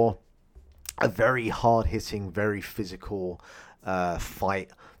 54. A very hard-hitting, very physical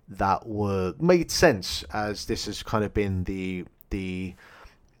fight that made sense, as this has kind of been the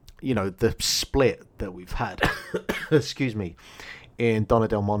split that we've had excuse me, in Donna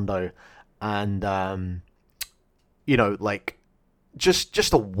Del Mondo, and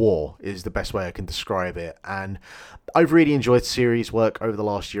just a war is the best way I can describe it. And I've really enjoyed Syuri's work over the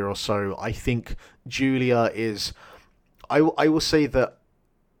last year or so. I think Julia is, I will say that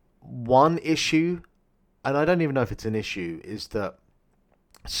one issue, and I don't even know if it's an issue, is that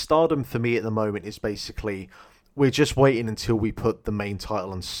Stardom for me at the moment is basically, we're just waiting until we put the main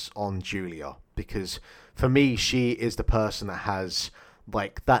title on Julia, because for me she is the person that has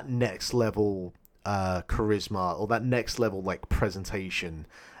like that next level charisma, or that next level like presentation,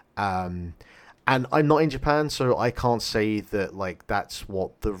 and I'm not in Japan, so I can't say that like that's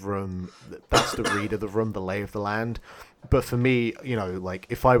the read of the room, the lay of the land. But for me, like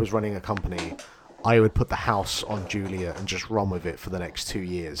if I was running a company, I would put the house on Julia and just run with it for the next 2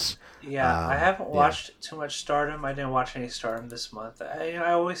 years. Yeah, I haven't watched too much Stardom. I didn't watch any Stardom this month. I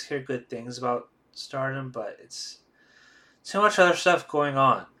always hear good things about Stardom, but it's too much other stuff going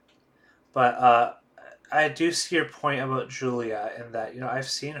on. But I do see your point about Julia in that I've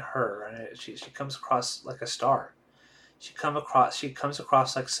seen her, and she comes across like a star. She comes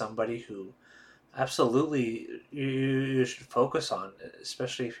across like somebody who absolutely you should focus on,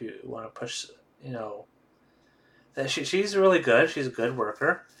 especially if you want to push She's really good. She's a good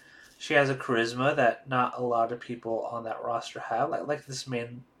worker. She has a charisma that not a lot of people on that roster have. Like this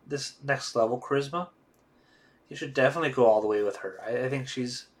next level charisma. You should definitely go all the way with her. I think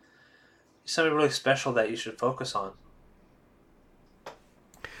she's something really special that you should focus on.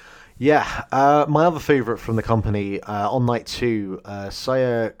 Yeah, my other favorite from the company on night two,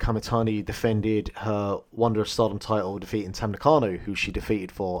 Saya Kamitani defended her Wonder of Stardom title, defeating Tam Nakano, who she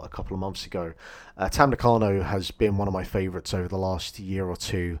defeated for a couple of months ago. Tam Nakano has been one of my favorites over the last year or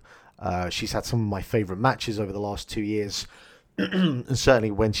two. She's had some of my favorite matches over the last 2 years, and certainly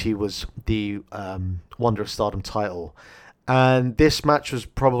when she was the Wonder of Stardom title. And this match was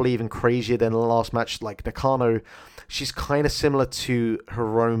probably even crazier than the last match. Like Nakano, she's kind of similar to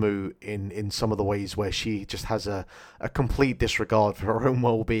Hiromu in some of the ways where she just has a complete disregard for her own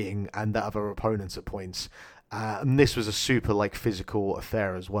well-being and that of her opponents at points. And this was a super like physical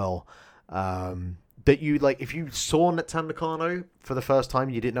affair as well. That you like, if you saw Tam Nakano for the first time,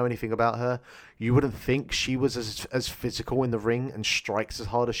 you didn't know anything about her, you wouldn't think she was as physical in the ring and strikes as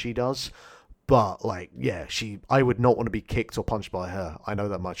hard as she does. But like, yeah, I would not want to be kicked or punched by her. I know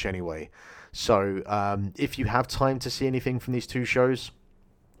that much anyway. So if you have time to see anything from these two shows,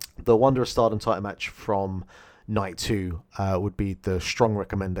 the Wonder of Stardom title match from night two would be the strong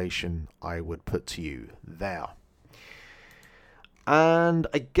recommendation I would put to you there. And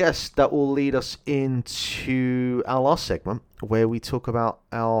I guess that will lead us into our last segment where we talk about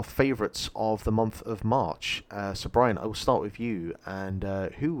our favourites of the month of March. So, Brian, I will start with you. And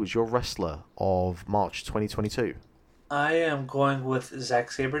who was your wrestler of March 2022? I am going with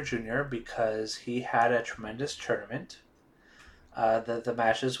Zack Sabre Jr. because he had a tremendous tournament. The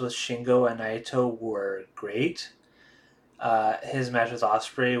matches with Shingo and Naito were great. His match with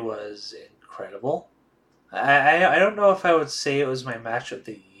Ospreay was incredible. I don't know if I would say it was my match of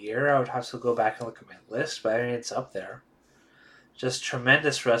the year. I would have to go back and look at my list, but I mean, it's up there. Just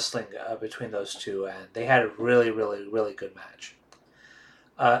tremendous wrestling between those two, and they had a really, really, really good match.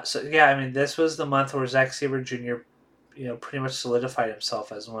 So yeah, I mean, this was the month where Zack Sabre Jr., pretty much solidified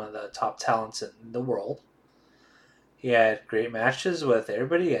himself as one of the top talents in the world. He had great matches with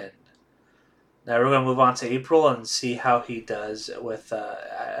everybody, and now we're going to move on to April and see how he does with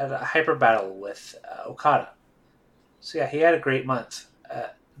a hyper battle with Okada. So yeah, he had a great month.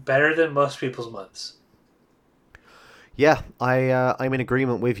 Better than most people's months. Yeah, I'm in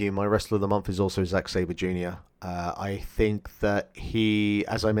agreement with you. My wrestler of the month is also Zack Sabre Jr. I think that he,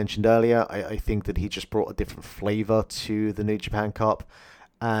 as I mentioned earlier, I think that he just brought a different flavour to the New Japan Cup,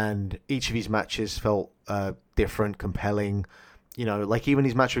 and each of his matches felt different, compelling. Like even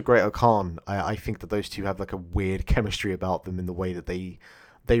his match with Great-O-Khan, I think that those two have like a weird chemistry about them in the way that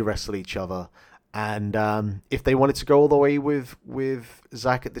they wrestle each other. And if they wanted to go all the way with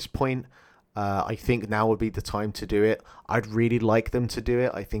Zack at this point, I think now would be the time to do it. I'd really like them to do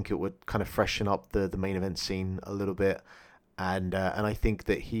it. I think it would kind of freshen up the main event scene a little bit. And I think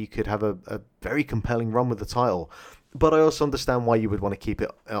that he could have a very compelling run with the title. But I also understand why you would want to keep it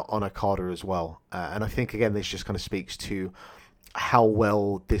on Okada as well. And I think, again, this just kind of speaks to how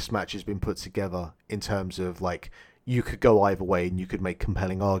well this match has been put together in terms of, like, you could go either way and you could make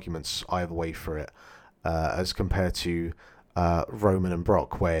compelling arguments either way for it, as compared to Roman and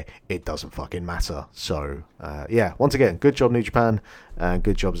Brock, where it doesn't fucking matter. So, yeah, once again, good job, New Japan, and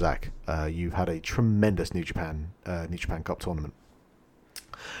good job, Zack. You've had a tremendous New Japan Cup tournament.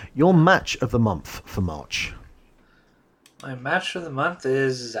 Your match of the month for March. My match of the month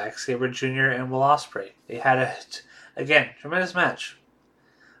is Zack Sabre Jr. and Will Ospreay. They had again, tremendous match.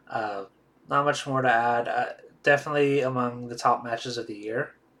 Not much more to add. Definitely among the top matches of the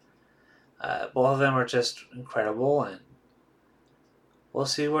year. Both of them are just incredible, and we'll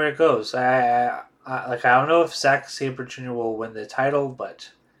see where it goes. I don't know if Zack Sabre Jr. will win the title,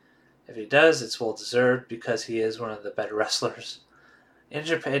 but if he does, it's well deserved because he is one of the better wrestlers in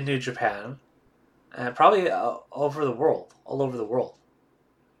New Japan, and probably all over the world.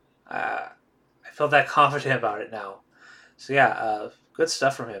 I feel that confident about it now. So yeah, good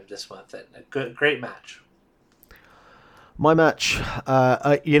stuff from him this month, and a great match. My match,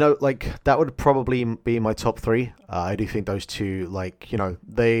 that would probably be my top three. I do think those two,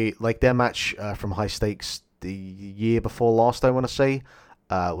 they their match from High Stakes the year before last, I want to say,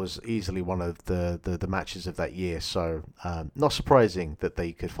 was easily one of the matches of that year. So not surprising that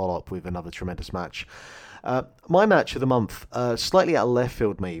they could follow up with another tremendous match. My match of the month, slightly out of left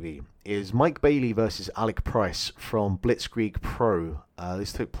field maybe, is Mike Bailey versus Alec Price from Blitzkrieg Pro.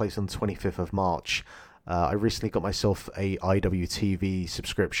 This took place on the 25th of March. I recently got myself a IWTV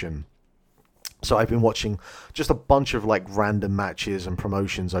subscription, so I've been watching just a bunch of random matches and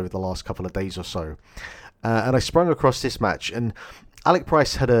promotions over the last couple of days or so. and I sprung across this match, and Alec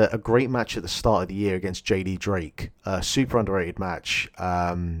Price had a great match at the start of the year against JD Drake, a super underrated match.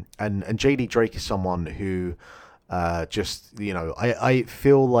 And JD Drake is someone who just, I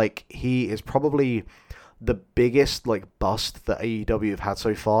feel like he is probably the biggest like bust that AEW have had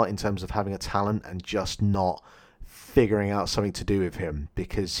so far in terms of having a talent and just not figuring out something to do with him,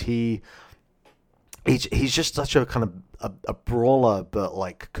 because he's just such a kind of a brawler, but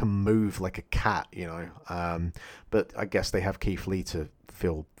like can move like a cat, but I guess they have Keith Lee to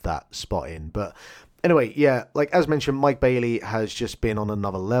fill that spot in. But anyway, yeah, like as mentioned, Mike Bailey has just been on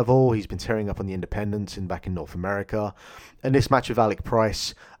another level. He's been tearing up on the independents and back in North America, and this match with Alec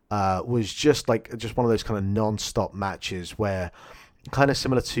Price was just one of those kind of non-stop matches where, kind of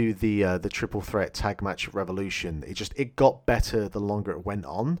similar to the triple threat tag match at Revolution, it got better the longer it went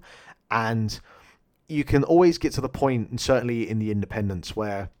on. And you can always get to the point, and certainly in the independents,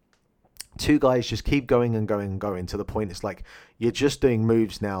 where two guys just keep going and going and going to the point it's like you're just doing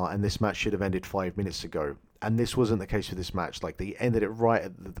moves now, and this match should have ended 5 minutes ago. And this wasn't the case with this match. Like, they ended it right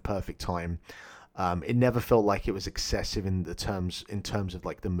at the perfect time. It never felt like it was excessive in terms of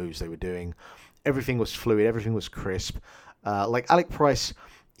like the moves they were doing. Everything was fluid. Everything was crisp. Like Alec Price,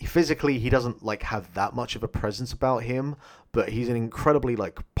 physically he doesn't like have that much of a presence about him, but he's an incredibly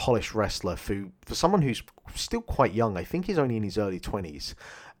like polished wrestler for someone who's still quite young. I think he's only in his early 20s.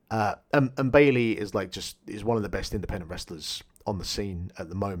 And Bailey is is one of the best independent wrestlers on the scene at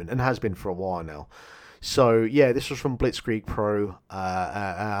the moment, and has been for a while now. So yeah, this was from Blitzkrieg Pro.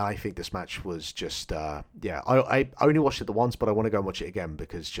 I think this match was just I only watched it the once, but I want to go and watch it again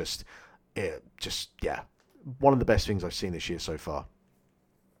because one of the best things I've seen this year so far.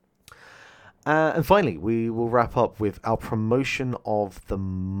 And finally, we will wrap up with our promotion of the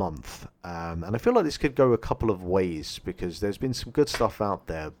month. And I feel like this could go a couple of ways because there's been some good stuff out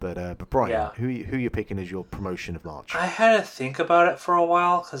there. But Brian, Yeah. who are you picking as your promotion of March? I had to think about it for a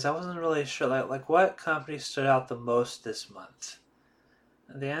while because I wasn't really sure, like what company stood out the most this month.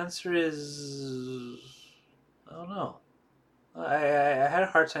 And the answer is, I don't know. I had a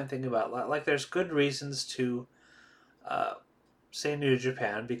hard time thinking about it. Like there's good reasons to say New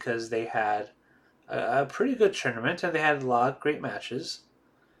Japan because they had a pretty good tournament and they had a lot of great matches.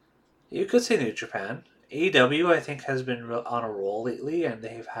 You could say New Japan. AEW, I think, has been on a roll lately, and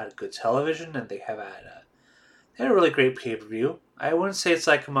they've had good television, and they had a really great pay-per-view. I wouldn't say it's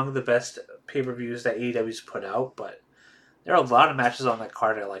like among the best pay-per-views that AEW's put out, but there are a lot of matches on that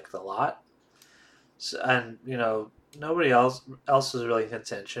card I liked a lot. So, and nobody else is really in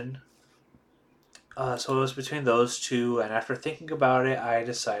contention. So it was between those two, and after thinking about it, I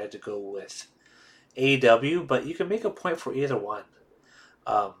decided to go with AEW, but you can make a point for either one.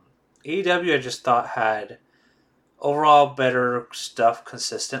 AEW I just thought had overall better stuff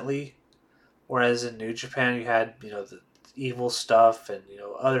consistently, whereas in New Japan you had the evil stuff and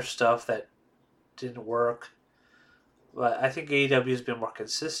other stuff that didn't work. But I think AEW has been more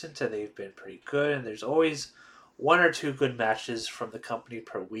consistent and they've been pretty good, and there's always one or two good matches from the company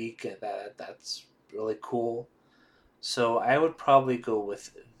per week, and that's really cool. So I would probably go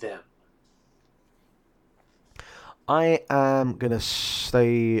with them. I'm gonna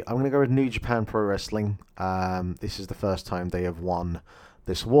go with New Japan Pro Wrestling. This is the first time they have won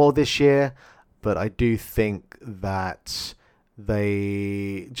this award this year, but I do think that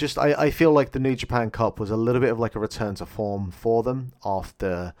I feel like the New Japan Cup was a little bit of like a return to form for them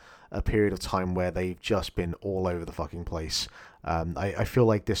after a period of time where they've just been all over the fucking place. I feel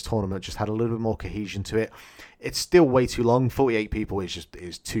like this tournament just had a little bit more cohesion to it. It's still way too long. 48 people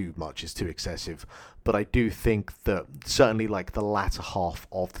is too much. It's too excessive. But I do think that certainly like the latter half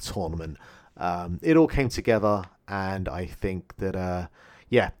of the tournament, it all came together, and I think that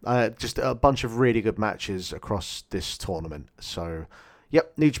just a bunch of really good matches across this tournament. So,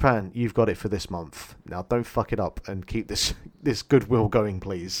 yep, New Japan, you've got it for this month. Now, don't fuck it up and keep this goodwill going,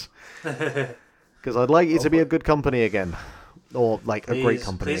 please. Because I'd like you to be a good company again. Or like a great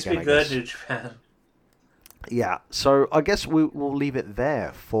company again, Please be good, New Japan. Yeah, so I guess we'll leave it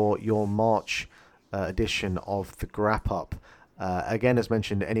there for your March edition of the Grap Up. Again, as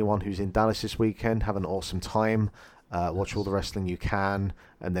mentioned, anyone who's in Dallas this weekend, have an awesome time. Watch all the wrestling you can,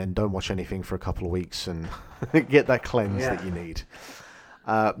 and then don't watch anything for a couple of weeks and get that cleanse that you need.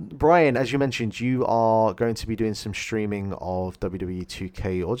 Brian, as you mentioned, you are going to be doing some streaming of WWE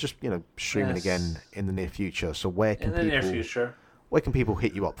 2K, or just streaming again in the near future. So where can people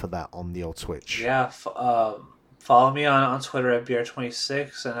hit you up for that on the old Twitch? Yeah, follow me on Twitter at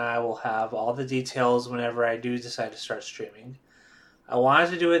BR26, and I will have all the details whenever I do decide to start streaming. I wanted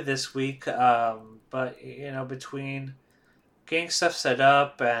to do it this week, but between getting stuff set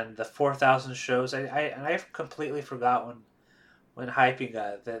up and the 4,000 shows. I've completely forgot when hyping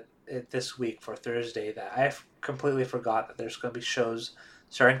this week for Thursday that I've completely forgot that there's going to be shows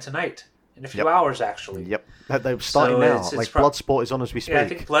starting tonight in a few hours actually. Yep, they're starting now. Bloodsport is on as we speak. Yeah, I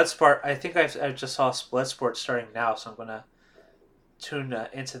think Bloodsport. I think I just saw Bloodsport starting now, so I'm gonna tune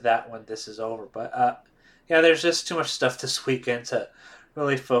into that when this is over. But yeah, there's just too much stuff this weekend to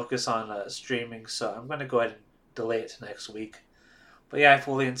really focus on streaming, so I'm gonna go ahead and delay it to next week. But yeah, I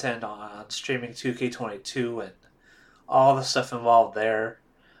fully intend on streaming 2K22 and all the stuff involved there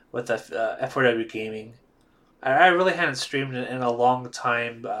with the F4W Gaming. I really hadn't streamed in a long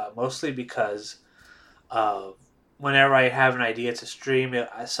time, mostly because whenever I have an idea to stream,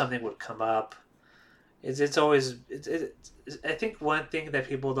 something would come up. It's always I think one thing that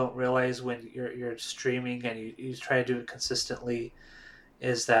people don't realize when you're streaming and you try to do it consistently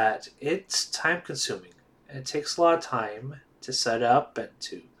is that it's time consuming. And it takes a lot of time to set up and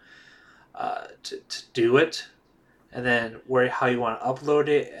to do it, and then how you want to upload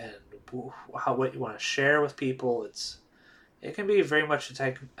it and what you want to share with people. It can be very much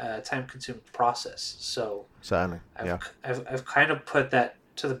a time consuming process. So certainly, I've kind of put that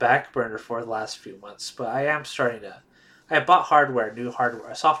to the back burner for the last few months, but I am starting to. I bought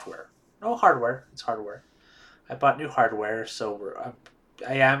software. No hardware, it's hardware. I bought new hardware, so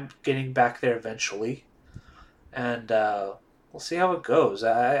I am getting back there eventually, and we'll see how it goes.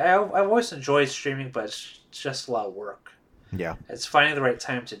 I've always enjoyed streaming, but it's just a lot of work. Yeah, it's finding the right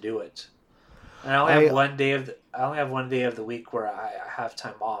time to do it. And I only have one day of the week where I have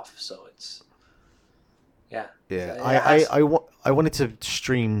time off, so it's yeah. I wanted to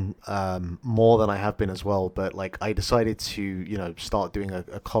stream more than I have been as well, but like I decided to start doing a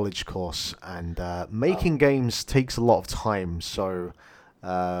college course, and making games takes a lot of time. So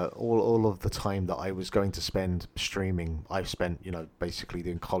all of the time that I was going to spend streaming, I've spent basically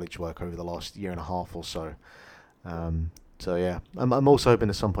doing college work over the last year and a half or so. So yeah, I'm also hoping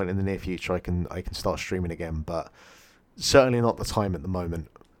at some point in the near future I can start streaming again, but certainly not the time at the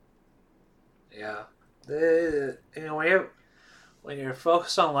moment. Yeah, when you're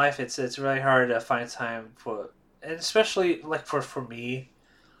focused on life, it's really hard to find time for, and especially like for me,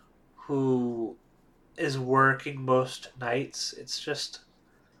 who is working most nights. It's just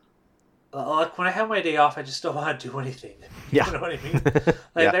like when I have my day off, I just don't want to do anything. Yeah. You know what I mean?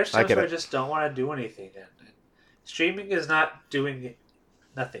 Like there's times where I just don't want to do anything. And streaming is not doing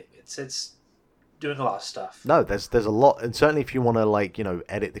nothing. It's doing a lot of stuff. No, there's a lot, and certainly if you want to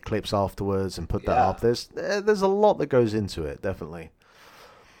edit the clips afterwards and put that up, there's a lot that goes into it, definitely.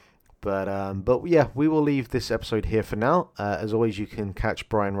 But yeah, we will leave this episode here for now. As always, you can catch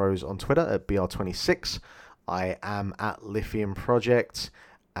Brian Rose on Twitter at BR26. I am at Lithium Project,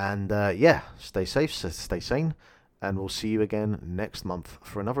 and stay safe, stay sane, and we'll see you again next month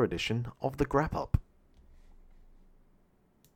for another edition of the Grap Up.